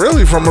signings,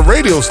 really, from the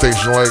radio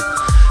station. Like,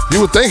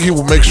 you would think he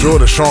would make sure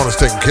that Sean is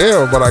taken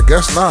care of, but I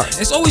guess not.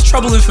 It's always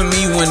troubling for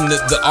me when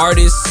the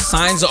artist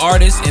signs an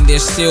artist and they're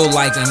still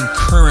like a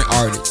current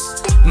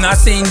artist. I'm not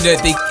saying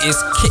that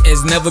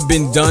it's never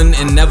been done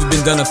and never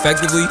been done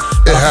effectively,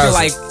 but I feel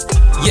like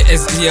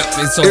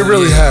it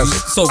really has.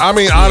 So I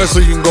mean,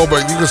 honestly, you can go,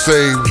 but you can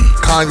say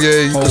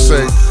Kanye, you can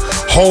say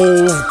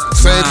Hove,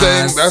 same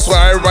thing. That's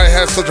why everybody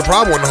had such a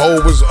problem when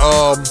Hove was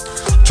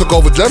took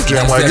over Def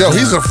Jam. Like, yo,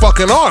 he's a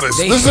fucking artist.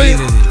 This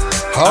ain't.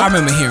 I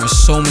remember hearing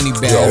so many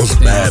bad things.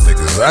 Mad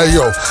niggas.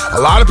 A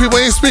lot of people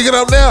ain't speaking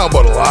up now,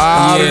 but a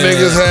lot of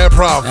niggas had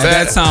problems.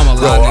 At that time, a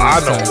lot of niggas.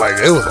 I know, like,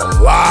 it was a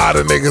lot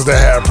of niggas that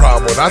had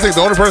problems with it. I think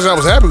the only person that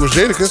was happy was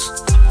Jadakiss.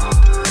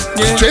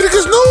 Yeah.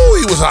 Jadakiss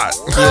knew he was hot.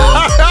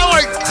 Yeah.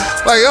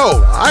 like,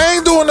 yo, I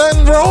ain't doing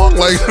nothing wrong.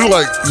 Like,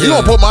 you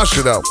gonna put my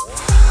shit out.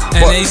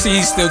 And they see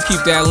he still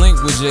keep that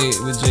link with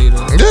Jada.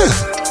 Yeah.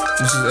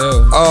 Which is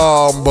ill.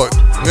 But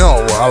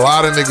a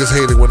lot of niggas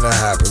hate it when that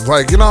happens.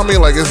 Like, you know what I mean?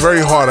 Like, it's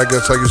very hard, I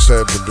guess, like you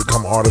said, to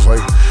become artists.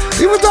 Like,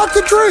 even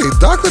Dr. Dre.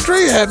 Dr.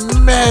 Dre had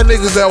mad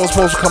niggas that was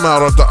supposed to come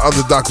out on the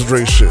other Dr.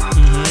 Dre shit.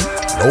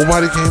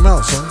 Nobody came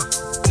out, son.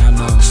 I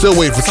know. Still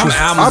waiting for Truth.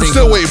 I'm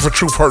still waiting for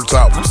Truth Hurts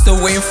album. I'm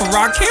still waiting for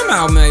Rakim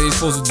album that he's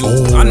supposed to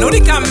do. I know they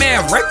got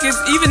mad records.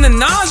 Even the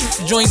Nas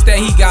joints that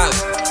he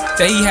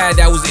had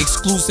that was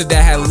exclusive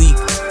that had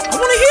leaked. I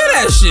want to hear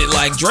that shit. Like,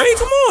 Like, Dre,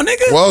 come on,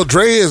 nigga. Well,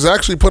 Dre is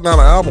actually putting out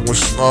an album, which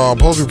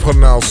supposed to be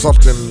putting out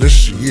something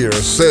this year.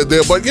 Said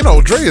there, but you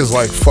know, Dre is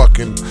like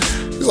fucking.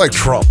 He's like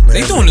Trump, man.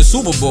 They doing the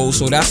Super Bowl,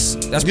 so that's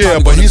yeah.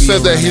 But he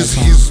said that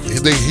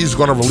he's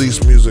gonna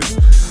release music.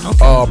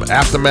 Okay.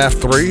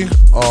 Aftermath 3.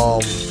 I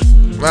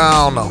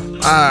don't know.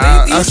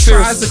 He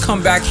tries to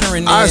come back here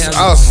and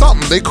there.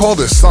 Something they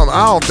called it something.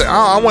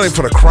 I went in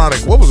for the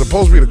Chronic. What was it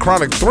supposed to be? The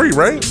Chronic 3,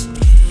 right?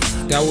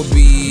 That would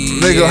be.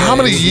 Nigga, how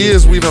many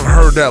years we done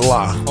heard that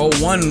lie?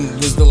 01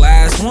 was the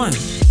last one.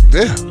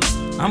 Yeah.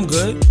 I'm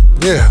good.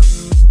 Yeah.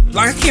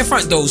 Like, I can't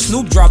front though.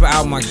 Snoop dropped an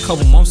album like a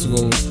couple months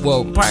ago.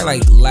 Well, probably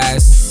like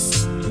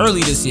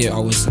early this year.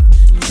 It's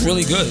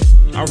really good.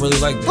 I really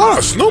like that.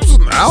 Oh, Snoop's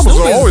albums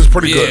are always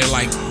pretty good. Yeah,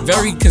 like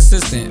very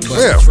consistent. But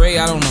yeah. Trey,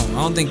 I don't know.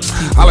 I don't think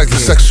people I like the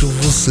sexual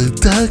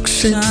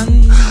seduction.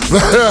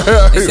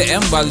 They said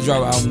M about to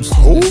drop an album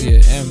soon this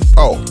year. M.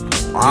 Oh,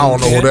 I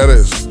don't know who that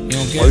is. You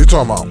don't care? What are you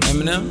talking about?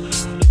 Eminem?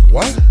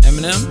 What?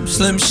 Eminem?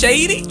 Slim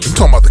Shady? You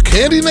talking about the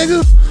candy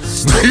nigga?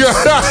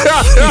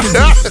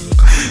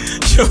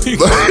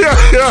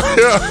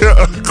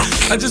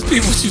 I just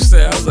peeped what you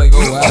said. I was like,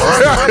 oh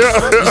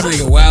wow. This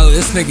nigga wild.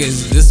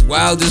 This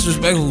wild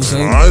disrespectful,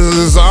 son.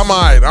 I'm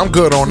alright. I'm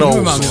good on those. You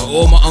remind me of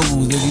all my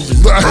uncles,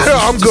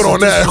 nigga. I'm good on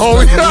that,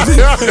 homie.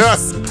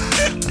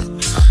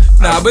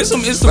 Nah, but it's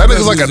some that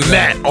nigga's like a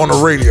gnat on the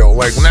radio.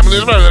 Like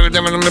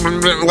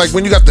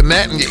when you got the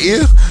gnat in your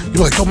ear,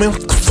 you're like, oh man,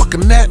 what the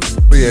fucking gnat?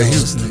 But yeah,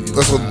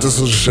 this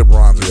is shit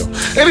Ron to yo.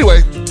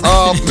 Anyway,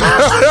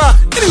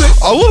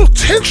 a little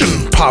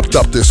tension popped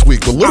up this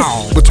week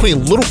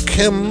between Lil'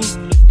 Kim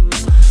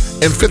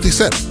and 50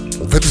 Cent.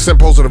 50 Cent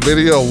posted a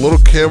video of Lil'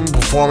 Kim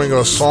performing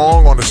a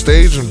song on the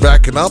stage and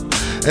backing up,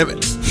 and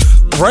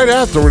right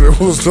after it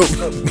was the.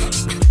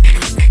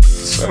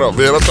 Shut up,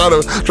 man. I'm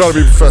trying to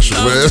be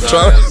professional, man.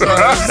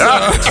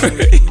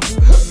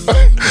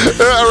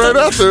 Right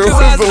after it was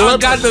I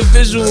got the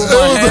visual. It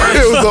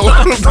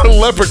was the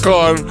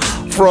leprechaun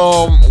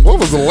from what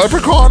was the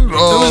leprechaun? It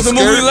was the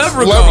movie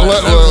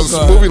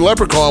Leprechaun. Movie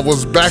Leprechaun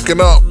was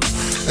backing up,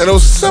 and it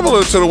was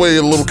similar to the way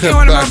Lil' Kim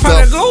backed up.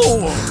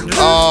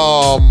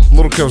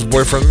 Lil' Kim's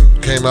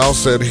boyfriend came out,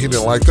 said he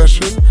didn't like that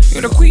shit.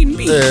 You're the queen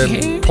bee.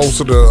 And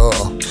posted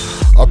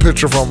a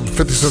picture from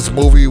 50 Cent's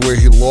movie where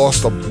he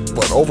lost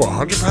over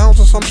 100 pounds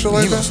or some shit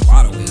like that. Lost a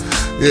lot of weight.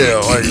 Yeah,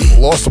 like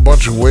lost a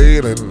bunch of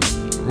weight and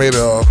made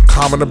a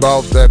comment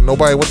about that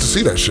nobody went to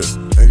see that shit,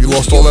 and you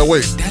lost all that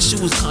weight. That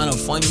shit was kind of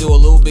funny though a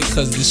little bit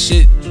because the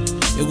shit,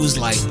 it was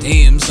like,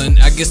 damn son,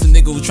 I guess the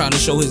nigga was trying to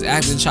show his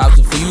acting chops,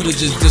 and for you to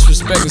just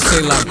disrespect and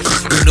say like,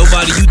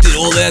 you did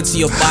all that to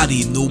your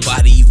body,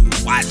 nobody even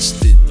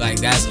watched it.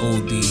 Like, that's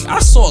OD. I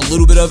saw a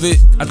little bit of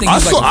it. I think I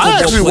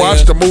actually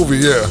watched the movie.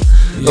 Yeah,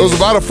 it was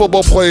about a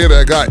football player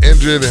that got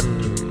injured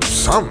and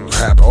something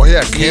happened. Oh, he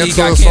had cancer. He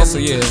got cancer.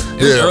 Yeah,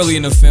 it was early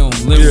in the film.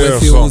 Lynn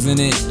Whitfield was in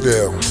it.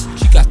 Yeah,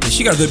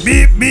 she got the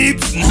beep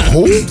beep.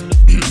 Who?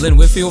 Lynn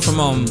Whitfield from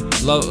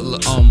Love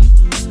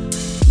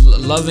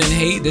and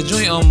Hate. The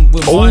joint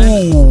with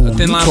Martin. A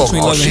Thin Line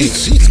Between Love and Hate.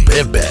 She's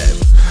been bad.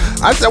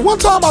 At one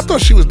time I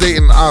thought she was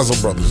dating Ozzo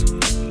Brothers.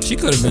 She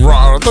could have been.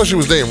 Ron. I thought she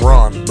was dating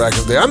Ron back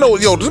in the day. I know,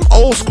 them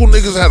old school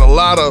niggas had a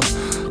lot of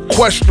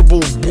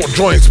questionable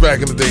joints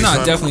back in the day.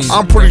 Nah, definitely.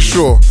 I'm pretty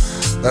sure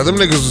that them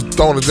niggas was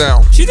throwing it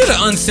down. She did an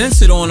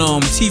Uncensored on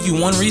TV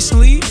One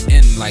recently,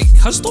 and like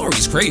her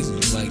story's crazy.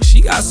 Like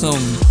she got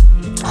some.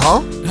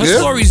 Her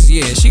stories,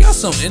 she got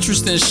some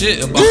interesting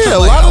shit about. Yeah, a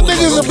lot of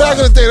niggas back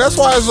in the day. That's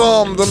why it's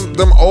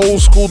them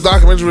old school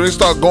documentaries when they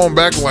start going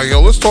back like,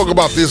 yo, let's talk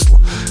about this.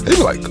 They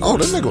be like, oh,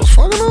 this nigga was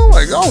fucking on.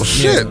 Like, oh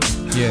shit.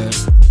 Yeah.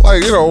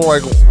 Like,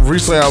 like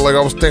recently, I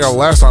was thinking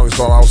last time I was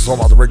talking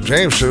about the Rick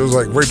James shit. It was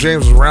like Rick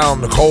James was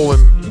around Nicole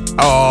and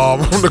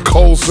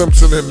Nicole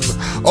Simpson and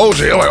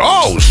OJ. I'm like,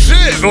 oh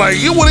shit. Like,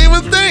 you wouldn't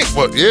even think,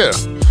 but yeah.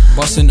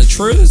 Busting the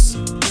Triz.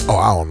 Oh,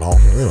 I don't know.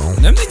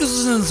 Them niggas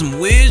was in some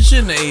weird shit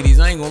in the 80s.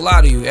 I ain't gonna lie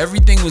to you.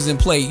 Everything was in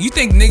play. You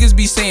think niggas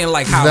be saying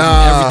like how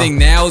everything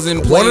now is in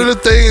play? One of the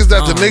things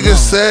that the niggas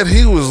said,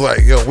 he was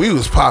like, yo, we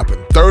was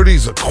popping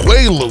 30s of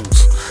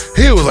Quaaludes.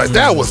 He was like,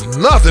 that was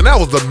nothing. That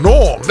was the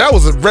norm. That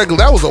was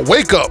a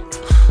wake up.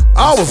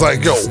 I was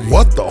like, yo,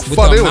 what the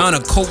fuck? The amount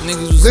of coke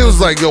niggas was. It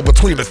was like, yo,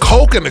 between the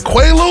coke and the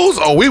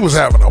Quaaludes, we was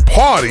having a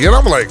party, and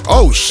I'm like,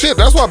 oh shit,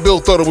 that's why Bill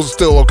thought it was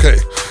still okay.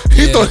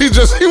 He thought he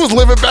was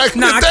living back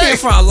in the day. I can't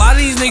front. A lot of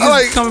these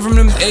niggas coming from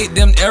them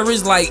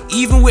eras, like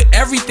even with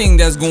everything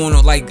that's going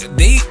on, like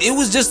it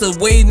was just the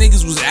way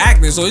niggas was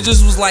acting, so it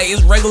just was like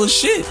it's regular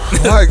shit.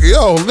 Like,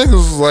 yo, niggas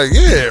was like,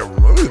 yeah,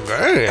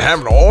 they ain't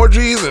having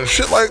orgies and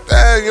shit like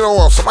that.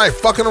 Somebody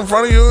fucking in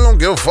front of you don't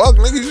give a fuck,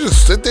 nigga. You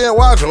just sit there and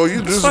watch, or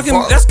you just fucking.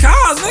 That's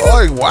cars,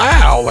 nigga. Like,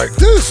 wow, like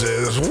this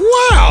is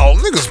wow.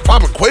 Niggas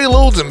popping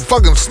Quaaludes and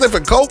fucking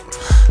sniffing coke.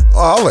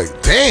 I was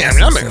like, damn,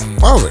 y'all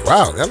niggas. I was like,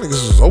 wow, y'all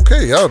niggas is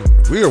okay.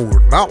 We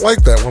were not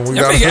like that when we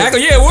got here. Y'all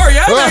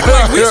act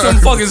like we some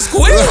fucking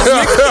squares,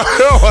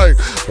 nigga. Like,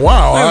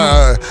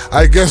 wow,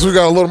 I guess we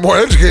got a little more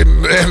educated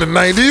in the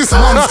 90s.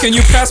 Moms, can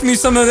you pass me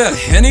some of that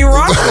Henny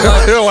Rock?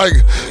 Like,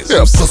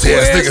 pussy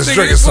ass niggas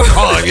drinking some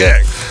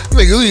cognac.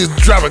 Nigga, we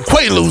driving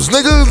Quaaludes,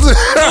 nigga.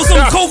 Throw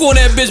some coke on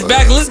that bitch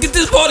back and let's get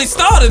this party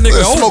started,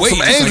 nigga. Let's smoke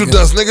some angel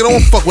dust, nigga.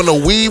 Don't fuck with no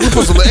weed. We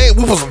put some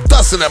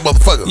dust in that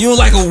motherfucker. You don't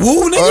like a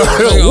woo, nigga?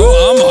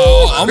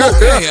 I'm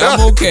okay. I'm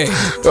okay.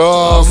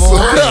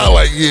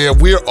 Like, yeah,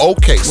 we're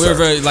okay, sir. We're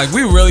very, like,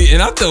 we really,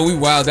 and I thought we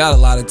wilded out a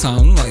lot of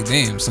times. I'm like,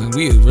 damn, son,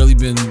 we have really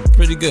been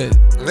pretty good.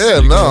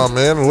 Yeah, nah,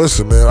 man.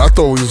 Listen, man. I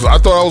thought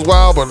I was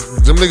wild, but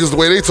them niggas, the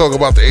way they talk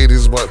about the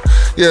 80s, but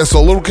yeah.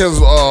 So Little Kim's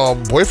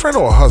boyfriend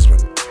or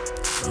husband?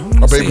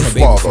 A baby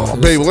father.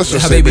 Let's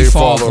just say baby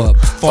father.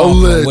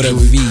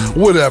 Allegedly.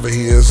 Whatever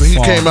he is. He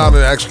came out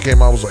and actually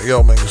came out and was like,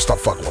 yo, man, you stop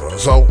fucking with her.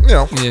 So, you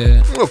know.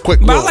 Yeah. Real quick.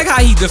 But I like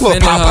how he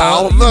defended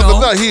her.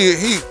 No,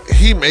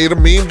 he made a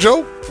mean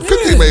joke.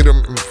 50 made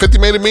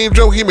a mean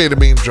joke. He made a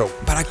mean joke.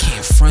 But I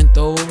can't front,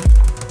 though.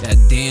 That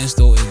dance,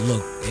 though, it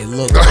looked.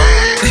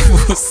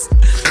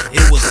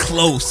 it was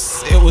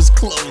close. It was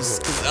close.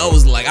 I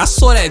was like, I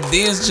saw that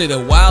dance shit a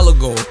while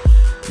ago.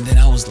 And then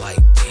I was like,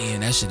 damn,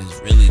 that shit is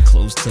really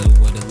close to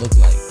what it looked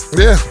like.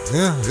 Yeah.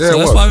 So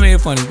that's why I made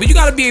it funny. But you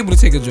gotta be able to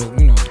take a joke,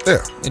 you know.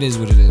 Yeah. It is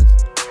what it is.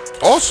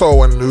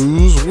 Also in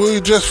news,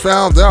 we just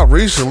found out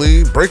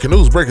recently, breaking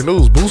news,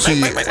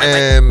 Boosie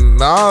and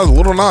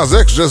Lil Nas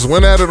X just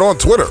went at it on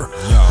Twitter.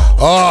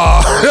 That's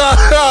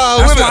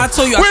why I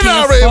told you we're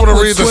not able to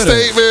read the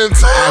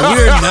statement.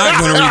 We're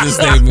not going to read the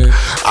statement.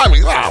 I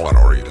mean, I want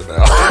to read it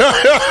now.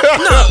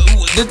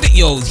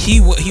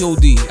 He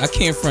OD. I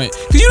can't front.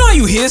 Because you know how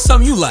you hear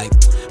something, you like,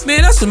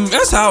 man,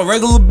 that's how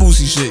regular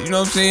Boosie shit, you know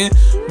what I'm saying?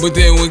 But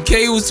then when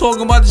K was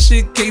talking about the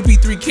shit,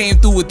 KP3 came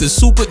through with the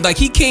super, like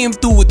he came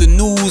through with the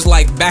news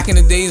like back in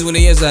the days when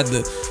they had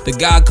the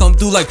guy come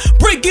through like,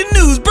 breaking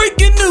news,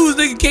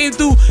 nigga came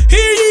through,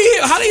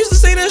 here, how they used to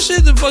say that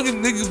shit, the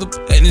fucking nigga,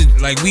 and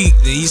it, like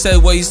he said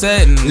what he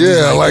said. And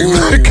yeah, like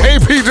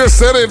KP just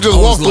said it and just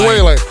walked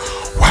away like,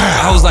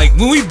 wow. I was like,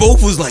 when we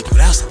both was like,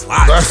 that's a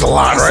lot. That's a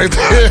lot right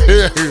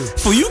there.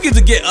 For you get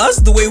to get us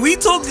the way we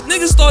talk,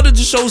 niggas started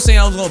the show saying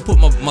I was gonna put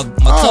my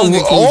tongue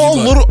in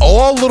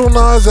all Little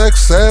Nas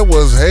X said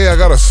was, hey, I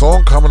got a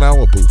song coming out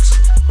with Bootsy.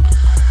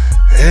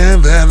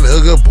 And that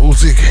nigga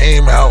Bootsy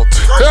came out.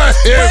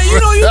 Yeah, you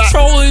know you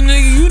trolling,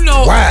 nigga. You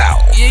know.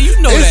 Wow. Yeah, you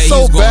know it's that. It's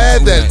so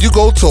bad that you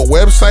go to a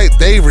website,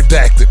 they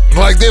redact it.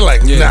 Like they're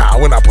like, nah,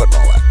 we're not putting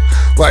all that.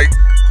 Like.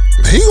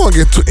 He gonna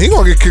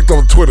get kicked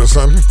off Twitter,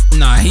 son.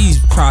 Nah, he's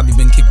probably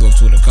been kicked off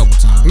Twitter a couple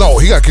times. No,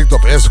 he got kicked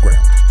off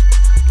Instagram.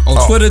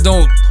 Twitter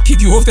don't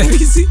kick you off that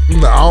easy?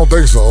 No, I don't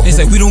think so. It's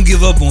like, we don't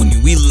give up on you.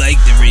 We like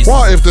the racism.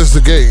 Well, if there's the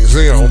gays,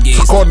 you know,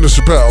 according to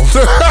Chappelle.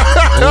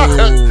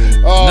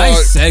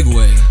 Nice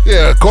segue.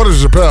 Yeah, according to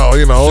Chappelle,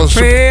 you know.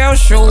 Chappelle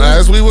show.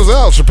 As we was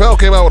out, Chappelle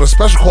came out with a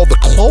special called The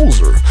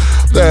Closer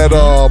that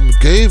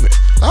gave it.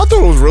 I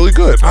thought it was really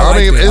good. I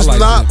mean, it's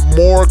not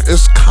more,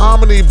 it's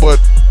comedy, but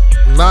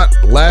not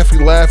laughy,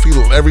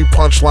 every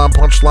punchline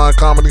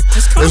comedy.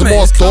 It's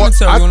more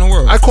thought.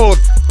 I call it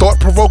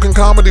thought-provoking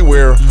comedy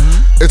where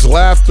it's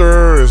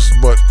laughter,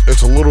 but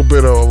it's a little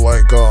bit of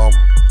like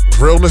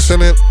realness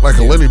in it, like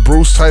a Lenny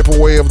Bruce type of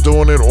way of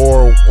doing it.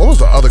 Or what was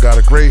the other guy,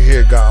 the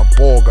gray-haired guy,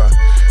 bald guy?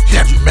 He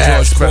had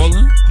mad special.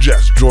 Carlin?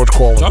 Yes, George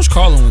Carlin. George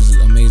Carlin was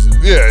amazing.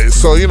 Yeah,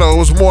 so you know, it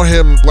was more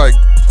him like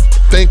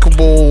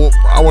thinkable.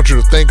 I want you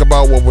to think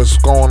about what was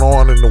going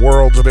on in the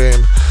world today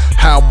and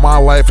how my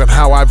life and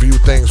how I view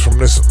things from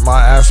my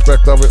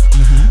aspect of it.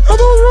 I thought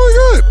it was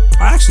really good.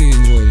 I actually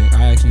enjoyed it.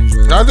 I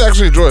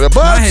actually enjoyed it.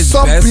 But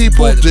some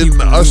people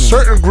didn't. A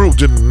certain group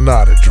did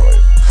not enjoy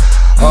it.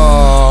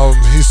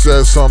 He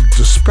says some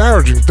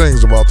disparaging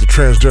things about the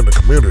transgender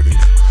community.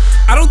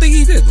 I don't think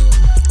he did though.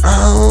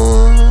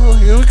 Oh,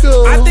 here we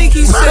go. I think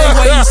he said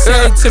what he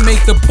said to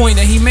make the point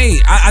that he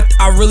made.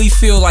 I really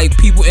feel like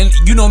people, and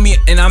you know me,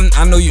 and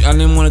I know you. I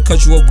didn't want to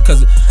cut you off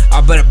because,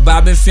 but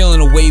I've been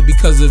feeling a way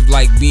because of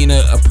like being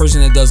a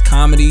person that does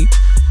comedy.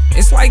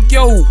 It's like,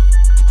 yo,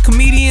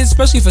 comedians,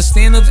 especially for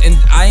stand-ups, and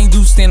I ain't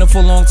do stand-up for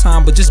a long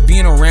time, but just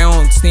being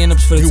around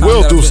stand-ups for the time. You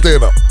will do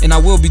stand-up. And I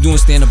will be doing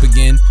stand-up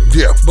again.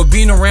 Yeah. But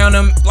being around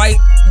them, like,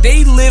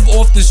 they live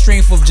off the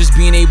strength of just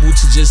being able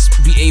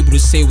to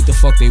say what the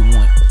fuck they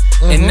want.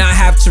 And not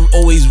have to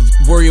always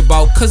worry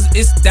about, cause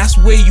that's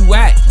where you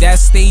at. That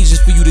stage is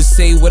for you to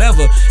say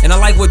whatever. And I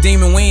like what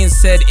Damon Wayans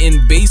said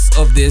in base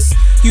of this.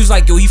 He was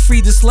like, yo, he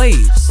freed the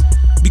slaves.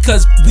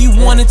 Because we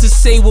wanted to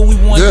say what we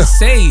wanted to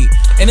say.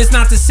 And it's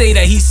not to say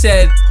that he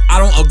said, I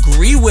don't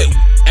agree with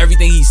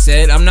everything he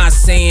said. I'm not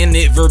saying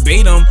it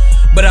verbatim,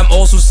 but I'm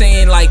also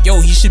saying like,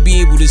 yo, he should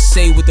be able to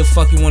say what the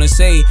fuck he want to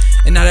say,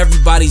 and not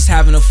everybody's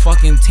having a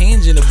fucking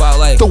tangent about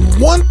like. The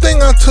one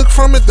thing I took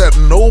from it that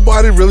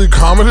nobody really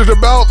commented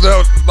about,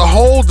 the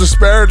whole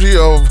disparity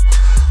of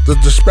the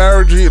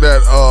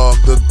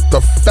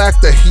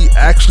fact that he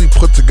actually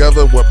put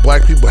together what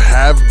black people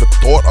have the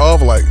thought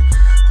of, like,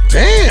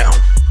 damn.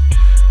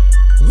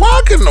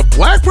 Why can a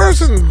black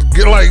person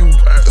get like,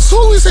 as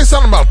soon as we say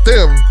something about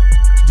them,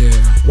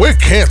 we're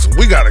canceled.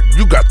 You got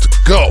to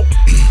go.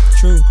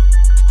 True.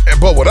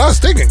 But with us,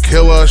 they can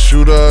kill us,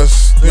 shoot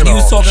us,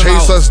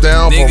 chase us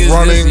down for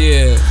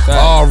running.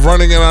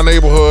 Running in our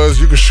neighborhoods.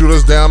 You can shoot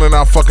us down in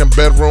our fucking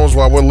bedrooms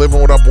while we're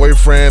living with our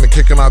boyfriend and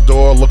kicking our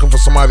door, looking for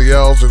somebody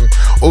else, and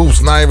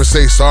oops, not even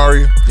say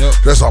sorry.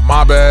 That's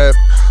my bad.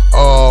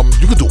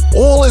 You can do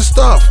all this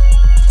stuff.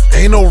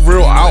 Ain't no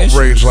real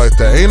outrage like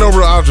that. Ain't no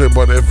real outrage.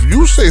 But if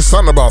you say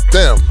something about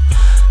them,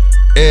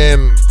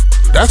 and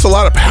that's a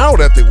lot of power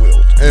that they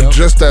wield, and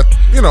just that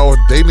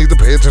they need to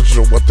pay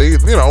attention to what they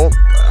don't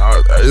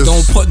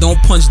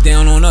punch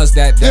down on us.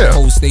 That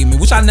whole statement,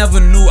 which I never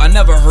knew. I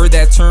never heard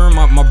that term.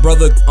 My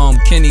brother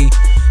Kenny,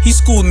 he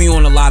schooled me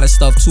on a lot of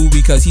stuff too,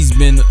 because he's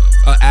been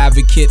an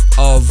advocate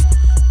of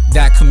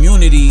that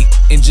community,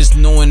 and just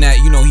knowing that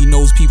he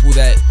knows people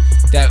that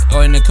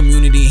are in the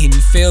community, and he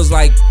feels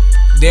like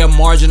they're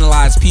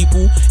marginalized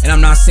people. And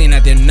I'm not saying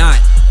that they're not,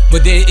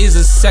 but there is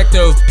a sector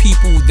of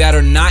people that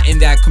are not in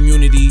that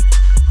community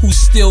who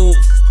still,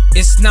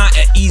 it's not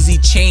an easy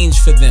change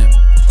for them.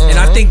 And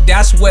I think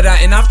that's what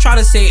I've tried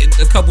to say it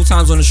a couple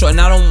times on the show,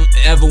 and I don't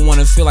ever want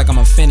to feel like I'm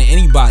offending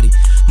anybody.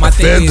 My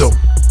thing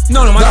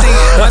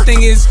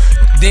is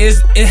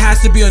it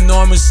has to be a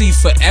normalcy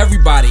for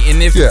everybody.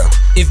 And if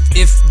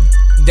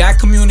that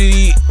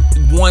community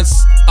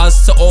wants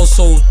us to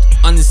also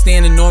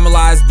understand and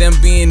normalize them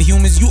being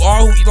humans, you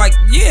are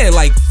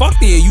fuck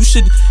there. You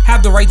should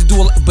have the right to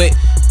do it, but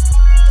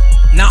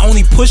not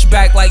only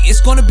pushback,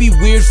 it's gonna be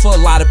weird for a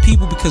lot of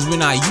people because we're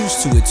not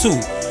used to it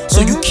too. So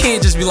you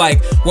can't just be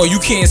like, well, you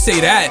can't say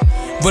that.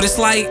 But it's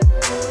like,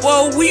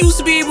 well, we used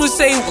to be able to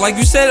say, like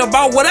you said,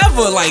 about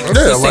whatever. You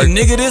could say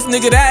nigga this,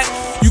 nigga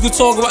that. You could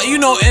talk about,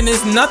 and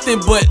it's nothing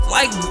but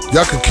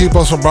y'all can keep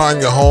us from buying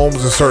your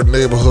homes in certain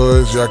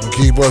neighborhoods. Y'all can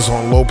keep us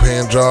on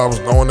low-paying jobs,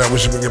 knowing that we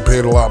should be getting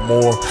paid a lot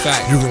more.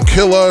 Fact. You can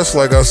kill us,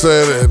 like I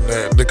said,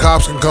 and the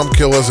cops can come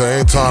kill us at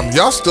any time.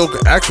 Y'all still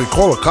can actually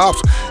call the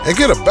cops and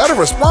get a better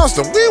response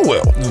than we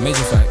will. No,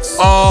 major facts.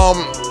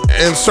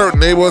 In certain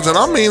neighborhoods, and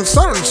I mean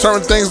certain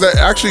things that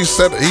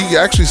he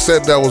actually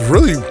said that was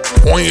really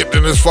poignant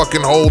in this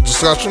fucking whole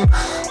discussion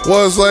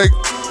was like,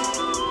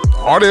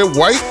 are there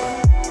white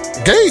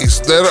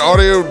gays? Are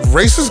there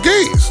racist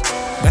gays?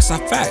 That's a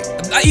fact.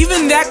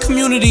 Even that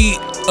community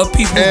of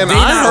people, and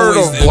I heard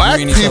of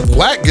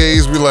black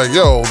gays be like,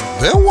 yo,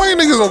 them white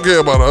niggas don't care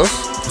about us.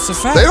 That's a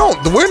fact.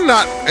 We're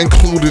not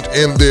included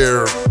in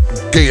their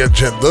gay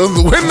agenda.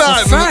 We're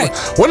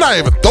not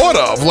even thought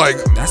of.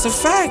 That's a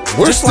fact.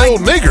 We're just still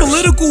niggers.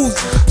 Political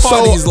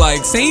parties,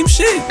 same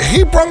shit.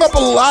 He brought up a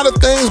lot of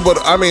things,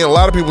 but I mean, a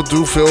lot of people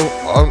do feel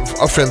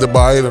offended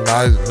by it, and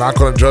I'm not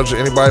going to judge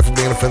anybody for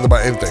being offended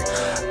by anything.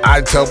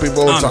 I tell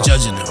people all the time. I'm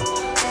judging them.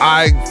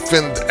 I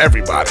offend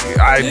everybody.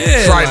 I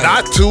try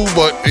not to,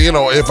 but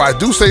if I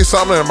do say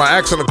something and I'm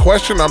asking a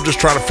question, I'm just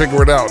trying to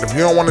figure it out. If you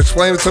don't want to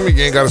explain it to me,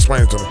 you ain't got to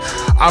explain it to me.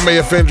 I may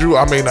offend you,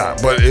 I may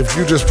not. But if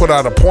you just put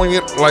out a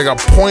point,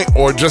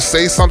 or just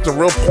say something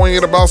real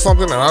poignant about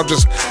something, and I'll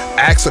just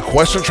ask a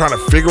question trying to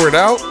figure it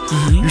out,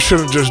 you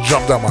shouldn't just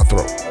jump down my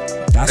throat.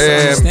 That's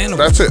understandable.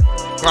 That's it.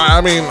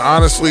 I mean,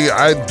 honestly,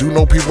 I do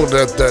know people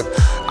that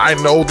I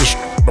know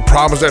the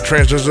problems that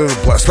transgenders,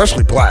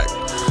 especially black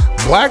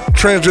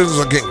transgenders,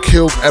 are getting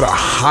killed at a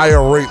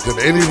higher rate than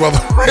any other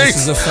race. This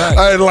is a fact.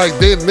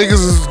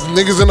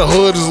 Niggas in the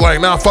hood is like,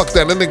 nah, fuck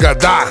that. Then they got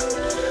die.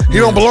 He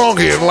don't belong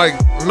here.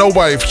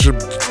 Nobody should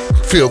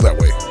feel that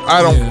way.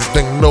 I don't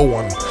think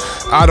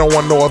I don't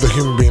want no other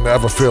human being to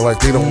ever feel like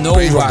they don't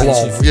even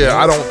belong.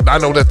 I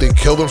know that they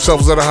kill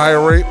themselves at a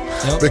higher rate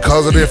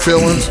because of their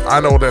feelings.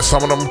 I know that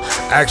some of them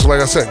actually,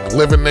 like I said,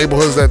 live in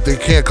neighborhoods that they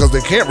can't, because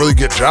they can't really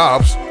get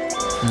jobs.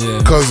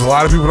 Because a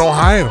lot of people don't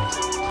hire them.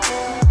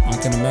 I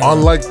can imagine.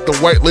 Unlike the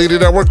white lady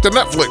that worked at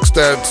Netflix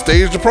that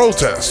staged the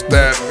protest,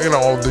 that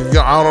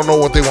I don't know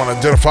what they want to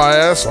identify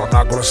as, so I'm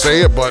not going to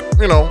say it, but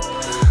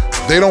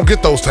they don't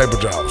get those type of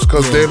jobs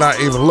because they're not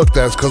even looked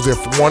at, because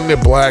they're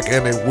black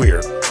and they're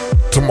weird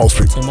to most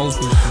people.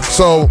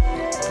 So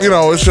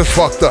it's just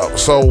fucked up.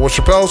 So what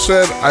Chappelle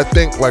said, I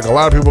think a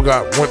lot of people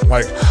went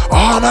like, oh,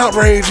 I'm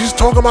outraged. He's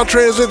talking about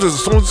transgenders.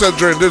 As soon as he said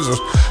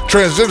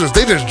transgenders,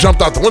 they just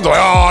jumped out the window like,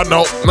 oh,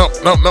 no,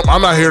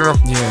 I'm not hearing them.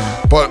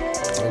 Yeah. But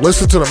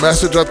listen to the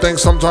message, I think,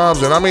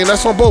 sometimes. And I mean,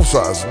 that's on both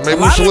sides. Maybe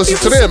we should listen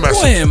to their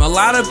message. A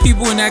lot of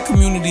people in that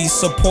community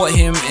support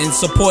him and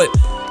support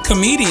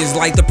comedians,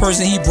 like the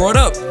person he brought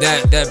up,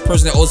 that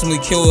person that ultimately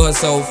killed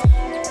herself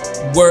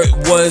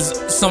was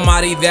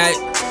somebody that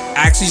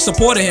actually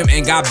supported him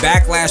and got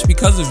backlash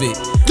because of it.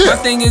 My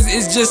thing is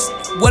just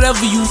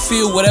whatever you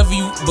feel, whatever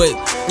you, but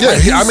go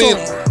ahead.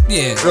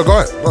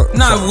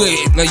 Nah,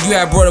 you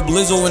had brought up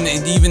Lizzo, and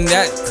even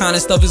that kind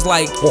of stuff is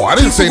like. Well, I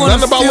didn't say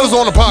nothing about Lizzo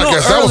on the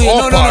podcast. That was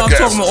off podcast. I'm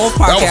talking about off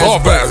podcast. That was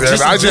off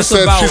podcast. I just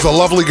said she's a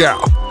lovely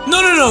gal.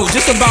 No.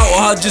 Just about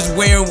her just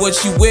wearing what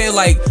she wear,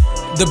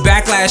 the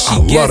backlash she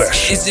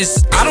gets. It's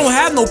just, I don't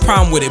have no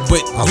problem with it,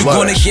 but you're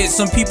gonna get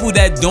some people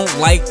that don't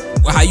like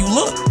how you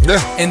look. Yeah.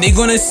 And they're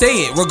gonna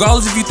say it,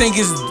 regardless if you think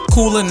it's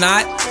cool or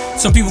not.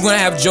 Some people gonna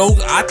have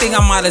jokes. I think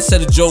I might have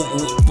said a joke,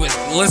 but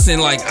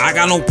listen, I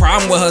got no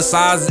problem with her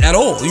size at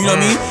all. You know what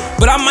I mean?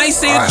 But I might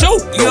say a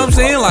joke. You know what I'm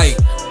saying?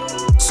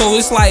 So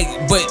it's like,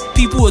 but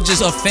people are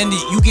just offended.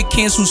 You get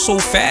canceled so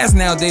fast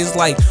nowadays.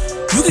 Like,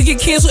 you could get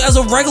canceled as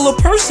a regular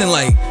person.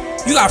 Like,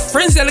 you got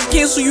friends that'll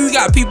cancel you. You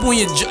got people in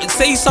your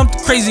say something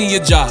crazy in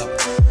your job.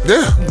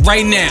 Yeah.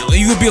 Right now, and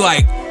you could be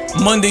like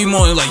Monday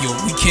morning, like, yo,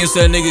 we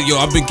cancel that nigga. Yo,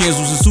 I've been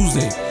canceled since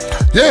Tuesday.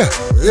 Yeah.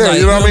 Like,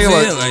 you know what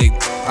I mean?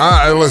 Like,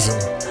 I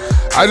listen.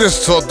 I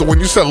just thought that when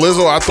you said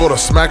Lizzo, I thought of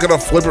smack it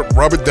up, flip it,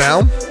 rub it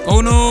down.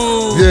 oh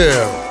no.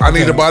 Yeah, I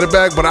need to buy it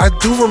back, but I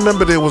do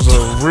remember there was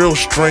a real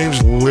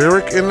strange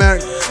lyric in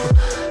that.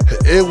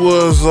 It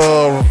was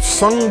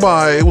sung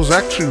by, it was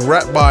actually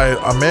rapped by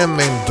a man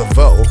named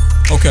DeVoe.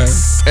 Okay.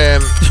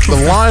 And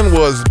the line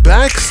was,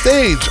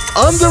 backstage,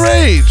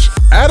 underage,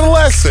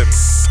 adolescent.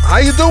 How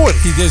you doing?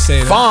 He did say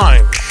that.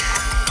 Fine.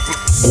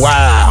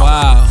 Wow.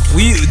 Wow.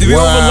 Did we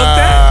overlook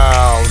that?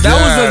 That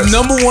was yes.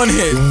 the #1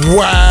 hit.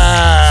 Wow.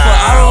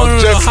 I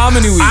don't know how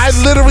many weeks. I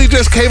literally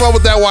just came up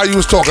with that while you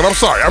was talking. I'm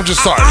sorry. I'm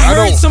just sorry. I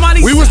heard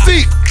somebody. We was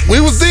deep.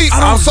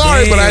 I'm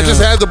sorry, but I just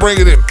had to bring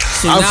it in.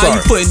 So I'm now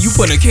sorry. you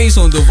putting a case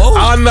on DeVoe.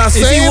 I'm not Is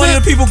saying he one it.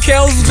 of the people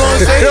Kels was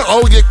gonna say?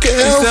 Oh yeah,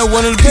 Is that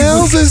one of the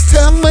Kels is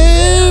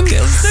telling.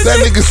 Kels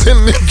That nigga's in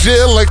the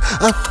jail like,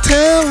 I'm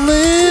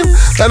telling.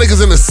 That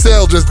nigga's in the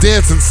cell just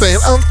dancing saying,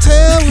 I'm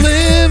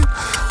telling.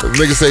 The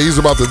nigga say he's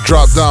about to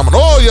drop down on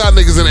all y'all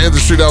niggas in the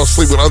industry that was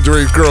sleeping with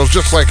underage girls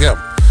just like him.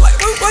 Like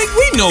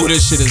we know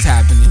this shit is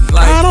happening.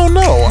 Like, I don't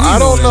know. I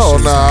don't know.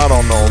 Nah, I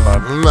don't know.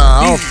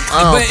 Nah, I don't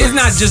but think. it's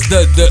not just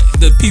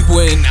the people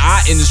in our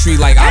industry,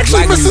 like our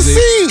Actually, black Mr. music.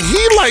 C,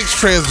 he likes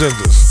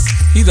transgenders.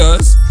 He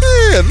does.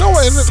 Yeah, no.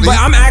 But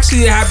I'm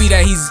actually happy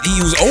that he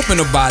was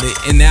open about it,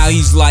 and now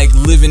he's like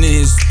living in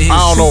his I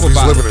don't know if truth he's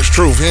about living it. his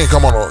truth. He ain't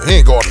go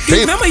on the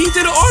tape. Remember, he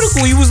did an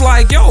article. He was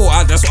like, "Yo,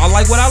 I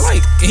like what I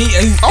like."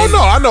 Oh no,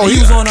 I know. He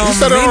was on. He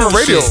said it on the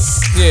radio.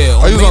 Shit. Yeah.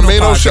 Oh, he was on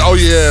Mano podcast. shit. Oh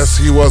yes,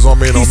 he was on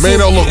Mano. He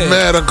Mano said- looked yeah.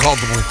 mad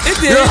uncomfortable. It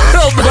did. He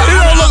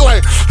don't look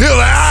like he was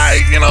like,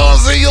 alright, you know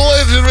what I'm saying? You're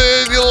legend,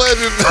 man. You're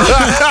legend.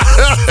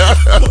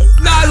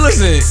 Nah,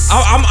 listen.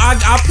 I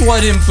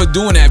applaud him for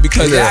doing that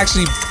because it Yeah.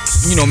 actually,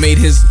 made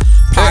his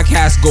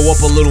podcast go up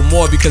a little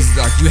more because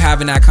like you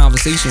having that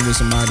conversation with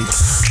somebody.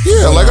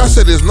 Yeah, like I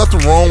said, there's nothing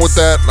wrong with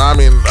that. I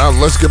mean,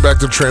 let's get back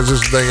to the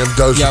transition thing and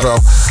Doug Yep. Chappelle.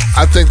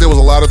 I think there was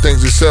a lot of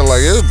things he said,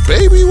 like,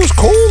 baby was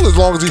cool as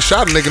long as he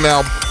shot a nigga.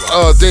 Now,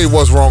 Dave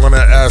was wrong on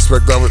that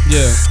aspect of it.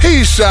 Yeah.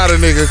 He shot a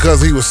nigga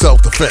because he was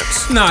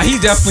self-defense. Nah, he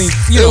definitely.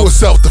 It was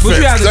self-defense. But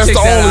you have to That's take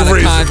the that out only of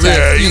reason. context,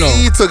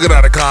 Yeah, he took it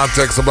out of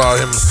context about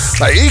him.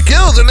 Like, he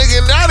killed a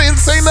nigga and I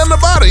didn't say nothing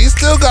about it. He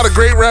still got a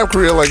great rap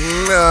career. Like,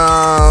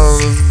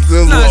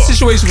 Nah, the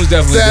situation was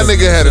definitely that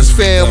different. nigga had his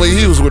family.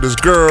 He was with his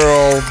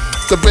girl.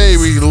 The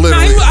baby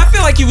literally. I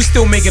feel like he was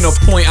still making a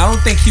point. I don't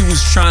think he was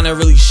trying to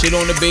really shit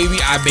on the baby.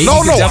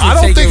 No, I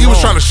don't think he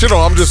was trying to shit on.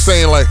 I'm just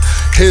saying, like,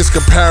 his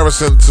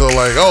comparison to,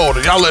 like, oh,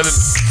 y'all let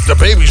the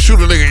baby shoot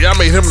a nigga. Y'all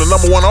made him the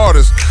 #1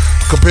 artist.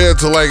 Compared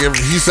to, like, if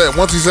he said,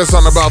 once he said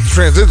something about the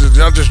transition,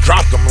 y'all just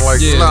dropped him.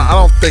 Like, nah, I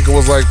don't think it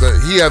was like that.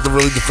 He had to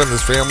really defend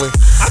his family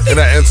in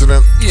that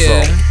incident.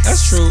 Yeah, so.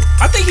 that's true.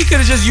 I think he could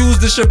have just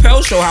used the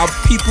Chappelle show, how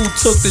people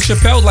took the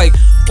Chappelle, like,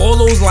 all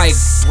those, like,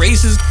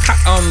 racist,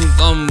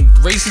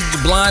 racist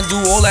blind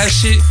dude, all that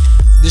shit,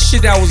 the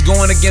shit that was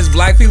going against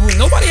black people,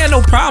 nobody had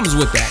no problems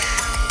with that.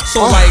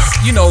 So, like,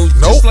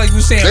 just like we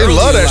were saying they earlier,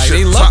 love that like, shit.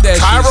 they love that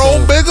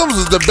Tyrone shit. Biggums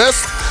is the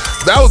best.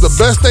 That was the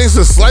best thing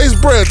since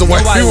sliced bread. The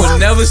white Nobody people would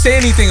never say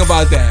anything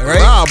about that,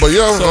 right? Nah, but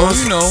yo, So,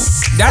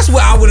 that's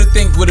what I would have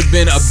think would have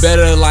been a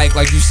better, like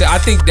you said. I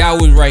think that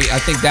was right. I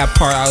think that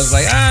part, I was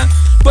like,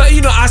 But,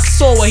 I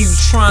saw what he was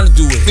trying to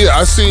do with it. yeah,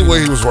 I seen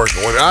what he was working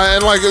with.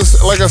 And like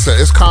I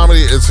said, it's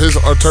comedy. It's his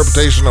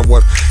interpretation of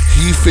what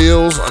he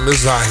feels, and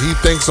this is how he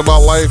thinks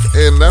about life,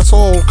 and that's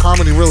all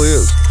comedy really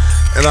is.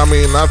 And I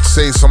mean, not to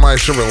say somebody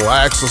should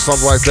relax or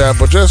something like that,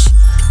 but just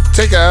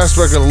take an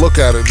aspect and look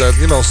at it that,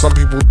 some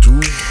people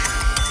do.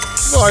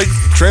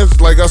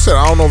 Like I said,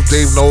 I don't know if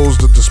Dave knows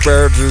the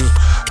disparity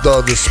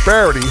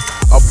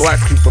of black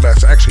people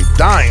that's actually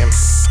dying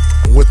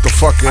with the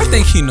fucking. I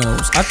think he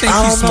knows. I think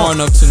I he's don't smart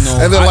know. enough to know.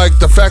 And then like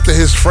the fact that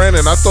his friend,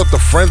 and I thought the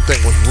friend thing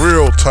was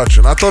real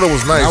touching. I thought it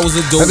was nice. That was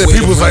a dope And then way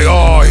people to was like,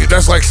 bring it. oh,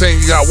 that's like saying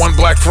you got one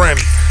black friend.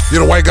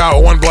 You're the white guy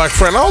with one black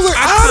friend. I was like,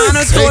 I I kind of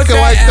didn't thought take it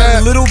that like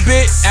that. a little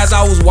bit as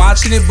I was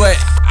watching it, but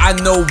I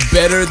know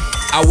better.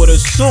 I would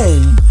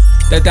assume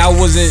that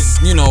wasn't,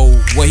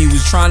 what he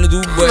was trying to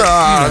do. But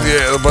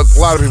Yeah, but a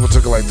lot of people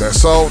took it like that.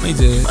 So, He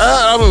did.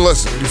 I mean,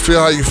 listen, you feel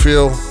how you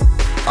feel.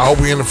 I hope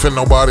we didn't offend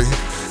nobody.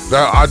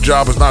 Our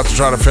job is not to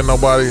try to offend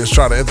nobody. It's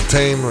try to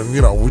entertain. And,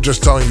 we're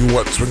just telling you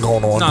what's been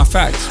going on. Nah,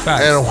 facts.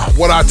 And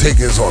what I take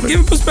is on it.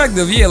 Give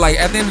perspective, yeah. Like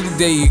at the end of the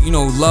day,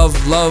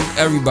 love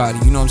everybody.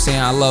 You know what I'm saying?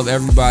 I love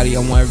everybody. I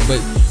want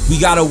everybody. We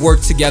gotta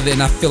work together,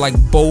 and I feel like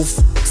both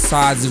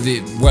sides of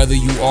it, whether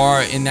you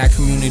are in that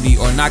community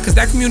or not, because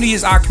that community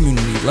is our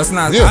community. Let's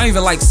not. Yeah. I don't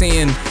even like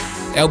saying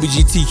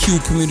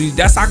LGBTQ community.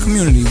 That's our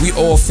community. We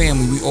all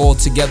family. We all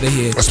together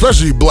here.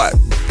 Especially black.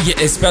 Yeah,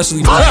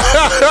 especially black.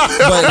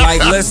 But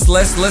like, let's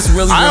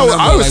really. I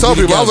always tell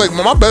we people, I was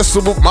together.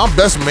 like, my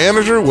best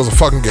manager was a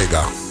fucking gay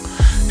guy.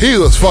 He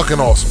was fucking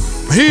awesome.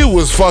 he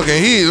was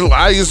fucking.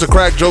 I used to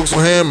crack jokes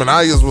on him, and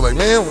I used to be like,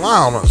 man,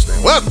 I don't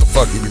understand what the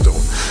fuck he be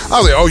doing. I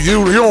was like, oh,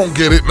 you don't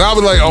get it. And I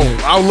was like, oh,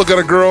 I would look at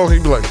a girl,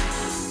 he'd be like,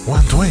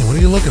 what, Dwayne? What are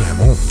you looking at?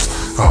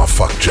 Oh,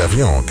 fuck, Jeff, you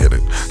don't get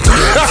it.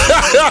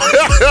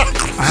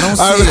 I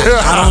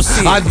don't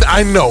see it.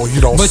 I know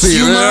you don't see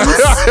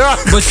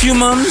it. But you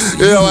mums.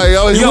 Yeah,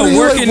 like, yo,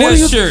 working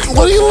this shirt.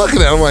 What are you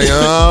looking at? I'm like,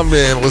 oh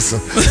man,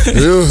 listen,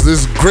 this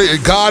is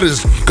great. God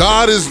is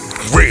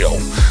real.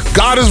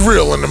 God is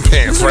real in them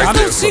pants right there. I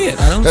don't see it.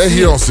 I don't see it. He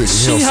don't see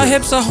it. Her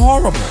hips are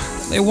horrible.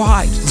 They're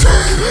wide.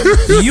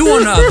 You,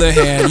 on the other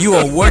hand, you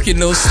are working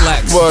those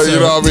slacks. Well, you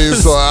know what I mean?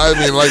 So, I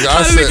mean, like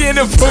I said.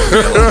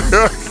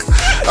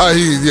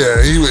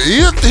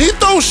 He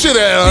throws shit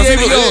at us.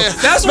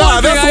 That's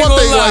one thing.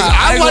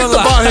 I liked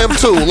about him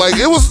too. Like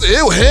it was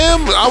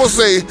him. I would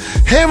say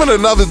him and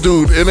another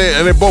dude, and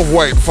they're both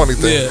white. Funny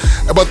thing,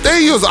 but I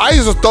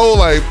used to throw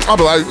like, I'd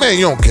be like, man,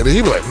 you don't get it.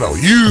 He'd be like, no,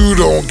 you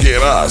don't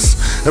get us,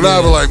 and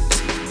I'd be like,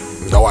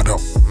 no, I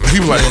don't. He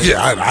was like,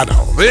 yeah, I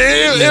know.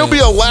 It'll be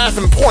a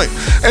laughing point.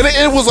 And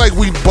it was like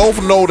we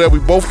both know that we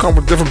both come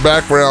from different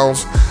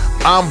backgrounds.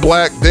 I'm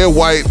black, they're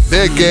white,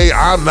 they're gay,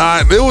 I'm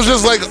not. It was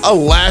just like a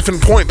laughing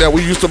point that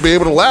we used to be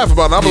able to laugh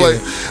about. And I'd be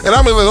like, and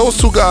I mean, like, those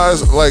two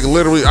guys, like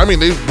literally, I mean,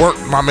 they weren't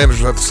my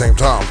managers at the same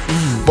time.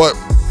 But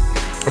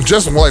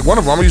just like one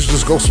of them, I used to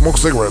just go smoke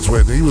cigarettes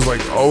with. He was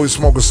like always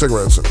smoking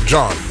cigarettes,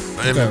 John.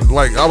 And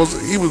like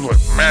he was like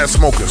mad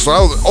smoking. So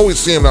I was always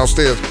seeing him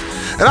downstairs.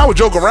 And I would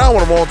joke around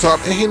with him all the time,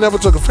 and he never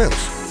took offense.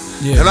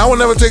 And I would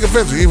never take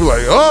offense. He'd be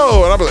like,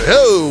 oh, and I'd be like,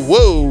 oh,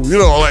 whoa, you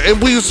know, like,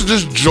 and we used to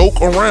just joke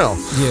around.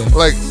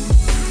 Like,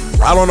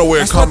 I don't know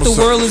where it comes from. That's what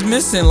the world is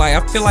missing. Like,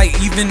 I feel like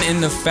even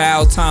in the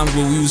foul times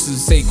where we used to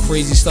say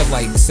crazy stuff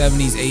like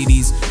 70s,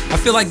 80s, I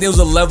feel like there was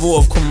a level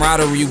of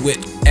camaraderie with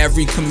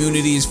every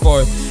community as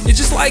far as, it's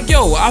just like,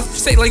 yo, I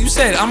say, like you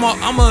said, I'm a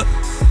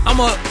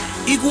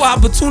equal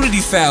opportunity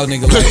foul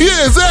nigga. Like,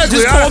 yeah, exactly.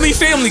 Just call me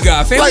Family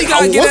Guy. Family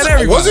Guy get at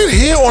everybody. Was it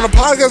here on the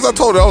podcast I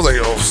told you? I was like,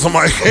 yo,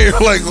 somebody came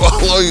like,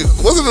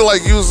 wasn't it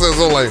like you said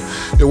something like,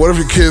 yo, what if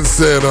your kid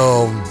said,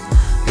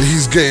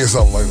 he's gay or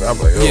something like that? I'm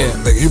like, yo,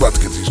 nigga, you about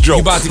to get these jokes.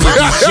 You about to get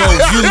these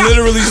jokes. You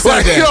literally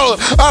said that. Yo,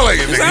 I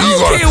like it, nigga.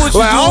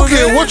 I don't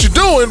care what you're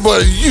doing,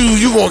 but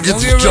you gonna get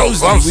these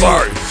jokes. I'm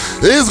sorry.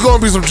 There's gonna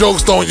be some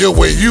jokes thrown your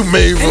way. You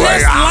may be like,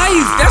 that's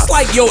life. That's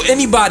like, yo,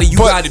 anybody, you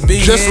got to be.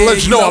 Just to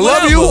let you know, I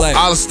love you.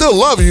 I still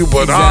love you,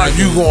 but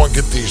you gonna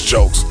get these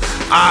jokes.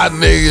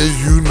 Nigga,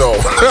 you know.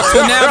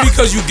 So now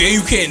because you gay,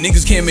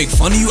 niggas can't make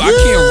fun of you. I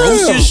can't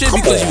roast your shit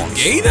because you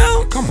gay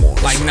now? Come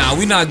on. Like, nah,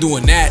 we not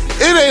doing that.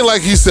 It ain't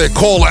like he said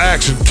call to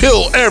action,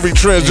 kill every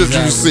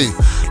transgender you see.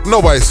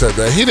 Nobody said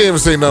that. He didn't even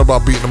say nothing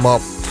about beating them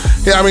up.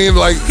 Yeah, I mean,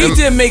 like he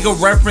did make a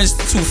reference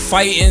to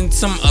fighting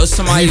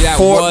somebody that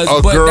was,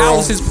 but girl. That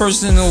was his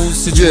personal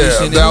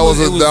situation.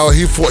 Yeah,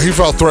 he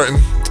felt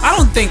threatened. I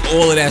don't think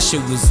all of that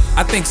shit was.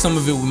 I think some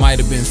of it might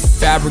have been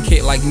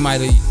fabricated. Like he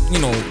might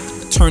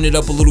have, turned it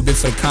up a little bit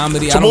for the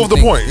comedy. To move the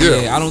point,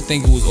 I don't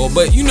think it was all.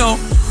 But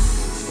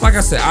like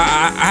I said,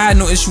 I had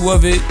no issue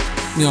of it.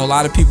 A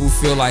lot of people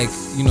feel like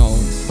he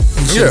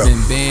should have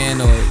been banned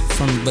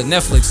but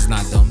Netflix is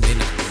not dumb. They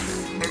not.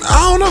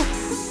 I don't know.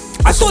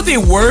 I thought they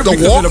were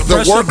because of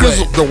the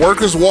pressure. The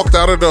workers walked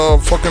out of the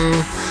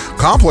fucking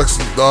complex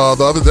the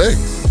other day.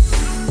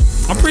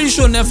 I'm pretty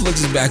sure Netflix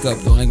is back up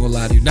though. I ain't gonna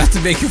lie to you. Not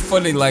to make it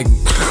funny, like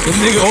the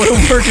nigga, all the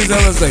workers.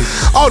 I was like,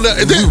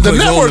 the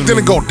network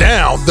didn't go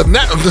down.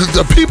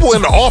 The people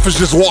in the office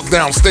just walked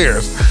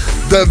downstairs.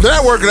 The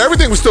network and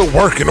everything was still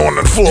working on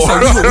the floor.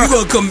 Like, we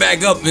gonna come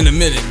back up in a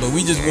minute, but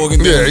we just walking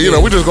down. Yeah,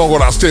 we just gonna go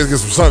downstairs and get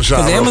some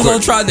sunshine. Cause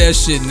Amazon tried that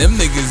shit, and them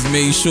niggas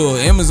made sure.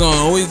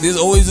 Amazon there's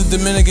always a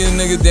Dominican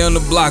nigga down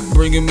the block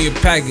bringing me a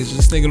package.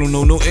 This nigga don't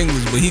know no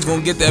English, but he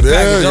gonna get that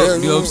package up.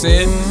 You know what I'm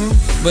saying?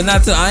 But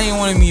I ain't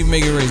want me to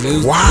make it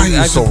racist. Why are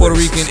you so Puerto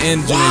racist? Rican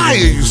and Jamaican. Why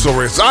are you so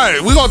racist? All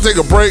right, we gonna take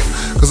a break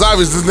because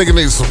obviously this nigga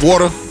needs some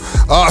water.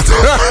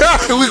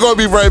 We gonna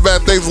be right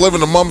back. Thanks for living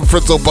the Mum and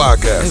Fritzo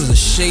podcast. There's a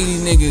shady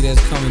nigga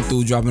that's coming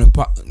through dropping a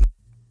pop.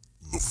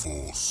 The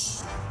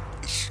force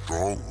is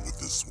strong with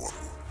this one.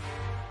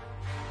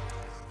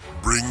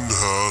 Bring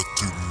her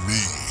to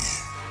me.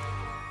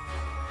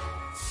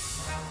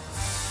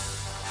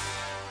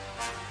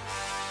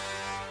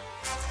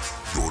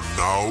 You're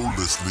now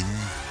listening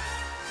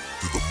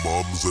to the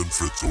Mums and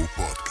Fritzo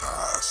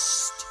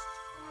podcast.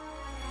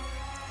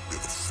 May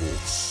the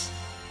force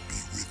be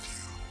with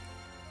you.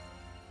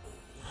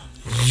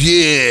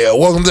 Yeah,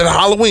 welcome to the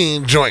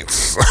Halloween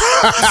joints.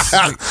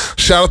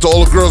 Shout out to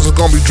all the girls that's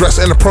gonna be dressed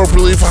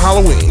inappropriately for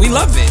Halloween. We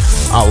love it.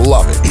 I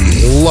love it.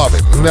 Love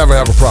it. Never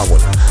have a problem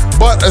with it.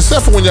 But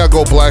except for when y'all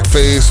go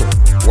blackface,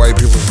 white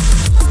people.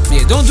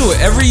 Yeah, don't do it.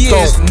 Every year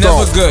it's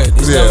never good.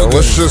 It's never good.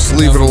 Let's just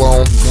leave it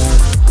alone.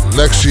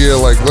 Next year,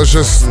 let's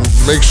just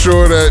make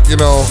sure that,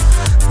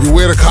 you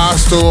wear the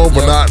costume,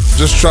 but not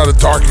just try to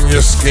darken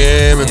your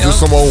skin and do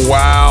some old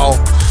wow.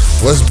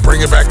 Let's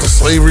bring it back to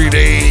slavery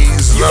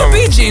days. You can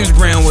be James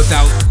Brown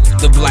without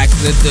the black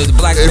face.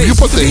 If you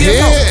put the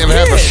hair and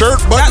have a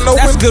shirt button open.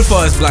 That's good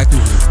for us black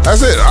people.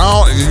 That's it.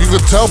 You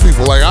could tell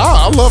people, like,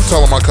 I love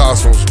telling my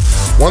costumes.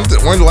 When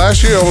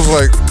last year, they was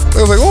like,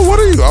 oh, what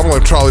are you? I'm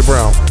like, Charlie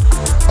Brown.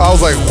 I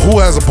was like, who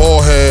has a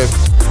bald head?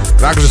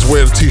 And I could just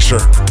wear the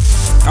t-shirt.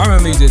 I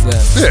remember you did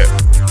that. Yeah.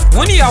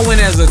 One year I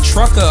went as a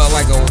trucker,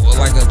 like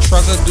a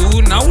trucker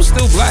dude, and I was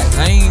still black.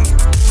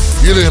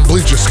 You didn't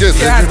bleach your skin,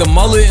 did you? I had the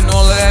mullet and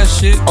all of that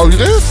shit. Oh, you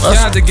did? I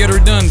had to get her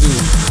done, dude.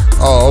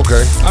 Oh,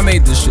 okay. I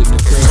made this shit in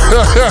the crib.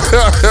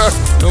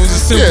 It was a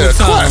simple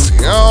time. Classy.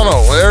 I don't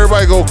know.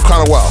 Everybody go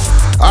kind of wild.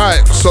 All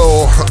right,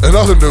 so in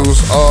other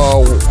news,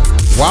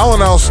 Wild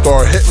 'N Out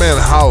star Hitman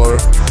Holler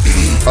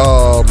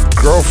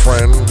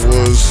girlfriend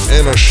was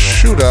in a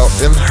shootout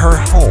in her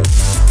home.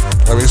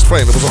 Let me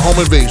explain. It was a home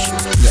invasion.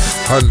 Yeah.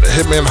 Her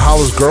Hitman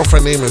Holler's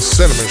girlfriend name is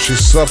Cinnamon. She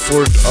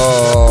suffered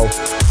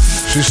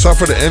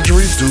an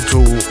injury due to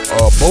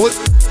a bullet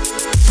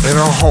in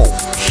her home.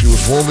 She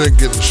was wounded,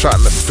 getting shot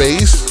in the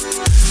face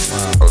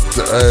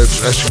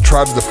as she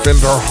tried to defend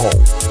her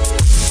home.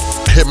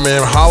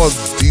 Hitman Holler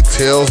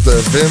details the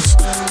events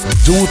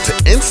due to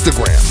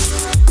Instagram,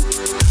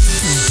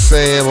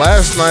 saying,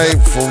 last night,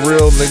 for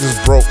real,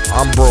 niggas broke.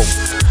 I'm broke.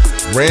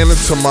 Ran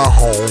into my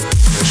home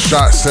and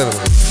shot Cinnamon.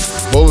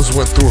 Bullets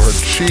went through her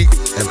cheek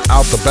and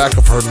out the back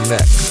of her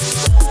neck.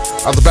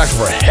 Out the back of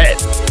her head.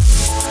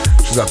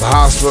 She's at the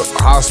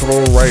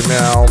hospital right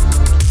now.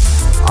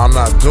 I'm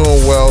not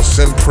doing well.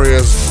 Send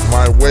prayers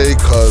my way,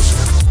 cause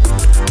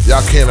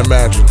y'all can't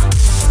imagine.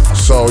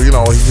 So, he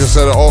just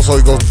said it also.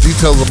 He goes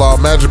details about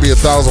imagine being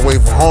 1,000 away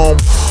from home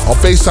on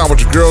FaceTime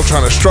with your girl,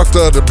 trying to instruct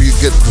her to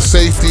get to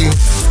safety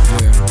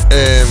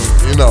and,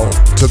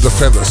 to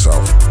defend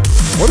herself.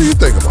 What do you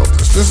think about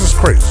this? This is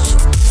crazy.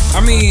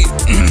 I mean,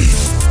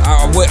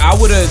 I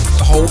would have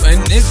hoped, and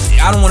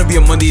I don't want to be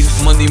a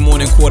Monday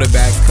morning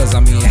quarterback because,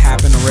 it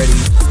happened already.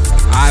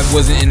 I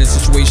wasn't in a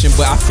situation,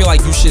 but I feel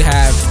like you should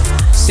have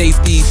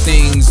safety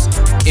things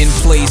in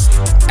place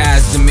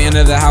as the man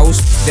of the house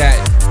that,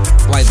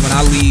 like, when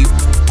I leave,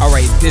 all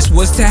right, this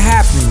was to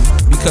happen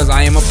because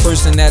I am a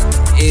person that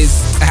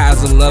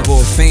has a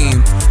level of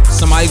fame.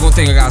 Somebody gonna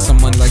think I got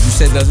some money. Like you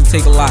said, doesn't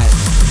take a lot.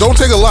 Don't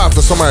take a lot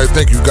for somebody to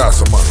think you got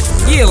some money.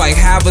 Yeah, like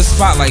have a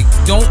spot. Like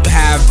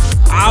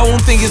I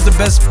don't think it's the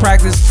best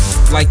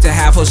practice, like to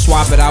have her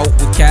swap it out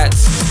with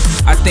cats.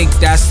 I think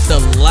that's the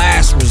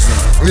last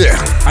resort. Yeah.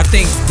 I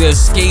think the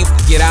escape,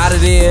 get out of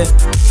there,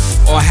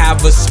 or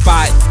have a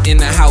spot in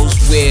the house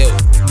where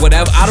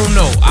whatever. I don't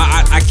know.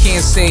 I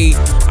can't say.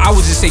 I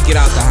would just say get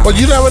out the house. But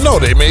you never know.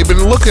 They may have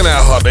been looking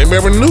at her. They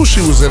never knew she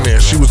was in there.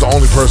 She was the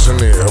only person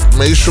there.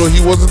 Made sure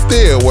he wasn't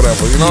there or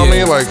whatever. You know what I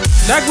mean? Like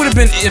that would have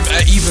been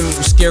even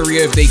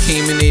scarier if they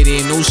came in there.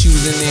 They didn't know she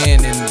was in there,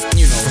 and then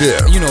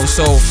Yeah.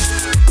 So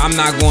I'm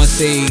not going to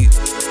say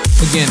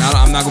again.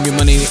 I'm not going to be a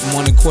Monday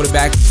morning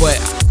quarterback, but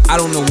I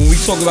don't know. When we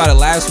talked about it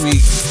last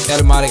week,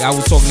 Edomatic, I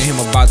was talking to him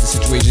about the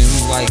situation. He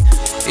was like,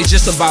 it's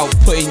just about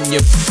putting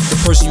the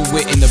person you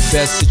with in the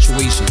best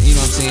situation. You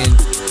know what I'm saying?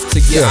 To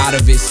get out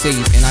of it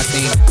safe. And I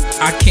think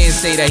I can't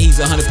say that he's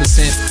 100%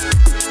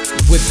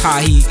 with how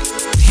he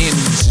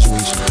handled the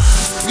situation.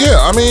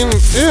 Yeah,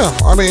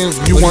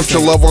 you want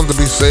your loved one to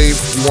be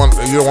safe. You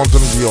don't want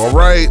them to be all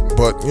right,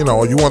 but you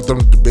want them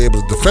to be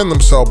able to defend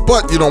themselves.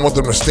 But you don't want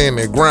them to stand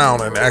their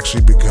ground and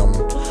actually become,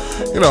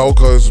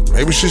 because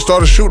maybe she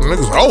started shooting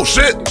niggas. Oh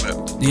shit!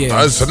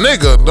 Yeah, it's a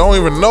nigga. Don't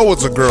even know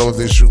it's a girl that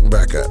they're shooting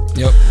back at.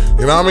 Yep.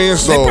 You know what I mean?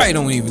 So they probably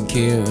don't even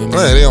care.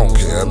 They don't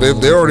care.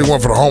 They already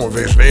went for the home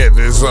invasion.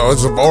 It's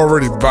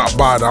already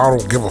by the I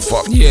don't give a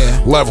fuck.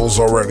 Yeah. Levels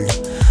already.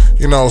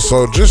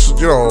 So just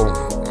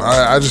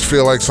I just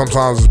feel like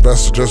sometimes it's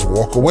best to just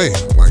walk away.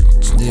 Like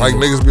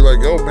niggas be like,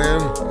 yo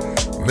man,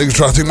 niggas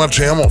try to take my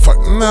chain. I'm gonna fight.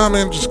 Nah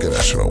man, just get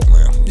that shit over,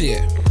 man.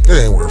 Yeah.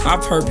 It ain't worth it.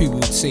 I've heard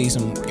people say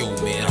some, yo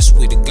man, I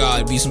swear to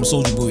God, be some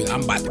soldier boy.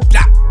 I'm about to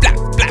blah blah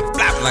blah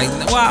blah. Like,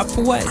 why?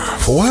 For what?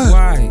 For what?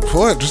 Why? For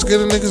what? Just get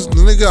the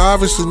nigga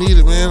obviously need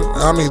it,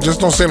 man. Just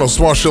don't say no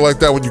smart shit like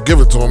that when you give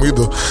it to him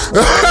either.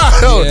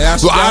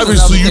 So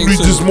obviously you need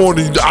this more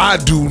than I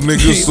do,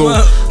 nigga. So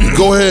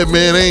go ahead,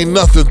 man. Ain't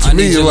nothing to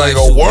me. You're like,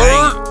 a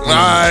word?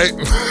 Alright.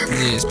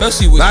 Yeah,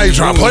 especially with now you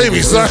trying to play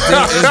me, son.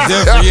 It's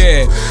different,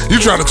 yeah. You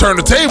trying to turn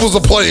the tables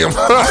and play him.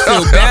 I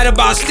feel bad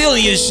about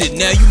stealing your shit.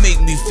 Now you make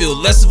me feel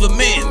less of a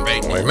man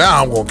right now. Like,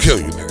 now I'm gonna kill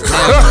you, nigga.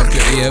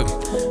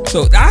 Yep.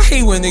 So I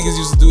hate when niggas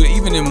used to do it.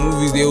 Even in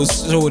movies, they will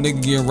show a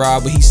nigga getting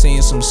robbed, but he's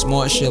saying some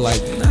smart shit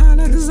like, nah,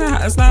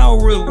 that's not how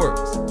it really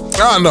works.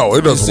 I know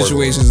it doesn't work.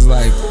 Situations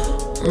like,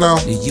 no,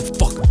 you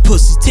fucking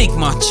pussy, take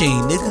my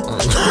chain, nigga.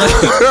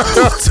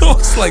 Who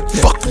talks like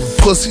that? Fucking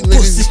pussy, nigga.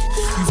 Pussy.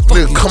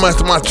 Nigga, come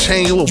after my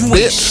chain, you little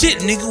bitch. Ain't shit,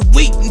 nigga.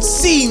 Wait and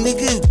see,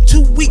 nigga.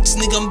 2 weeks,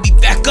 nigga. I'm gonna be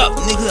back up,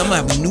 nigga. I'm gonna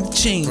have a new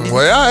chain, nigga.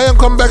 Well, I am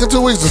coming back in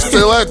 2 weeks and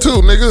still at 2,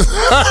 nigga.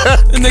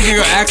 The nigga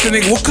gonna ask the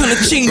nigga, what kind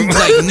of chain you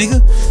like,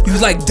 nigga? You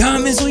like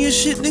diamonds on your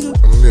shit, nigga?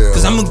 Yeah.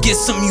 Cause I'm gonna get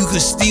something you can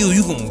steal.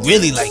 You gonna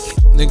really like it,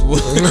 nigga.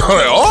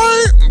 Like, all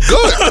right,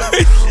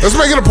 good. Let's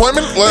make an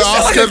appointment. Like,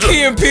 I'll like schedule. a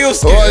Key and Peele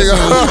sketch.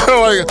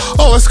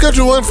 Let's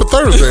schedule in for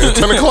Thursday at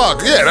 10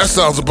 o'clock. Yeah, that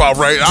sounds about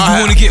right.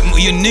 You want to get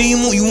your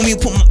name on? You want me to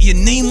put your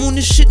name on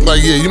this shit?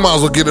 Like, yeah, you might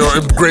as well get it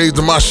engraved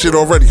in my shit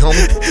already,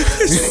 homie.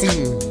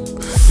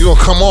 You gonna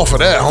come off of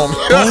that, homie.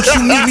 Why don't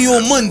you meet me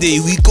on Monday?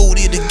 We go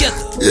there together.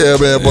 Yeah,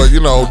 man, but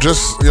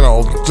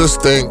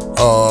just think,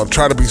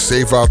 try to be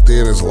safe out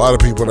there. There's a lot of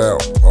people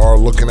that are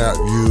looking at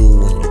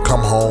you when you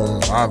come home.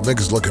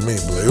 Niggas look at me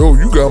and be like, oh,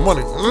 you got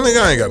money.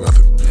 Nigga, I ain't got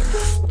nothing.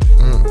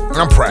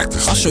 I'm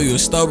practicing. I'll show you a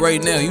stub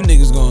right now. You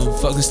niggas gonna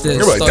fucking start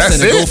that's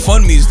sending it?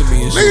 GoFundMes to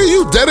me and shit. Nigga,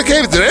 you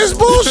dedicated to this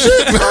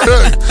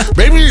bullshit?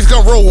 Maybe he's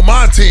gonna roll with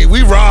my team.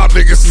 We rob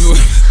niggas.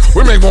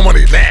 We make more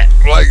money than that.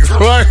 Like,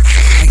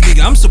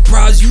 nigga, I'm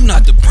surprised you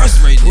not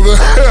depressed right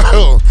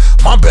now.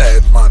 My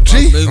bad, my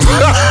G. You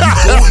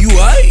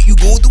alright? You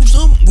going through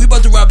something? We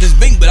about to rob this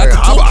bank, but I can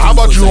talk to you. How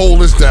about you hold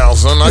this down,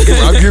 son? I'll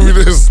give you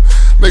this.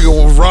 Nigga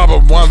will rob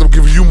him, wind up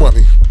giving you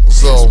money.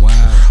 So,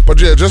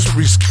 but yeah, just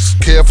be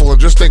careful and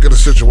just think of the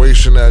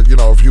situation that,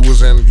 if you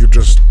was in, you're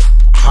just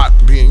hot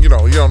being, you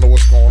don't know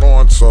what's going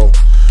on. So,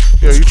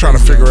 you're trying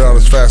to figure it out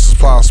as fast as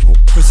possible.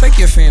 Protect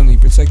your family,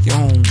 protect your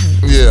home.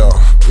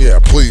 Yeah,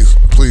 please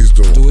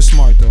do. Do it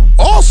smart, though.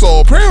 Also,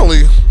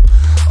 apparently,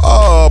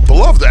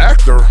 beloved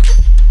actor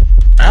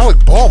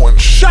Alec Baldwin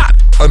shot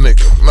a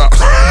nigga. No.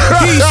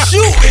 He's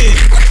shooting.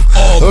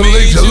 Oh,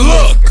 man,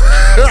 look.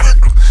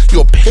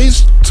 You're a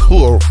page to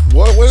a,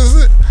 what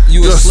is it?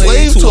 You're a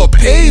slave to a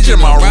page in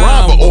my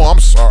rhyme. Oh,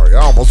 I'm sorry.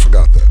 I almost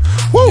forgot that.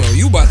 Woo. Yo,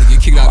 you about to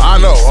get kicked out. I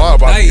know. I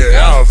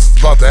was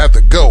about to have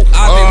to go.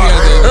 I think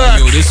we have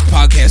to, this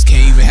podcast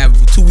can't even have it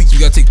for 2 weeks. We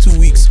got to take 2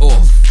 weeks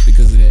off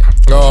because of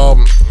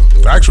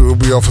that. Actually, we'll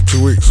be off for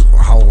 2 weeks.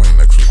 Halloween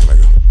next week,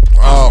 nigga.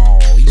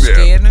 You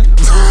scared,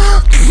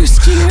 nigga? You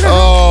scared?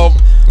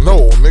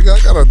 No, nigga. I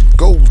gotta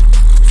go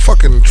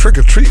fucking trick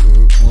or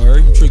treating.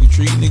 Word, you trick or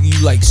treating, nigga.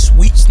 You like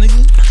sweets,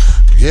 nigga?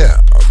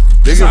 Yeah.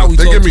 They give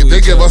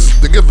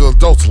the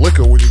adults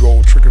liquor when you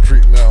go trick or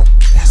treating now.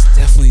 That's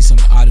definitely some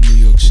out of New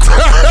York shit.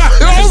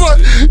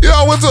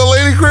 I went to a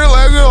lady crib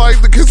last year, like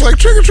the kids like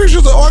trick or treat. She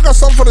was like, oh, I got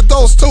something for the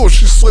adults too.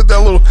 She slid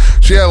that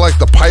she had like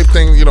the pipe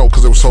thing,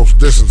 because it was social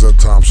distance at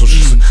the time. So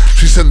she's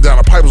sitting down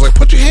the pipe, was like,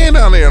 put your hand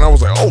down there, and I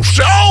was like, oh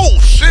shit. Oh,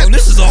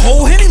 this is a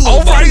whole Henny little.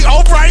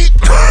 All right.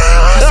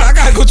 I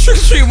gotta go trick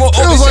or treat more.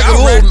 It was like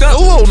a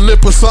little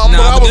nip or something.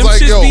 Nah, but I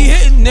was like, yo,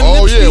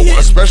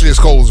 especially as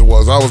cold as it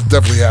was. I was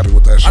definitely happy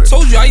with that shit. I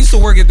told you I used to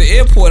work at the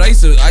airport. I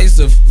used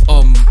to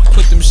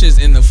put them shits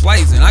in the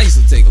flights, and I used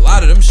to take a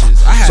lot of them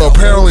shits. I had a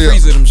whole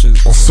freezer of them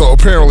shits. So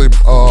apparently,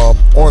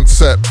 on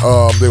set,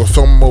 they were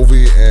filming a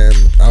movie, and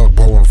Alec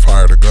Baldwin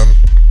fired a gun.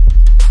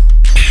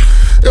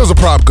 It was a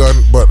prop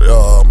gun, but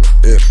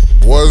it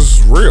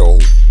was real.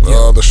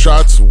 Yeah. The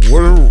shots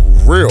were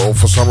real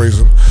for some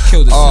reason.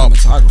 Killed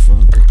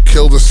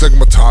the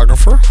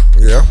cinematographer.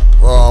 Yeah.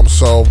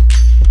 So,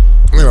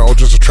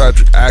 just a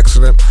tragic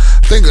accident. I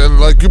think,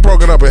 like you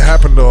broke it up, it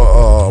happened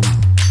to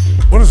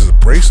what is it?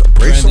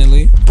 Brandon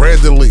Lee.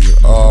 Brandon Lee,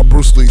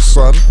 Bruce Lee's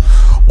son,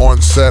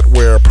 on set,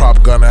 where a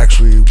prop gun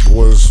actually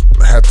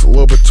had a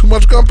little bit too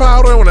much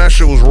gunpowder when that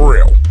shit was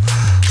real.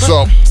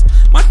 So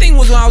my thing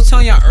was, when I was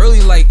telling y'all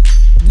earlier, like,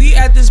 we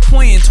at this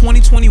point in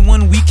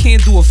 2021, we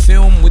can't do a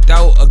film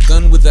without a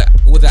gun with an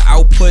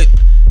output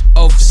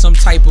of some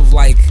type of,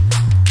 like,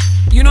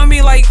 you know what I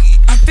mean? Like,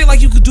 I feel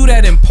like you could do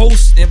that in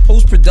post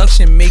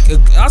production.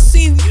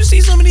 You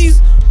see some of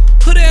these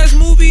hood ass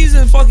movies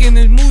and fucking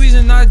movies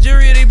in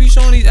Nigeria, they be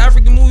showing these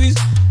African movies.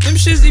 Them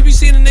shits, they be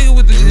seeing a nigga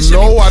with the shit.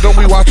 No, I don't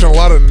be watching a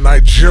lot of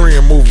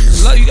Nigerian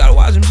movies. You gotta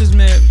watch them shits,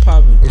 man,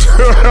 popping.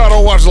 I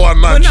don't watch a lot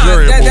of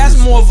Nigerian movies. That's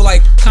more of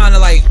like, kind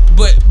of like,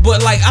 but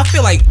like, I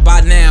feel like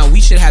by now we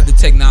should have the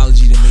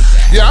technology to make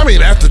that happen. Yeah, I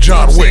mean, after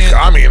John Wick,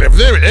 I mean, if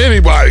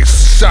anybody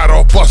shot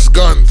off bust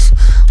guns,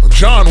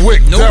 John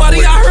Wick.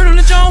 Nobody got hurt on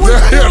the John Wick.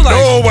 Like,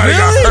 nobody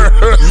got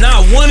hurt.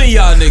 Not one of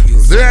y'all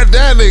niggas. That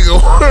nigga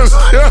was.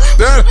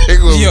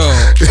 Yo,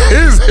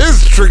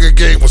 his trigger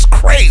game was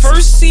crazy.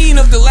 First scene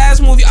of the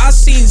last movie, I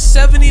seen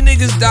 70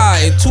 niggas die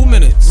in 2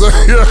 minutes.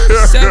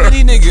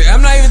 70 niggas.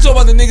 I'm not even talking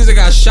about the niggas that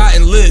got shot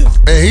and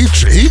lived. And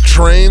he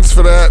trains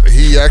for that.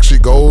 He actually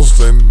goes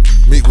and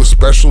meet with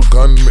special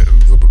gun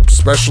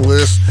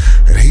specialists,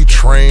 and he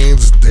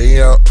trains day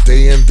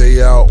in,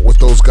 day out with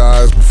those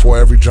guys before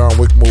every John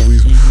Wick movie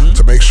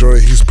to make sure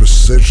that he's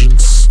precision,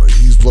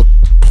 he's look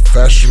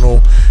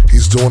professional,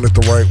 he's doing it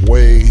the right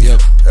way,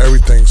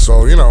 everything.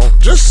 So,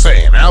 just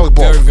saying, Alec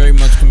Baldwin, very, very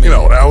much committed.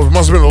 That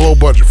must have been a low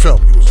budget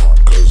film he was on,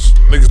 because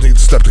niggas need to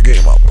step the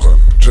game up.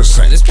 Just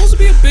saying. It's supposed to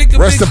be a big.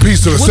 Rest in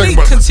peace to the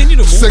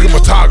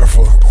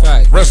cinematographer.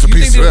 Rest in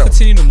peace to them. You think they'll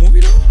continue the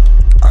movie though?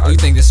 Or you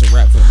think this is a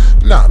wrap for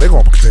them? Nah, they're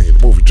gonna continue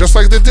the movie just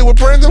like they did with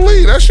Brandon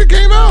Lee. That shit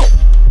came out.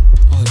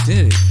 Oh,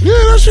 did it? Yeah,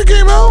 that shit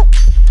came out.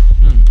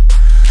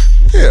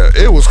 Yeah,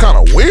 it was kind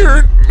of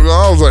weird.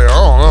 I was like,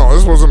 oh no,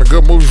 this wasn't a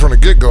good movie from the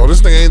get-go.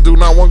 This thing ain't do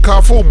not one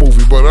Kung Fu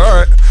movie, but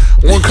all right,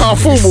 one Kung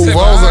Fu movie.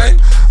 I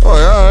Oh,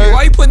 yeah, all right.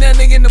 Why you putting that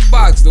nigga in the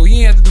box, though?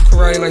 He ain't have to do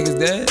karate like his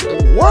dad.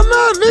 Why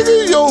not,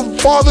 nigga? Your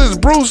father is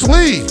Bruce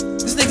Lee.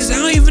 This nigga said, I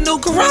don't even know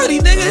karate,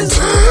 niggas.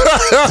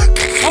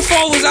 My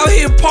father was out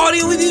here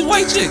partying with these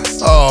white chicks.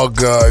 Oh,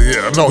 God,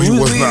 yeah. No, he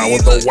was not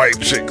with the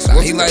white chicks. I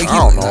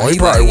don't know. He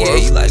probably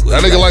was.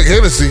 That nigga like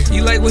Hennessy.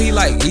 He like what he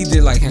like. He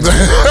did like Hennessy.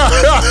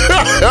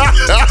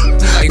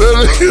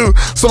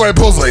 Somebody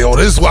posted like, yo,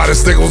 this is why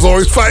this nigga was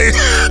always fighting.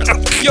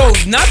 Yo,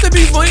 not to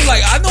be funny,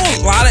 like, I know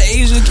a lot of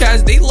Asian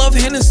cats, they love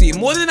Hennessy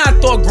more than I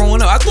thought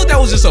growing up. I thought that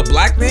was just a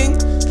black thing.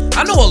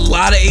 I know a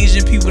lot of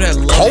Asian people that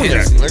love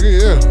cognac, Hennessy. nigga,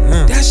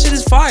 yeah. That shit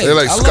is fire. They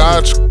like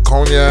scotch,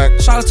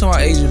 cognac. Shout out to our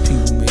Asian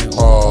people, man.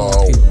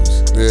 Oh,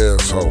 yeah,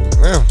 so,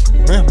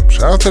 man,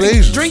 shout out to the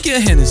Asians. Drink your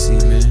Hennessy,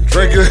 man.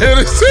 Drink your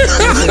Hennessy.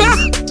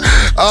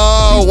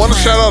 Want to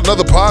shout out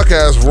another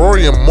podcast,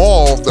 Rory and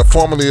Maul, that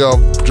formerly of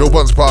Joe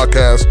Budden's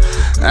podcast,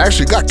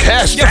 actually got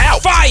cashed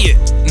out. Fired.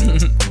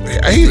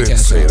 Yeah, he didn't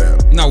say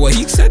that. No, well,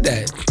 he said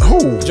that.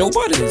 Who? Joe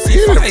Budden.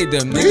 He fired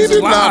them. He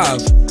did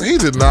not. He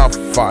did not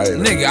fire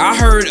them. Nigga, I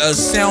heard a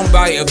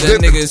soundbite of that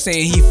nigga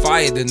saying he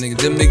fired the nigga.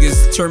 Them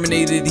niggas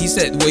terminated. He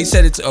said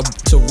it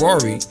to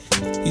Rory.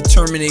 He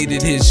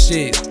terminated his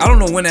shit. I don't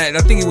know when that. I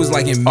think it was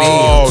like in May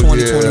of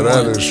 2021. Yeah,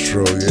 that is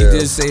true. Yeah, he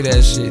did say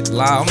that shit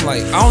live. I'm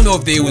like, I don't know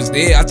if they was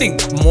there. I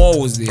think Maul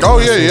was there. Oh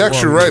yeah, you're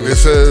actually right. It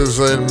says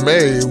in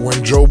May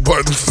when Joe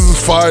Budden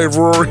fired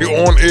Rory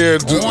on air.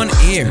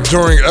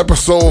 During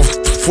episode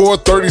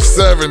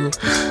 437.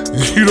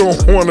 You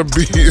don't want to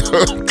be.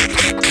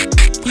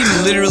 He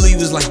literally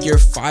was like, "You're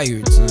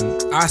fired,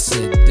 son." I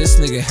said, "This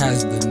nigga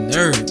has the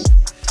nerve,"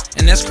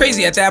 and that's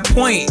crazy. At that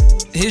point,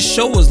 his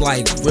show was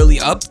like really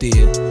up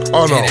there.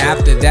 Oh no! And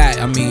after that,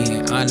 I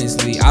mean,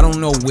 honestly, I don't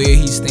know where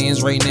he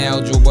stands right now.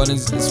 Joe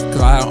Budden's,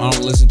 because I don't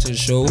listen to the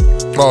show.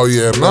 Oh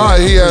yeah, nah,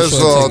 he has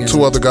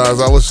two other guys.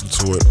 I listened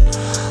to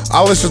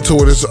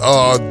it. It's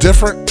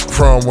different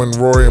from when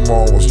Rory and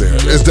Maul was there.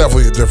 It's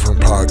definitely a different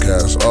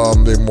podcast.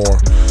 They're more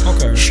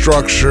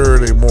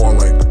structured. They more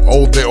like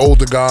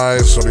older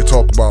guys, so they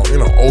talk about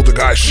older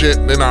guy shit.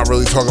 They're not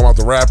really talking about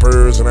the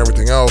rappers and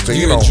everything else. Do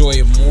you enjoy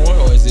it more,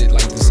 or is it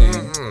like the same?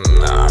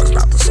 Nah, it's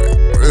not the same.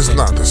 It's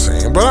not the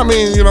same. But I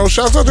mean,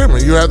 shouts out to him.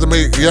 You had to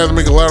make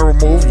a lateral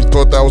move. You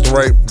thought that was the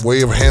right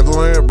way of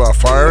handling it by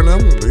firing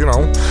him.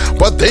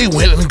 But they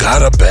went and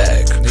got a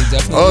bag. They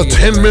definitely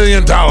 $10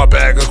 million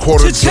bag,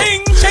 according to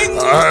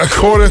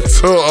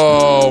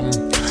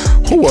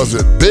who was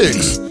it?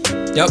 Biggs.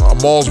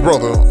 Yep. Maul's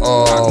brother.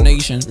 Rock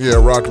Nation. Yeah,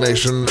 Rock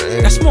Nation.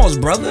 And that's Maul's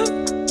brother?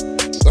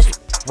 That's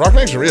Rock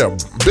Nation, yeah.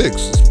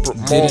 Biggs.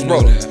 Maul's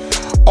brother.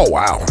 Oh,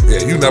 wow. Yeah,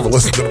 you never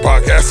listened to the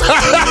podcast.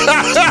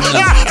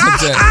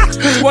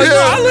 Well, no,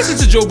 I listened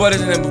to Joe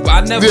Budden, but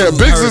I never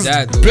heard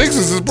that. Though. Biggs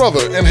is his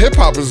brother, and hip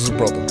hop is his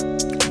brother.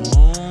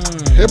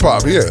 Hip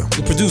hop, yeah.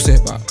 The producer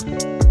hip hop.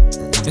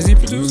 Is he a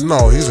producer?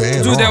 No, he's a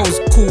A&R. Dude, that was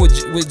cool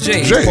with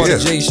Jay. Jay, part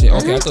of Jay shit.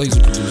 Okay, I thought he was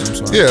a producer.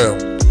 I'm sorry.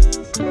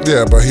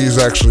 Yeah, but he's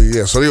actually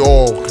so they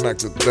all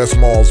connected. That's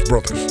Maul's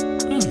brothers.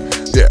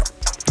 Yeah.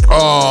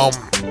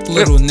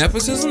 Little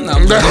nepotism? No,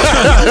 I'm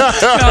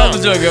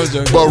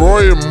joking. But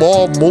Rory and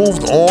Maul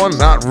moved on.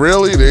 Not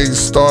really. They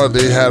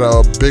had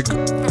a big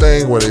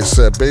thing where they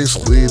said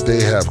basically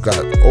they have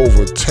got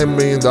over $10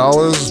 million.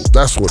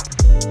 That's what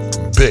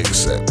Big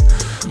said.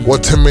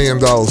 What $10 million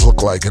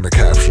look like in the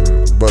caption.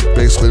 But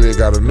basically they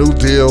got a new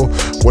deal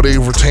where they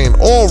retain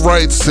all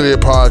rights to their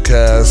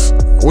podcast,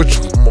 which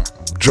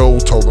Joe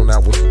told them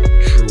that wasn't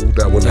true.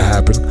 That wouldn't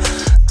happen.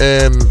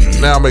 And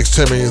now makes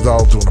 $10 million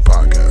doing a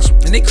podcast.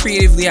 And they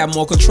creatively have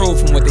more control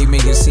from what they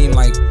make it seem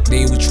like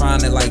they were trying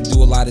to like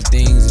do a lot of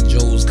things, and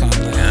Joe was kind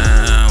of like,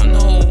 I don't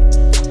know.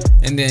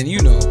 And then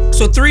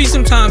so 3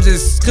 sometimes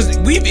is because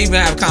we even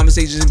have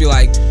conversations and be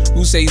like,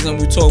 who say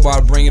something, we talk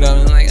about it, bring it up,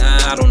 and like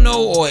I don't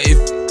know,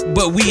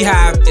 but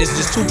it's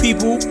just 2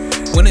 people.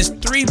 When it's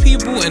 3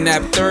 people and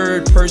that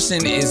third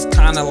person is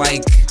kind of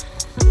like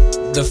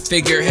the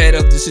figurehead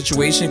of the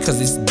situation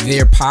because it's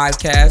their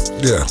podcast,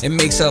 it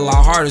makes it a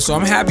lot harder. So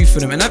I'm happy for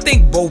them, and I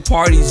think both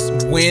parties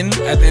win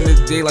at the end of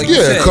the day. Like you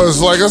said, because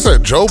like I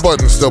said, Joe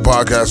Budden's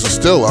podcast is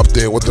still up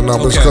there with the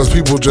numbers because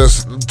people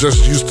just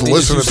used to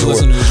listening to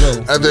it,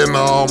 and then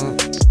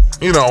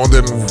and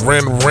then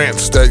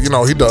rants that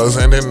he does,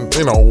 and then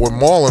with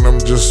Maul and them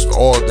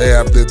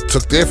they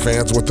took their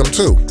fans with them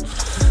too.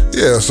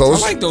 Yeah, so I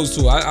like those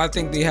two. I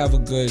think they have a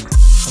good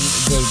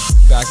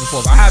back and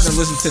forth. I haven't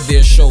listened to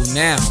their show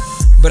now,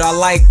 but I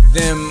like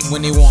them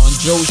when they were on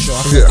Joe's show.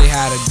 I thought they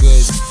had a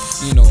good,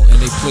 and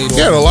they played.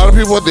 Yeah, a lot of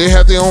people, they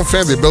had their own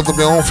fan. They built up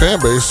their own fan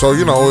base. So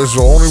it's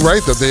the only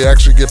right that they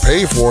actually get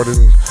paid for it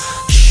and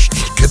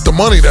get the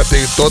money that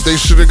they thought they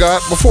should have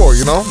got before.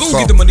 Get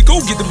the money.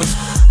 Go get the money.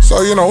 So,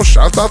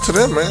 shout out to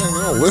them, man.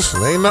 Listen,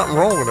 ain't nothing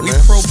wrong with it, man.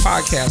 We pro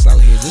podcast out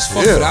here. Just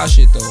fuck with our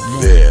shit, though.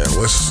 Yeah,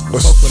 let's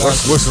listen.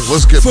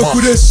 Let's get fuck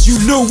with us.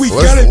 We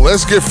got it.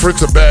 Let's get Fritz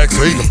a bag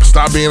so he can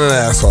stop being an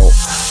asshole.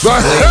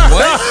 Wait,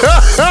 what?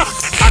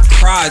 I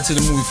cried to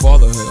the movie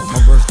Fatherhood on my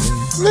birthday.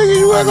 Nigga,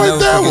 you act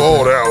like that?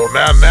 Oh,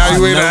 now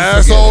you ain't an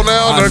asshole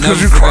now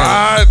because you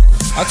cried.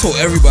 I told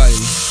everybody.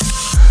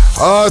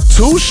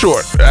 Too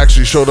Short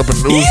actually showed up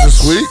in news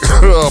this week.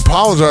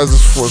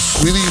 Apologizes for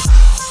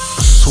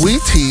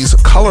Sweetie's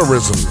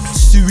colorism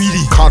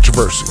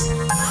controversy,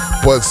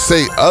 but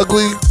say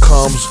ugly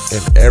comes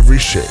in every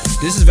shade.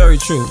 This is very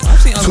true.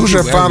 Too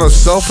Short found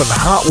herself in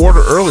hot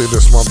water earlier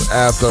this month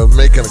after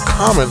making a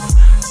comment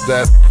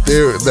that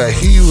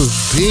he was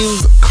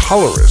deemed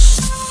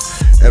colorist.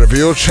 In a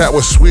video chat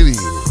with Sweetie,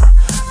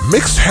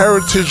 mixed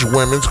heritage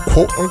women's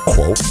quote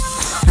unquote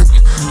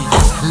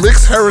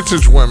mixed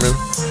heritage women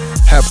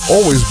have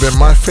always been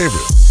my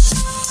favorite.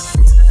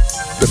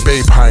 The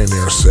Bay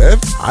Pioneer said,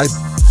 I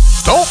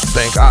don't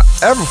think I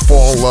ever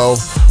fall in love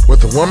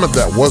with a woman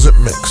that wasn't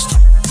mixed.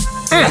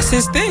 That's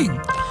his thing.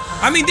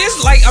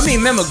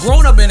 Remember,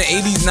 growing up in the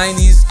 80s,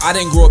 90s, I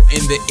didn't grow up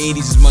in the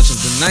 80s as much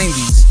as the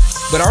 90s.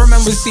 But I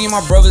remember seeing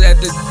my brothers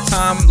at the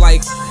time,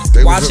 like,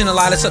 watching a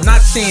lot of stuff.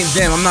 Not saying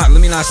them. Let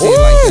me not say it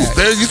like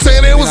that. You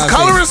saying it was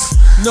colorist?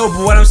 No,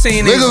 but what I'm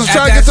saying is, niggas was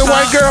trying to get the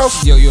white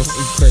girls? Yo, you're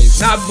crazy.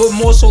 Nah, but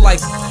more so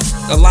like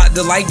the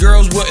light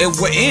girls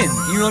were in.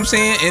 You know what I'm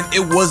saying? And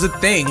it was a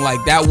thing.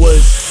 Like, that was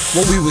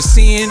what we were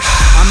seeing.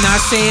 I'm not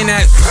saying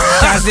that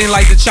guys didn't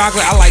like the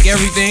chocolate. I like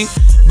everything.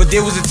 But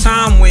there was a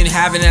time when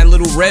having that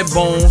little red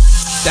bone,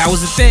 that was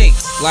the thing.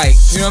 Like,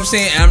 you know what I'm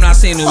saying? And I'm not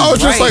saying it was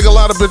just like a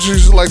lot of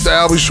bitches like the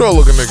Albie Shore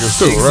looking niggas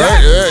too,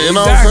 right? Yeah, you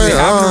know what I'm saying?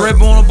 Having the red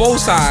bone on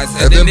both sides.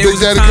 And then Big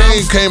Daddy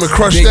Kane came and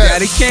crushed that. Big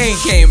Daddy Kane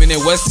came, and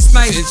then Wesley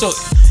Snipes. And so,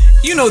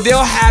 you know,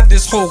 they'll have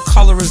this whole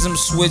colorism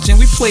switch, and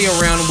we play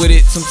around with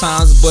it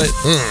sometimes, but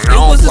I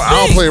don't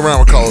play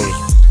around with colors.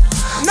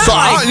 So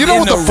you know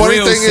what the funny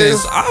thing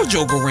is? I'll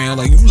joke around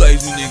like, you like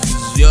you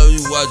niggas, yo,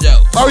 you watch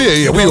out. Oh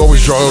yeah, we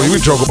always joke. We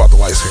joke about the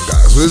light skinned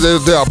guys.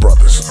 They're our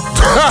brothers.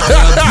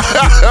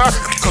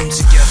 Come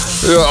together.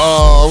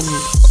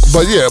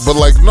 Yeah, but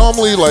like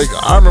normally, like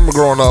I remember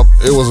growing up,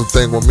 it was a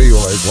thing with me.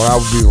 Like when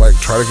I would be like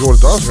try to get with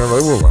a dark skin,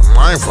 they were like,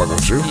 I ain't fucking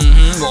with you.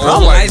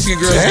 All the light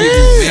skinned girls give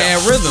you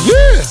mad rhythm.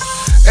 Yeah.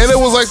 And it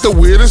was like the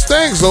weirdest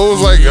thing. So it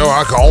was like, yo,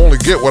 I can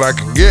only get what I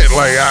can get.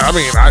 Like, I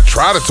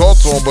tried to talk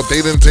to them, but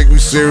they didn't take me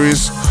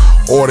serious,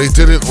 or they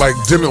didn't like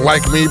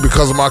me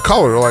because of my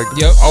color. Like,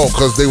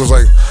 because they was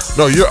like,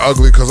 no, you're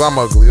ugly because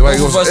I'm ugly. Like,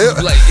 it was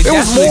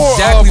more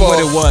exactly what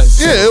it was.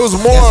 Yeah, it was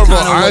more of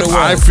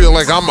I feel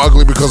like I'm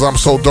ugly because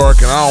I'm so dark,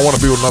 and I don't want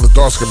to be with another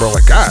dark skin bro.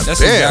 Like, God that's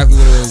damn. Exactly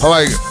what it was. I'm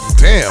like,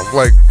 damn.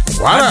 Like,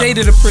 why? I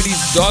dated a pretty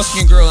dark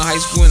skinned girl in high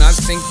school, and I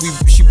think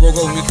she broke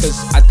up with me because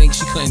I think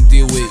she couldn't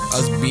deal with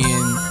us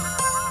being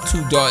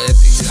too dark. I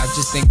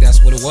just think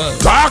that's what it was.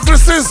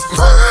 Darknesses.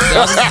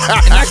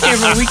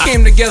 And we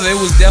came together. It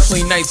was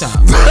definitely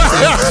nighttime. It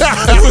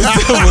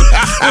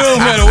don't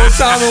matter what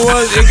time it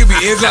was. It could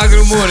be 8 o'clock in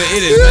the morning.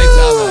 It is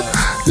nighttime.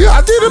 Yeah,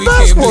 I did a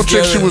basketball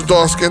chick. She was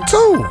dark skinned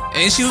too.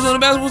 And she was on the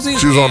basketball team.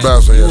 She was on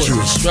basketball. Yeah, she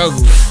was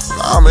struggling.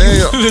 Nah,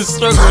 man. The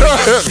struggle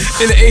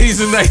in the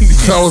 80s and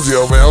 90s. I was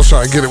man. I was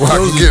trying to get it where I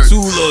could get it.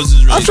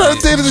 I tried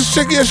to date this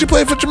chick. Yeah, she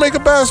played for Jamaica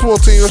basketball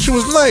team. She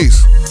was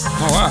nice.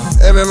 Oh wow.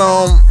 And then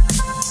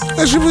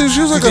and she was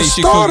like a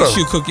starter.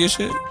 She cook your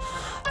shit?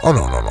 Oh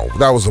no.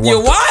 That was the one.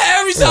 Yeah, why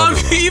every time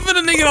even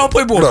a nigga don't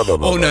play ball? No. I'm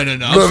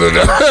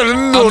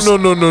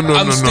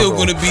still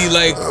gonna be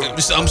like,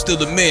 I'm still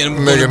the man.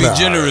 I'm gonna be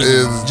generous.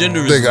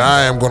 Nigga,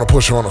 I am gonna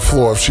push her on the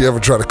floor if she ever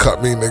try to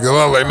cut me, nigga.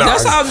 I'm like, nah.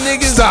 That's how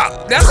niggas.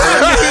 Stop. That's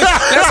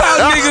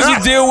how niggas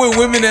will deal with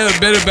women that are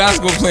better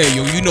basketball players.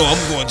 Yo, you know I'm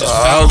going to just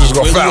foul. I'm just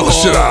gonna foul the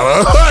shit out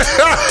of her.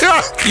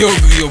 Yo,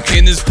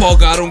 Candace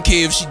Parker, I don't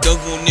care if she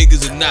dunk on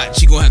niggas or not.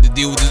 She gonna have to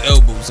deal with this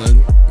elbow,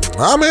 son.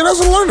 I mean, that's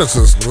a learning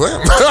system.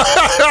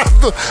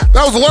 That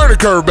was a learning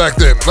curve back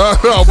then. I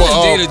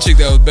dated a chick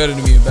that was better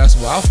than me in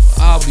basketball.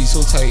 I'll be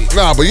so tight.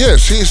 Nah, but yeah,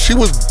 she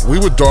was. We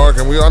were dark,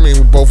 and we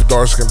both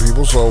dark skinned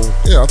people. So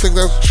yeah, I think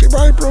she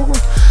probably broke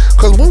her.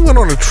 Cause we went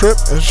on a trip,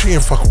 and she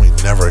ain't fucking with me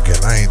never again.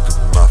 I ain't do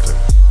nothing.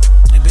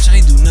 Hey, bitch, I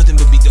ain't do nothing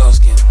but be dark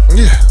skinned.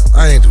 Yeah,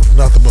 I ain't do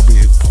nothing but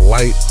be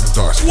polite and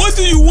dark skinned. What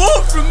do you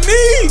want from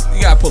me?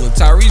 You gotta pull a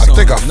Tyrese on. I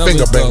think I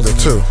finger banged her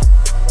too.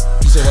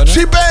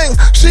 She bang.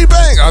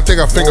 I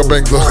think I finger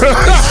banged her.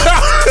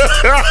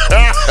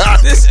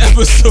 This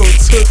episode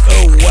took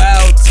a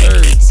wild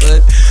turn,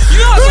 son. You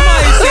know how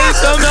somebody said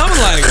something? I'm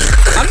like,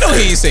 I know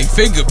he ain't say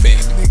finger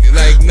bang, nigga.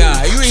 Like,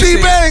 nah, you ain't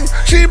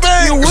She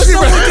bang. Yo, what's up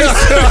with this?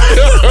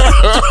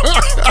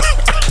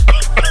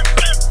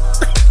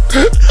 I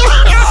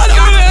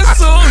know that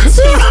song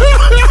too.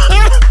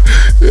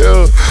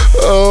 Yeah.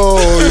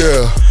 Oh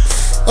yeah.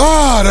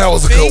 Ah, that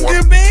was a good one.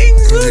 Finger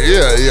bangs?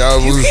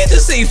 Yeah. You can't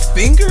just say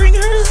fingering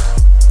her.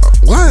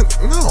 What?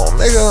 No,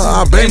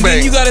 nigga. Bang and bang.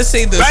 Then you gotta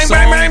say the bang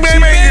song. Bang.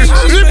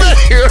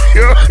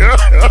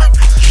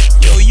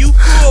 Yo,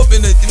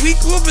 we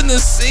grew up in the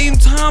same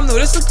time though.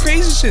 That's the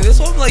crazy shit. That's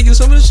what I'm like. Yo,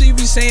 some of the shit you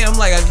be saying, I'm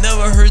like, I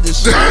never heard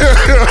this shit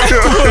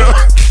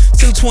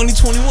till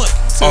 2021.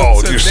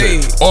 You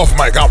shit. Off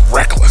mic, I'm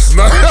reckless.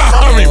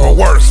 I'm even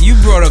worse. You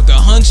brought up the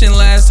hunching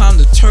last time,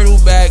 the turtle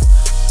back.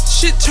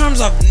 Shit terms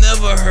I've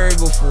never heard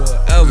before,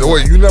 ever.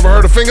 Wait, you never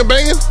heard of finger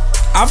banging?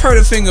 I've heard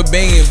of finger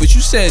banging, but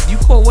you said,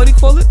 what do you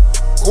call it?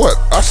 What?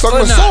 I sung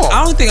the song.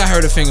 I don't think I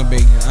heard of finger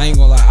banging. I ain't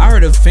gonna lie. I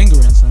heard of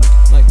fingering something.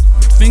 Like,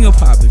 finger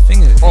popping,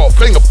 finger. Oh,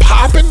 finger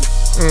popping?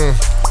 You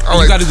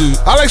gotta do.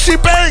 I like she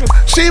bang,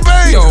 she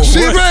bang, Yo,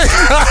 she what? bang.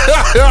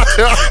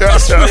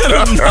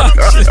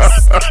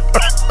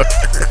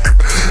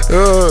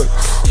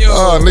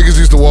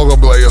 Niggas used to walk up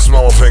and be like, yo,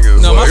 smell my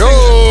fingers. No, like,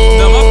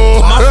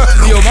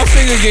 my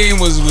finger game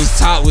was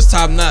top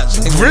notch.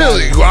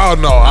 Really? Oh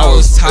no, I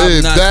was top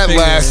notch. That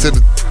finger. lasted.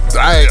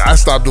 I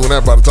stopped doing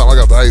that by the time I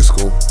got to high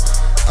school.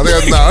 I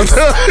think I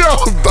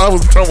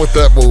was done with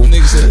that move.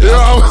 Nigga said,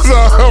 I'm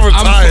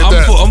retired.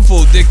 I'm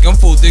full dick in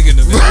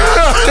the bed.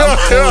 I'm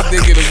full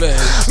dick in the bed.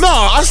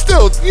 No,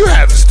 you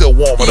had to still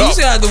warm it up. You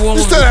still had to warm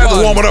You up. still had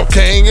to warm it up,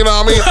 King. You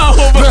know what I mean?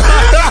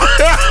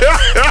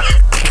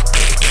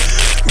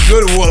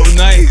 Good,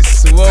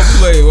 nice, well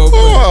played.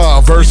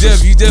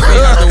 Versus. You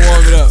definitely have to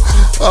warm it up.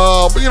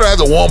 But you had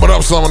to warm it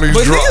up some of these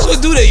But drugs. niggas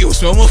would do that. You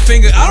smell my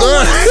finger. I don't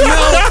want to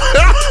smell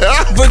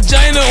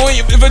vagina on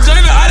you.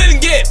 Vagina, I didn't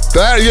get.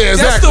 That, yeah,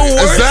 That's exactly.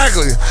 the worst.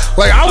 Exactly.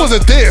 Like I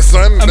wasn't there,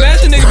 son.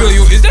 Imagine nigga be like,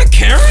 yo, is that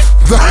Karen?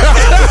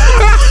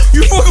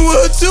 You fucking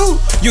with her too?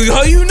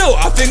 How you know?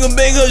 I finger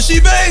bang her. She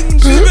bang.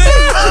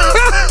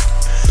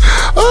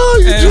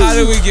 Oh, and how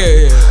did we get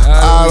here?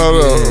 I don't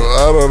know.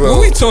 What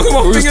we talking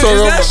about? Fingers?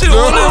 Is that shit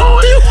on there?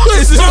 We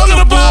was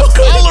talking about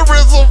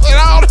colorism, and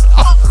I don't know.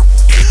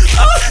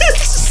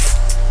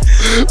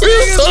 We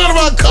was talking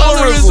about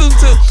colorism.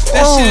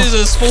 That shit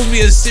is supposed to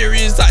be a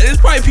serious topic. There's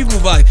probably people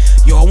like,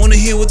 yo, I want to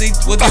hear what they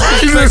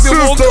perspective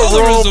on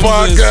colorism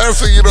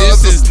podcast, is.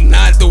 This is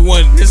not the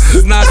one. This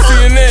is not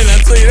CNN. I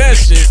tell you that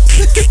shit.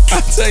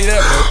 I tell you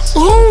that much.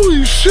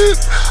 Holy shit!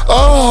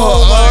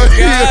 Oh my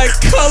god,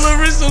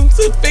 colorism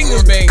to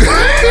finger banging.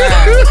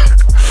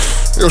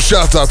 Yo,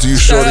 shout out to you,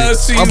 Shout shorty. out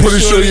to I'm you, pretty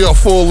sure shorty. you're a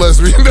full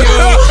lesbian.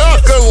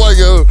 Cause like,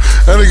 yo,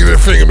 that nigga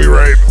didn't finger me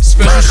right.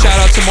 Special shout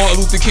out to Martin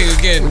Luther King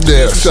again.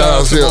 Yeah, Special shout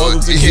out to Martin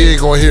Luther King. He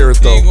ain't gonna hear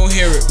it though. He ain't gonna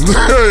hear it.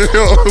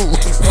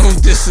 Oh,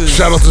 this is.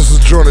 Shout out to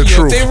Sojourner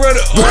Yo, Truth. if they read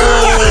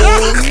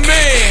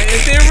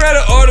if they read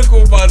an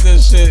article about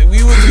this shit,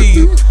 we would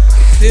be.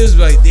 It was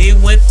like they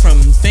went from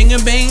finger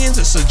banging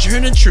to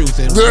Sojourner Truth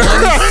in one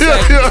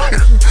second.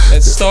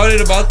 That started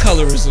about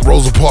colorism.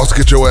 Rosa Parks,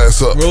 get your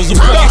ass up. Rosa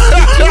Parks.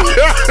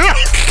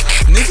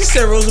 Nigga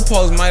said Rosa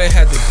Parks might have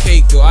had the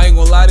cake, though. I ain't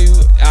gonna lie to you.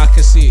 I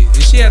can see it.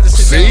 If she had to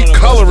sit See, down on a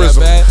bus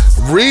colorism. that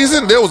bad,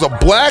 Reason there was a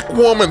black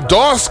woman,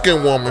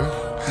 dark-skinned woman,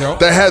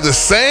 that had the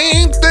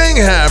same thing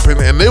happen,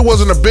 and it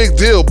wasn't a big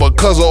deal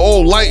because of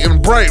old light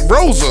and bright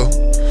Rosa.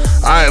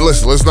 All right,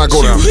 listen, let's not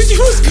go down. You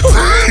going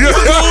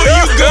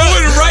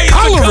right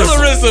into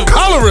colorism.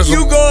 Colorism.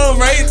 You going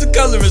right into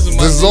colorism.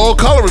 This is all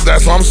colorism.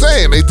 That's what I'm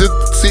saying. They did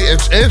see,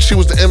 and she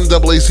was the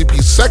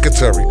NAACP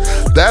secretary.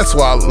 That's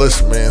why.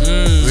 Listen, man.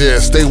 Yeah,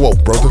 stay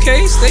woke, brother.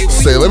 Okay, stay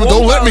woke.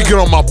 Don't let me get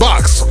on my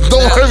box.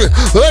 Don't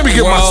let me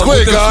get my square,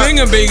 with the guy.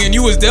 finger banging,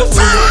 you was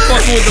definitely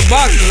fucking with the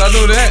boxes. I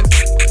know that.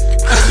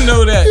 I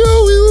know that. Yo,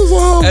 he was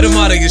all.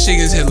 Adamada can shake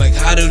his head like,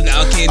 how do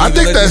I can't. I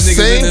think that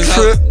same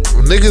trip,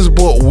 niggas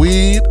bought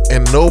weed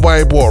and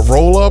nobody bought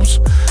roll-ups,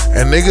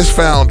 and niggas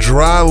found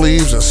dry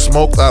leaves and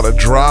smoked out of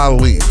dry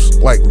leaves.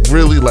 Like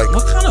really, like.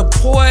 What kind of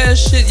poor ass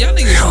shit? Y'all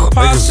niggas from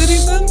Pop City,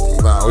 son?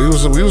 Nah, we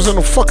was in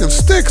the fucking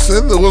sticks,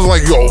 and it was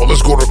like, yo,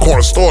 let's go to the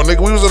corner store,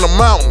 nigga. We was in the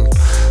mountain.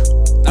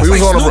 That's We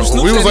was like on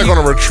Snoop we was said like on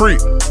a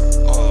retreat.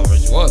 Oh,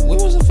 what? Where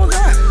was the fuck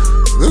at?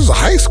 This is a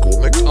high school,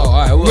 nigga. Oh, all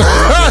right. Well,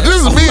 This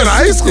is me in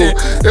high school.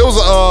 It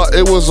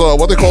was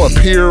what they call a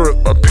peer. It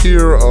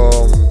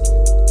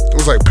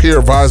was like peer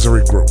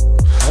advisory group. Oh,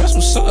 that's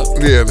what's up.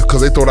 Yeah,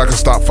 because they thought I could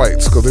stop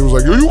fights. Because they was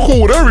like, yo, you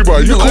cool with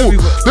everybody. You know cool.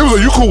 everybody. They was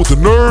like, you cool with the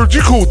nerds.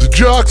 You cool with the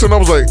jocks. And I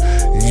was like,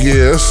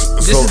 yes.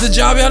 This is the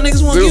job y'all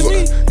niggas want to give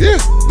me? Yeah,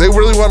 they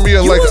really want me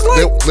they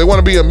want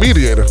to be a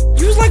mediator.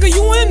 You was like a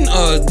UN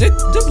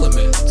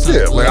diplomat.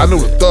 Yeah, like I knew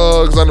the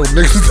thugs, I knew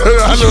niggas,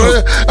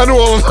 I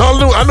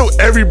knew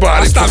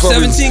everybody. I stopped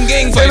 17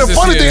 gang fights. And the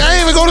funny thing, I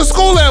ain't even go to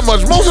school that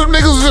much. Most of them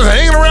niggas was just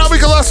hanging around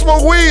because I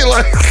smoke weed.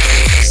 Like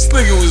this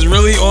nigga was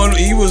really on.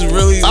 He was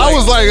really. I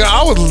was.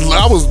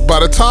 By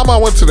the time I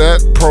went to that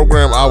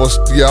program, I was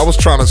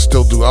trying to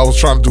still do. I was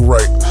trying to do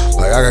right.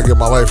 Like I gotta get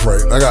my life right.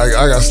 I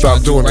gotta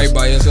stop doing right this.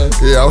 by yourself.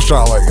 Yeah, I was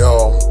trying to like,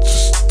 yo,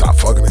 just stop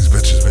fucking these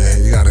bitches,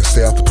 man. You gotta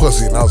stay out the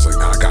pussy. And I was like,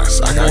 nah, I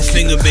gotta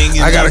finger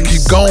banging. I gotta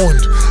keep going.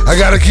 I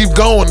gotta keep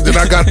going. Then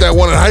I got that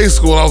one in high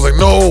school, and I was like,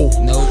 no.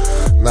 Nope.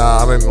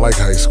 Nah, I didn't like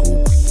high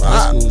school.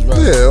 High school was rough.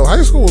 Yeah,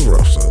 high school was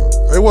rough, son.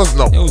 It wasn't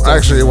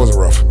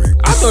rough for me.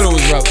 I thought it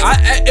was rough.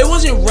 It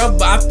wasn't rough,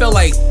 but I felt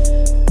like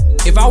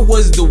if I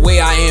was the way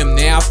I am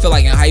now, I feel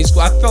like in high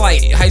school, I feel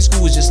like high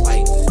school was just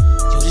like,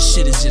 yo, this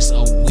shit is just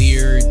a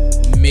weird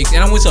mix.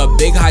 And I went to a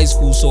big high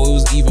school, so it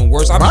was even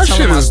worse. I've been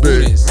telling my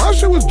students. My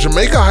shit was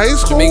Jamaica High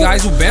School. Jamaica High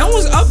School. Bound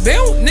was up.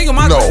 Bound, nigga,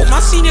 my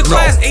senior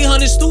class,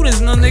 800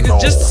 students. No,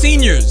 nigga, just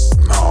seniors.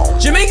 No.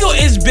 Jamaica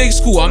is big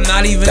school. I'm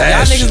not even.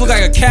 Y'all niggas look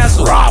like a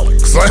castle. Rollick.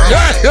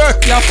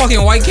 Y'all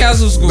fucking White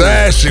Castle school.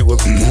 That shit was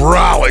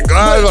rollick.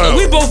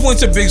 We both went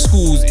to big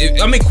schools.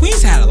 I mean,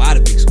 Queens had a lot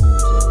of big schools.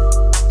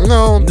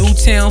 No.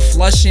 Newtown,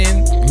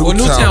 Flushing.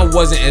 Newtown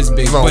wasn't as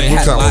big, but it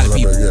had a lot of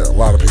people. Yeah, a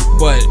lot of people.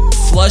 But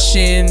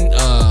Flushing,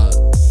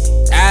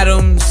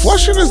 Adams.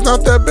 Flushing is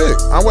not that big.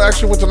 I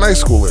actually went to night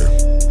school there.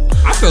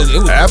 I felt it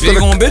was big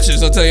on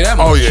bitches. I'll tell you that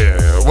much. Oh yeah.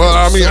 Well,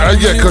 I mean,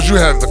 yeah, because you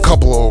had a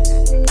couple of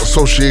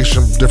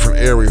association different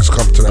areas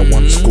come to that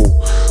one school.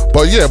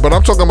 But yeah, but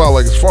I'm talking about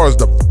like as far as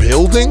the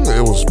building,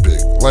 it was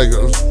big. Like it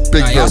was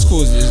big. Y'all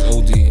school is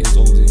OD. It's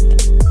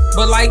OD.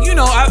 But like, you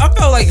know, I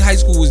felt like high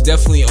school was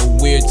definitely a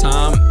weird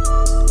time.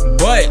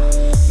 But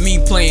me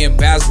playing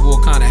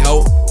basketball kind of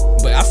helped.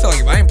 But I feel like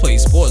if I ain't played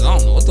sports, I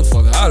don't know what the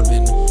fuck I'd have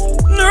been.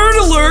 Nerd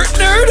alert,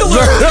 nerd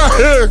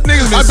alert.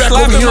 Niggas been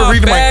slapping my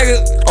bag.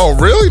 Oh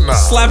really? Nah.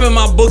 Slapping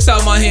my books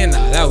out my hand.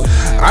 Nah, that was.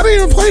 I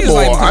didn't even play ball.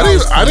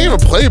 Like I didn't even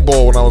play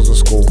ball when I was in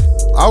school.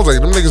 I was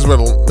like, them niggas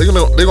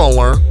they gonna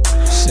learn.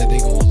 Shit, they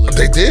gonna learn.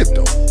 They did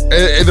though.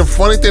 And the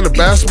funny thing, the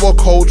basketball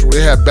coach,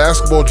 they had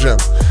basketball gym.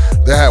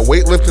 They had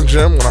weightlifting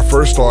gym when I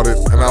first started,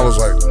 and I was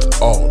like,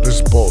 oh,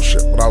 this is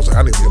bullshit. But I was like,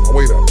 I need to get my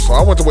weight up. So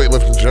I went to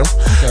weightlifting gym.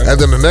 Okay. And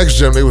then the next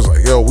gym, they was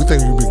like, yo, we think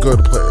you'd be good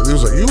to play. They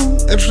was like, you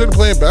interested in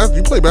playing basketball?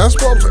 You play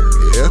basketball? I was like,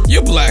 yeah.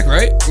 You're black,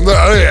 right?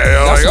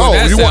 Yeah. Like, oh,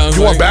 you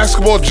want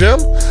basketball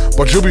gym?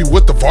 But you'll be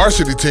with the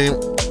varsity team.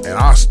 And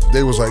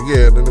they was like,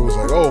 yeah. And then it was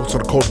like, oh, so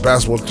the coach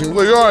basketball team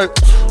was like, all right,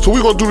 so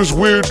we're gonna do this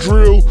weird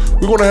drill.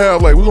 We're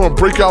gonna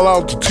break y'all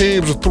out to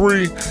teams of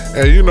 3,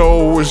 and you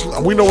know,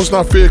 we know it's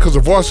not fair because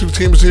the varsity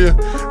team is here.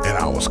 And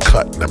I was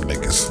cutting them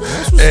niggas,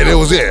 and it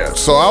was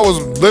So I was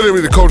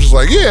literally, the coach was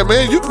like, yeah,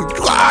 man,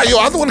 I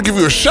don't want to give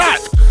you a shot,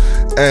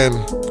 and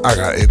I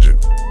got injured.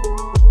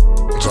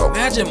 So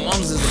imagine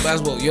mums is a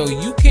basketball. Yo,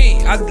 you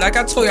can't. Like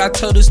I told you, I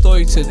tell this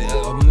story to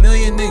a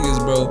million niggas,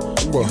 bro.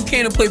 You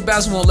can't play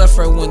basketball left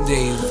right one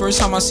day.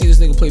 First time I see this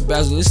nigga play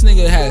basketball, this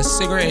nigga had a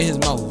cigarette in his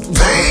mouth.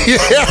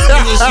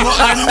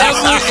 I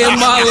never in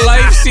my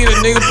life seen a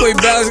nigga play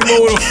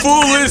basketball with a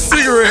full lit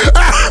cigarette.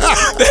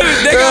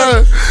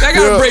 That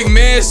gotta break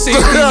mad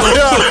safety laws.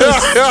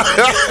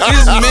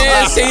 This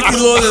mad safety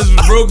law is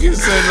broken,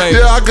 son. Like,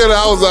 yeah,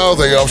 I was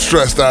like, I'm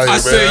stressed out here, I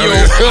said,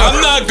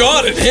 I'm not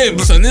guarding him,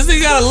 son. This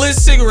nigga got a lit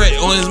cigarette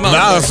on his mouth.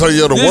 Nah, so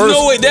yo, There's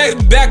no way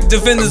that back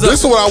defenders.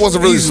 This is what I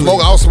wasn't really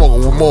smoking. I was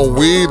smoking more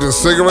weed than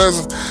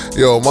cigarettes.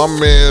 Yo, my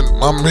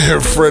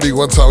man Freddie,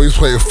 one time he was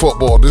playing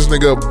football. This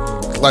nigga,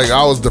 like,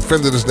 I was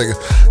defending this nigga.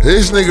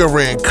 This nigga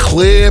ran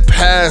clear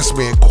past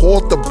me and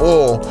caught the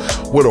ball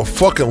with a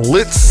fucking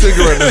lit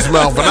cigarette in his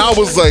mouth. And I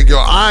was like, yo,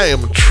 I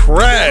am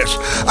trash.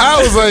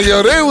 I was like,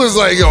 yo, they was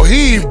like, yo,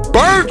 he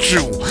burnt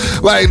you.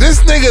 Like, this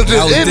nigga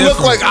just, it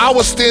looked like I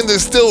was standing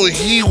still.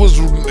 He was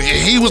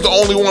the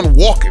only one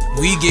walking.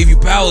 We gave you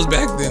powers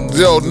back then.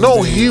 Yo,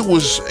 no, he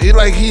was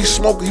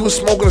smoking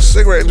a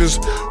cigarette and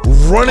just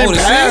running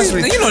past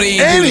me. You know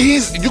and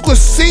you could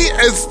see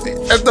as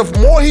the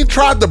more he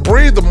tried to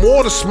breathe, the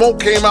more the smoke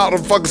came out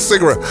of the fucking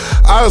cigarette.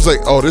 I was like,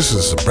 oh, this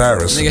is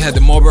embarrassing. Nigga had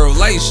the Marlboro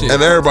Light shit.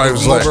 And everybody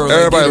was like,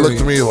 everybody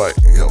looked at me like,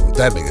 yo,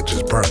 that nigga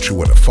just burnt you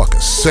with a fucking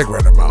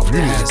cigarette in the mouth.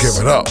 You need to give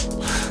it up.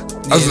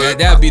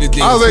 That'd be the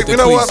day. I was like, you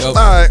know what? All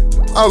right.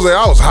 I was like,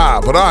 I was high,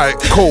 but all right,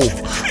 cool.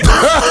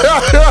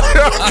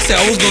 I said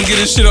I was gonna get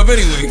this shit up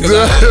anyway.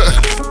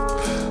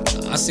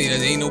 I see that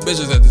there ain't no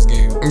bitches at this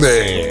game.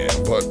 Yeah,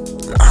 but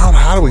I don't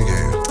know, how do we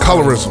game?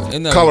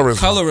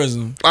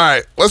 Colorism. All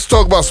right, let's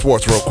talk about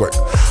sports real quick.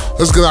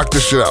 Let's knock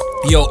this shit out.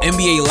 Yo,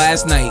 NBA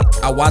last night,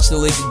 I watched the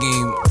Laker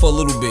game for a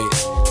little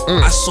bit.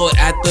 I saw it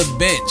at the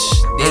bench.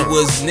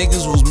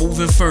 Niggas was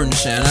moving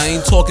furniture, and I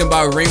ain't talking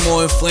about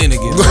Raymond and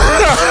Flanagan.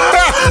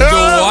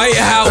 Dwight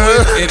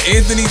Howard and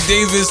Anthony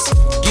Davis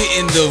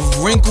getting the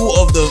wrinkle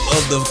of the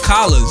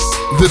collars.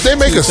 Did they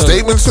make a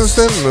statement since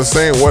then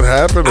saying what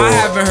happened? Or? I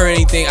haven't heard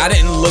anything. I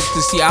didn't look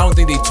to see. I don't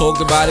think they talked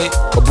about it.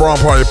 LeBron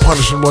probably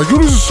punished him like, yo,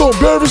 this is so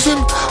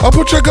embarrassing. I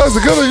put your guys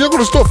together, you're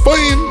gonna start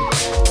fighting.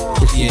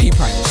 Yeah, he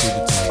probably should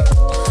have taken.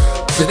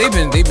 But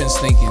they've been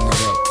stinking it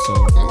up. So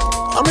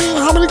I mean,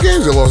 how many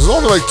games they lost? It's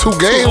only like 2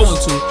 games.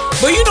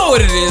 But you know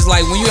what it is,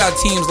 like when you got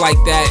teams like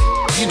that,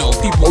 you know,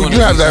 people. Oh, you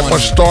have that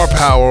much star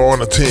power on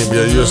the team,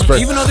 yeah. You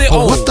expect. Even though they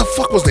what the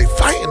fuck was they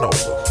fighting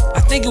over? I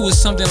think it was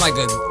something like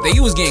they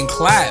was getting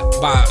clapped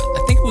by,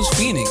 I think it was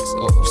Phoenix. It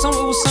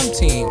was some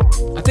team.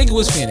 I think it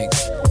was Phoenix.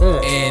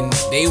 And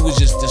they was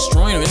just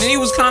destroying them. And then he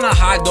was kind of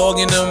hot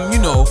dogging them, you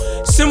know,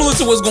 similar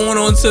to what's going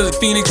on to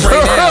Phoenix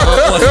right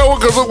now. Yeah,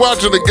 because we're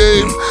watching the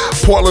game,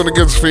 Portland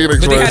against Phoenix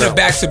right now. But they had a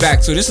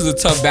back-to-back, so this is a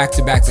tough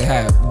back-to-back to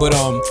have. But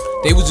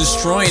they was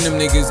destroying them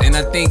niggas, and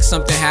I think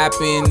something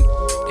happened,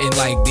 and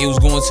like they was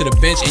going to the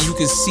bench, and you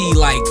could see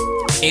like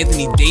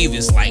Anthony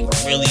Davis like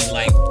really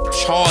like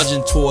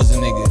charging towards the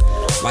nigga,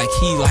 like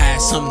he had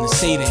something to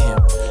say to him.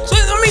 So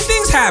I mean,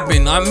 things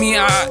happen. I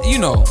mean, you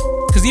know,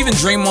 because even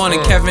Draymond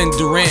and Kevin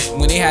Durant,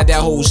 when they had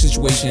that whole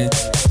situation,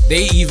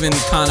 they even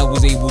kind of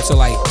was able to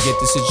like get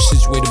the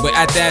situated. But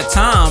at that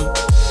time,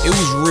 it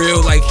was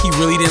real. Like he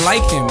really didn't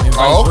like him. And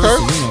vice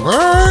versa, you know?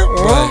 All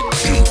right.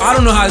 But I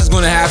don't know how it's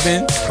gonna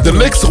happen. The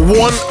Knicks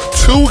won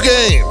 2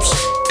 games,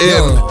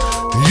 and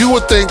you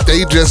would think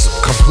they just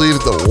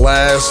completed the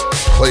last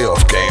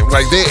playoff game.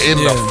 Like they're in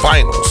the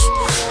finals.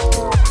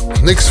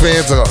 Knicks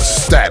fans are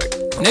ecstatic.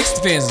 Knicks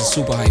fans are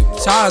super hype.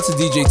 Shout out to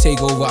DJ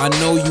Takeover. I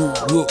know you.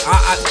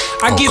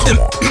 I give them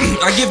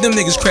I give them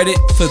niggas credit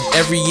for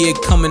every year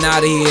coming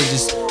out of here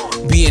just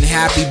being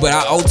happy. But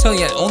I'll tell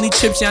you, only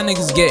chips y'all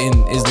niggas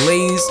getting is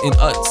Lay's and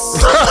Utz.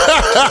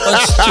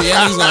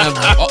 Y'all niggas gonna have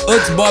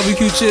Utz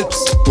barbecue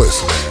chips.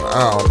 Listen, man,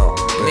 I don't know.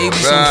 Maybe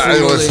some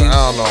Frito-Lays. I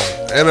don't know.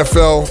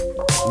 NFL.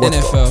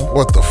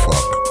 What the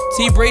fuck?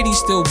 T. Brady's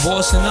still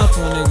bossing up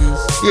on niggas.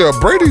 Yeah,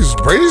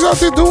 Brady's out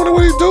there doing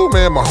what he do,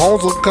 man.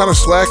 Mahomes looking kind of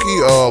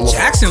slacky.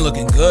 Jackson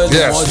looking good.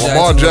 Yes,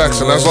 Lamar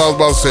Jackson. That's what I was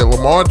about to say.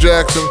 Lamar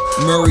Jackson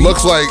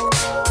looks like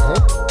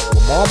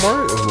Lamar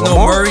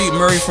Murray.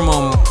 Murray from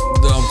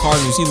the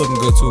Cardinals. He looking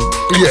good too.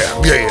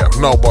 Yeah.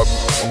 No, but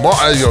Lamar,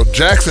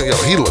 Jackson,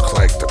 he looked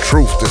like the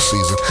truth this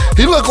season.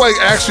 He looked like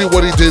actually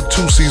what he did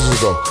 2 seasons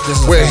ago,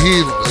 where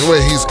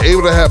he's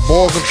able to have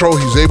ball control.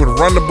 He's able to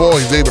run the ball.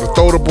 He's able to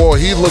throw the ball.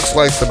 He looks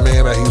like the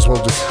man that he's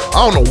supposed to.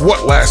 I don't know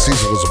what last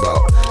season was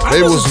about.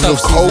 Maybe it was the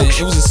coach.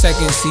 It was the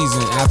second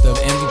season after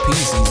the MVP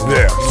season.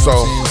 Yeah,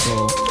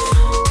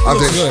 I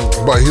think,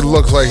 but he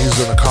looks like he's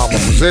in a calmer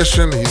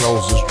position. He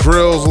knows his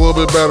drills a little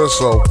bit better.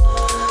 So,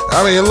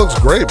 I mean, it looks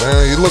great,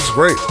 man. He looks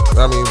great.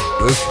 I mean,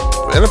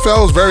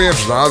 NFL is very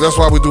interesting. That's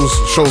why we do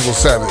shows on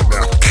Saturday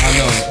now. I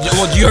know.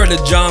 Well, you heard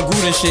the John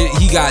Gruden shit.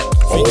 He got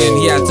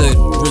freaking. He had to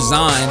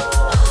resign.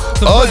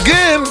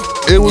 Again,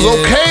 it was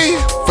okay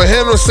for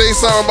him to say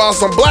something about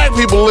some black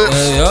people lips.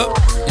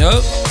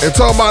 Yep. And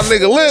talk about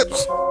nigga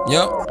lips.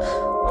 Yep.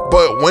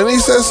 But when he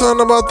said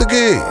something about the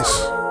gays,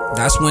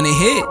 that's when it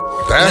hit.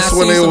 That's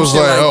when it was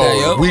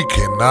like, we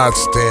cannot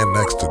stand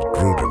next to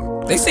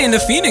Gruden. They saying the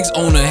Phoenix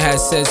owner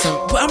has said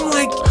something, but I'm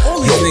like, all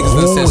these niggas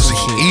done said some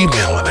shit.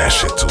 Emailing that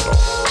shit too though.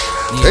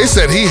 Yeah. They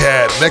said he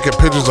had naked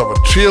pictures of a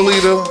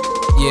cheerleader.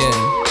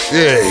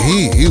 Yeah,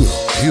 he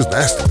was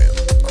nasty, man.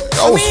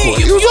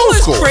 He was old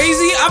school.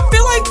 Crazy. I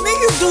feel like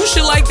niggas do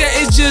shit like that.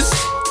 It's just,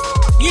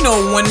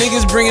 when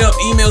niggas bringing up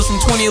emails from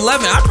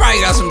 2011, I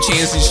probably got some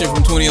chancy shit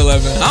from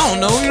 2011. I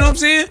don't know, you know what I'm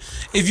saying?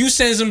 If you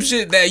send some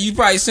shit that you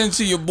probably sent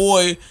to your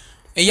boy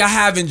and y'all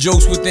having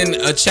jokes within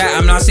a chat,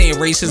 I'm not saying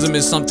racism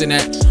is something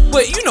that,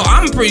 but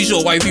I'm pretty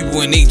sure white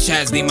people in their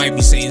chats, they might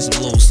be saying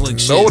some little slick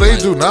shit. No, they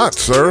do not,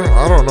 sir.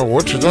 I don't know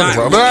what you're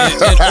talking about.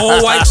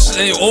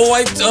 In all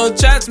white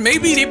chats,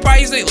 maybe they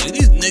probably say, like,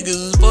 these niggas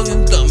is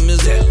fucking dumb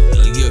as hell.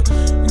 Like,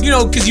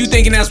 because you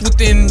thinking that's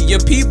within your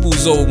people.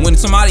 So when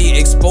somebody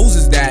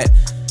exposes that,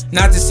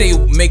 not to say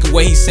make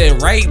what he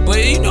said right, but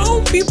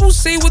people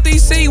say what they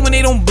say when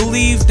they don't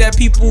believe that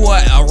people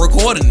are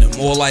recording them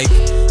or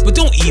but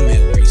don't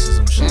email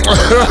racism shit.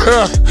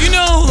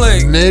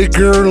 Like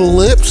nigger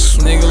lips,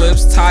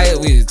 tire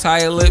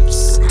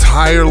lips.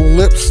 Tire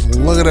lips.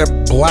 Look at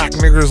that black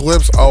nigger's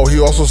lips. Oh, he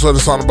also said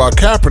something about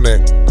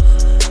Kaepernick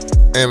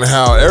and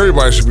how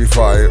everybody should be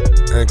fired,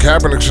 and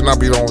Kaepernick should not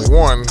be the only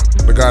one.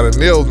 The guy that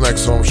kneels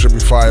next to him should be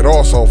fired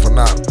also for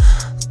not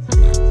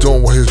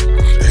doing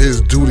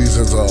his duties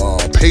as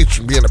a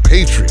patriot, being a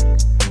patriot.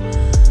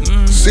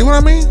 See what I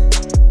mean?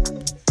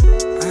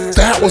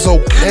 That was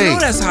okay. I know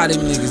that's how them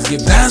niggas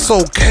give. That's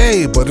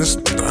okay, but it's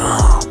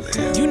man.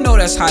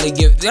 That's how they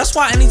give. That's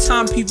why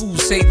anytime people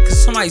say,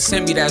 because somebody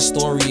sent me that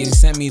story and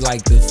sent me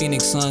like the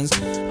Phoenix Suns,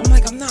 I'm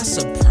like, I'm not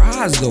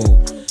surprised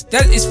though.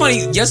 It's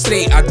funny.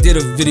 Yesterday I did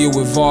a video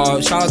with VAR.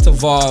 Shout out to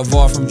VAR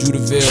from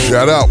Judaville.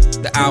 Shout out.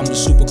 The album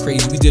was super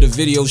crazy. We did a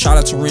video. Shout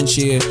out to Wrench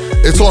here.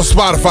 It's on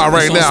Spotify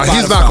right now.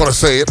 He's not gonna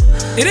say it.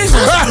 It is.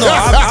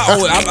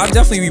 I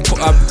definitely be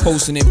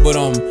posting it. But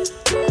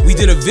we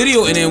did a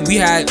video and then we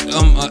had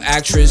an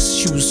actress.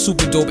 She was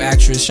super dope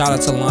actress. Shout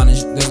out to Lana.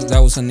 That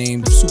was her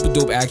name. Super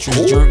dope actress.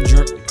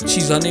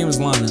 Her name is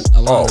Lana.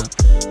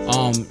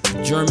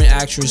 Alana. German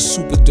actress.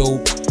 Super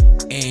dope.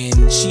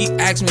 And she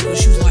asked me,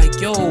 she was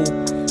like, yo.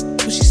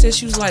 She said,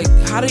 she was like,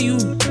 how do you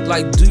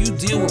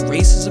deal with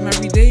racism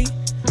every day?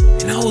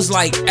 And I was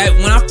like,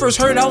 when I first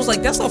heard it, I was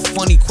like, that's a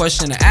funny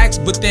question to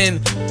ask. But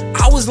then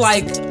I was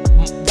like,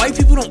 white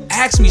people don't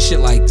ask me shit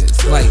like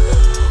this.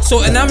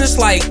 And I'm just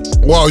like.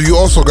 Well, you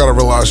also got to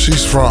realize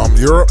she's from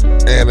Europe.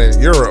 And in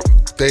Europe,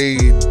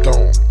 they're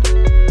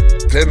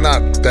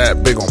not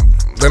that big on,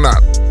 they're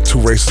not too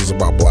racist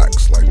about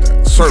blacks like that.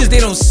 Because they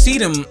don't see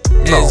them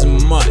as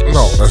much.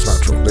 No, that's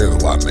not true. There's a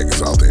lot of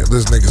niggas out there.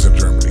 There's niggas in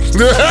Germany.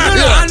 No,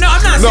 I'm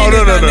not saying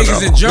there's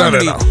niggas in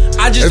Germany.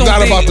 I just it's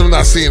not about them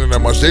not seeing it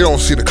that much. They don't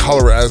see the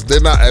color as, they're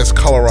not as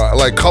colorized.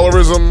 Like,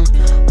 colorism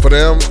for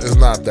them is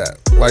not that.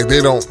 Like,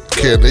 they don't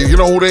care. You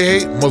know who they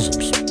hate?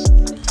 Muslims.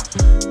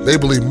 They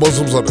believe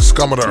Muslims are the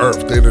scum of the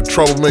earth. They're the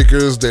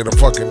troublemakers. They're the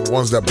fucking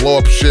ones that blow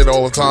up shit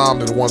all the time.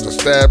 They're the ones that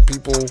stab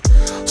people.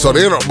 So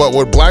they don't. But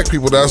with black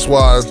people, that's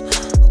why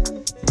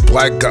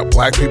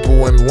black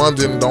people in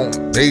London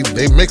they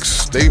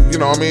mix. They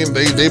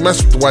they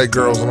mess with the white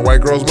girls and the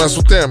white girls mess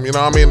with them. You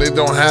know what I mean? They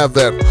don't have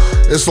that.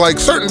 It's like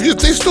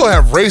they still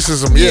have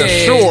racism. Yeah,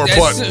 sure,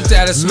 but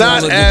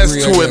not as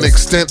to an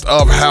extent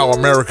of how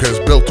America is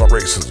built on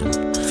racism.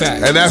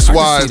 Fact. And that's I can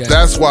why see that.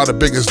 that's why the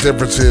biggest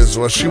difference is,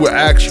 well, she would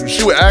ask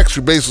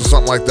you based on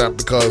something like that,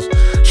 because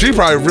she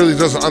probably really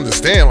doesn't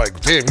understand. Like,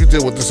 damn, you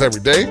deal with this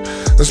every day,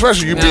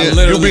 especially you being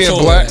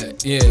black.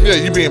 Yeah,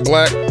 you being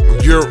black.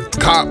 You're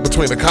cop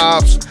between the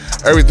cops,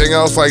 everything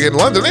else. Like in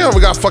London, they don't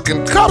even got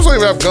fucking cops. Don't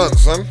even have guns,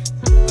 son.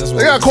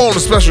 They gotta call them a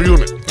special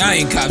unit. Y'all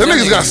ain't cops. Them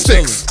niggas got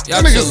sticks.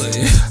 Y'all Them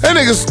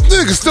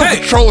niggas still Hey.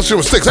 controlling shit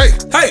with sticks. Hey,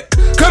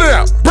 cut it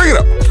out. Bring it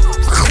up.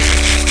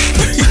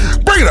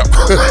 Bring it up.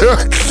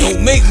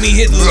 Don't make me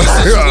hit the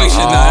situation.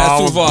 Nah,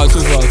 that's too far.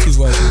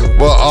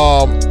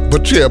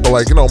 But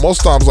like, you know,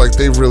 most times, like,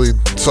 they really,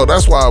 so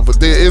that's why, but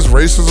there is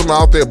racism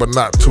out there, but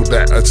not to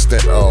that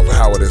extent of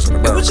how it is in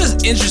America. It was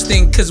just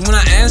interesting because when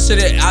I answered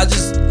it, I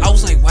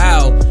was like,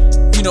 wow,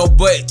 you know,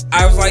 but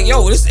I was like,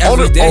 yo, this is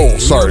every day. Oh,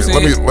 sorry.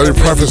 Let me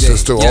preface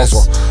this too. Yes.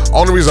 Also,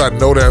 only reason I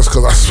know that is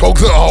because I spoke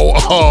to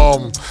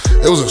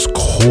it was just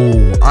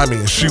cool. I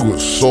mean, she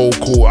was so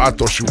cool. I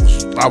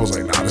was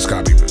like, nah, this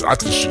gotta be. I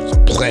thought she was a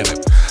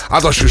planet. I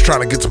thought she was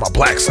trying to get to my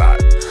black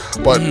side,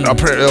 but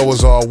apparently it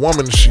was a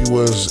woman. She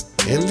was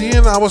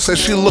Indian. I would say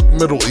she looked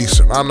Middle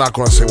Eastern. I'm not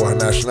going to say what her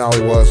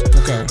nationality was.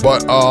 Okay.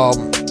 But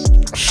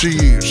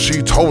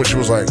she told me, she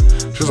was like,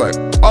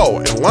 oh,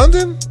 in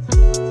London,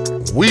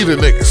 we the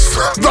niggas.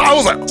 I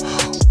was like,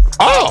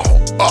 oh,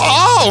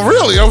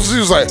 really? She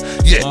was like,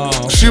 yeah.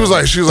 Oh. She was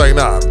like,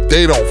 nah,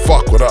 they don't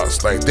fuck with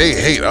us. Like, they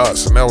hate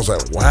us. And I was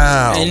like,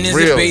 wow. And is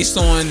really? it based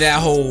on that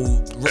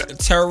whole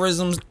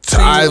terrorism thing?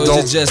 I or don't.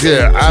 is it just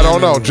I don't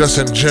know. Just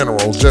in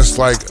general, just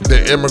like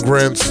the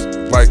immigrants,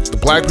 like the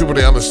black people,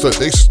 they understood.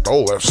 They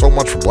stole so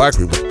much from black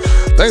people.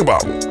 Think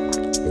about it.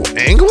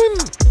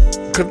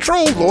 England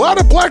controlled a lot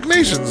of black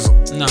nations.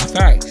 Nah,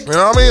 facts. You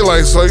know what I mean?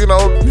 Like, so, you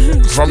know,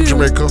 from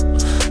Jamaica.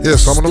 Yeah,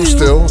 some of them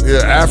still. Yeah,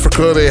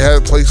 Africa, they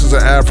had places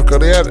in Africa.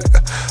 They had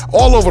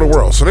all over the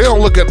world. So they don't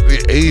look at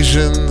the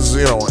Asians,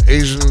 you know,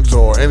 Asians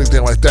or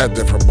anything like that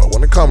different. But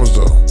when it comes to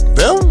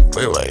them,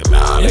 they're like,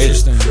 nah,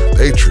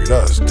 they treat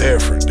us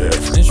different.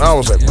 I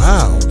was like,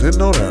 wow, didn't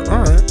know that.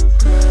 All right.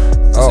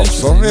 Oh,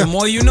 so yeah. The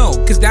more you know.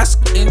 Because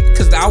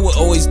I would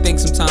always think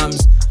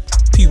sometimes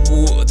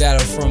people that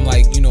are from,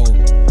 like, you know,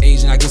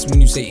 Asian, I guess when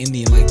you say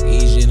Indian, like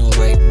Asian or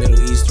like Middle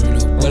Eastern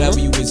or whatever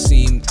you would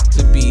seem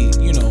to be,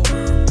 you know,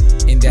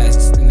 in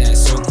that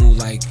circle,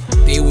 like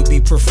they would be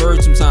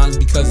preferred sometimes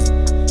because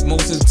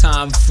most of the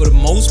time, for the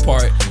most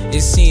part,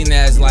 it's seen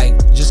as like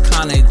just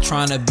kind of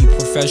trying to be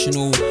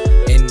professional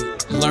and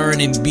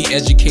learn and be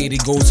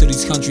educated, go to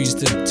these countries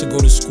to go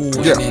to school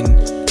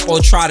or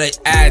try to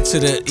add to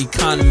the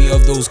economy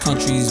of those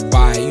countries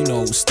by, you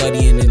know,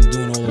 studying and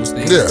doing all those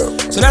things. Yeah.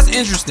 So that's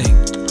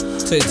interesting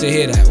to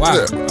hear that. Wow.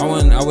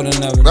 Yeah. I would have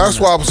never. That's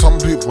why some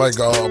people, like,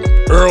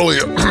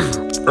 earlier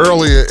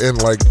in,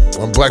 like,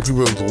 when black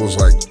people was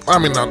like, I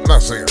mean,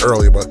 not saying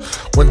earlier, but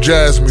when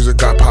jazz music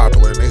got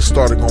popular and they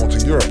started going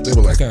to Europe, they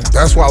were like,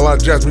 that's why a lot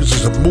of jazz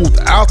musicians have moved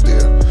out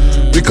there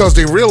because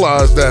they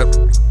realized that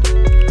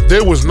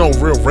there was no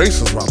real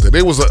racism out there.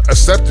 They was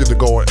accepted to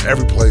go in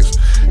every place.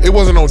 It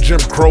wasn't no Jim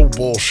Crow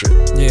bullshit.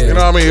 Yeah. You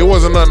know what I mean? It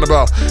wasn't nothing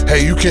about,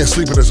 hey, you can't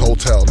sleep in this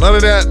hotel. None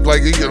of that.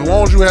 Like, as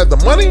long as you had the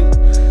money,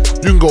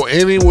 you can go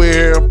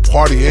anywhere,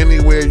 party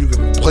anywhere, you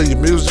can play your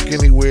music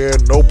anywhere,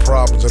 no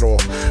problems at all.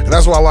 And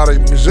that's why a lot of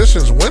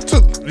musicians went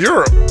to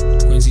Europe.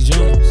 Quincy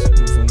Jones,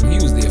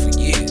 he was there for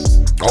years.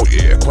 Oh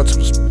yeah, Quincy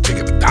was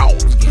taking it down.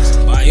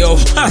 Yo,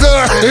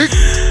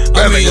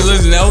 I mean,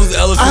 listen, that was the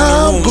elephant in the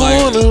room.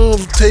 I'm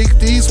gonna take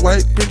these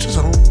white bitches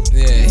home.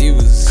 Yeah, he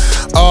was.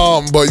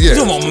 But yeah.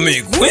 Come on, my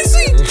man,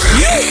 Quincy.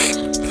 Yeah.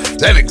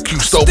 That nigga Q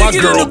stole my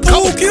girl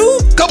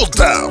couple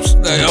times.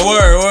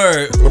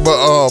 Word.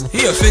 But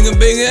he a finger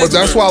big ass. But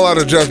that's why a lot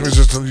of jazz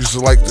musicians used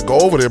to like to go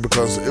over there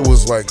because it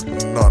was like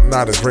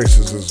not as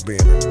racist as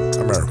being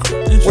in America,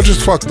 which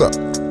is fucked up.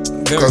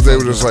 Because they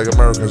were just like,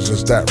 America's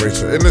just that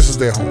racist, and this is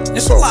their home.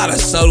 There's a lot of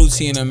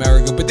subtlety in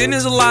America, but then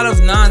there's a lot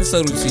of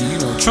non-subtlety. You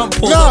know, Trump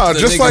pulled up the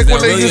just niggas like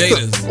when that they really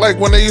used to, like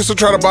when they used to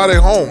try to buy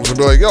their homes and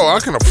be like, yo, I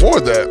can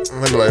afford that,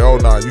 and they'd be like, oh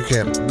nah, you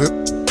can't.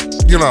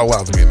 You're not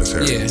allowed to be in this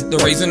area. Yeah, the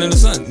raisin and the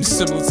sun.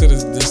 Similar to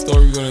the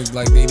story we're gonna,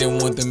 like, they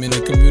didn't want them in a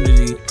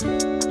community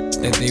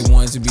that they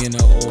wanted to be in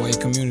a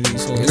all-white community.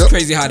 So it's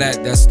crazy how that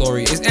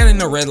story is, and in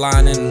the Red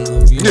Line and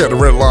the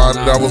Red Line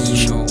that was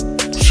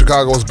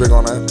Chicago was big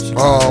on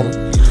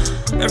that.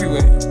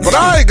 Everywhere. But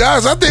all right,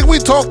 guys, I think we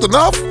talked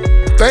enough.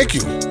 Thank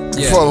you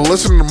for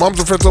listening to Mums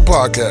and Fritzo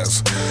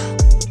podcast.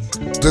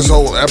 This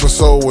whole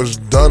episode was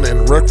done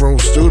in Rec Room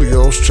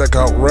Studios. Check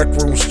out Rec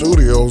Room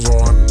Studios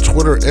on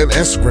Twitter and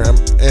Instagram,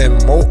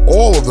 and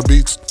all of the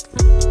beats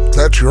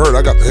that you heard.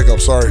 I got the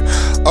hiccups. Sorry.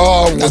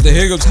 Got the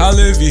hiccups.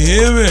 Holla if you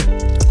hear me.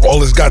 All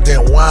this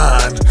goddamn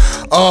wine.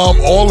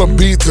 All the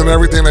beats and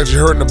everything that you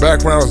heard in the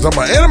background is done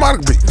by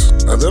Animotic Beats.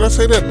 Did I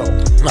say that? No.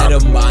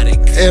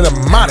 Animotic.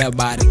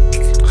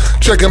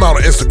 Check him out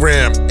on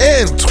Instagram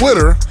and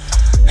Twitter.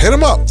 Hit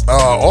him up.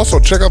 Also,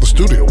 check out the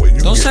studio where you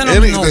don't can send get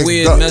them anything no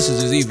weird done.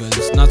 messages either.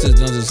 It's not to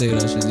say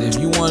that shit. If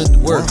you want to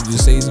work,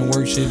 just say some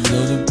work shit.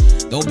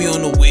 Don't be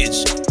on the weird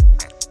shit.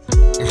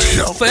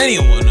 Yo. for any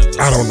one of us.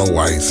 I don't know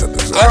why he said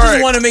this. I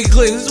just want to make it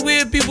clear. This is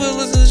weird. People that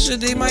listen to this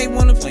shit, they might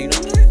want to, you know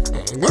what I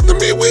mean? What to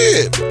be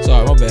weird?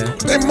 Sorry, my bad.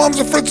 They Mums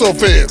and Fritzo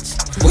fans.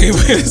 Wait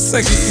a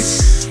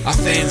second. Our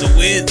fans are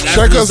weird.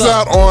 Check us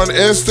out on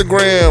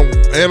Instagram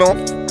and on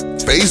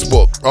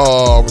Facebook.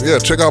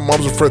 Check out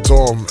Mums and Fritz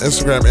on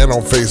Instagram and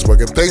on Facebook.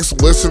 And thanks for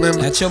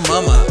listening. At your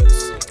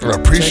mama's. I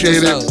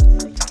appreciate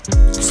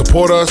it.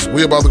 Support us.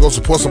 We about to go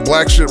support some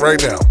black shit right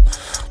now.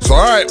 So,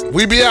 all right,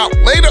 we be out.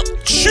 Later.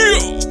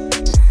 Chill.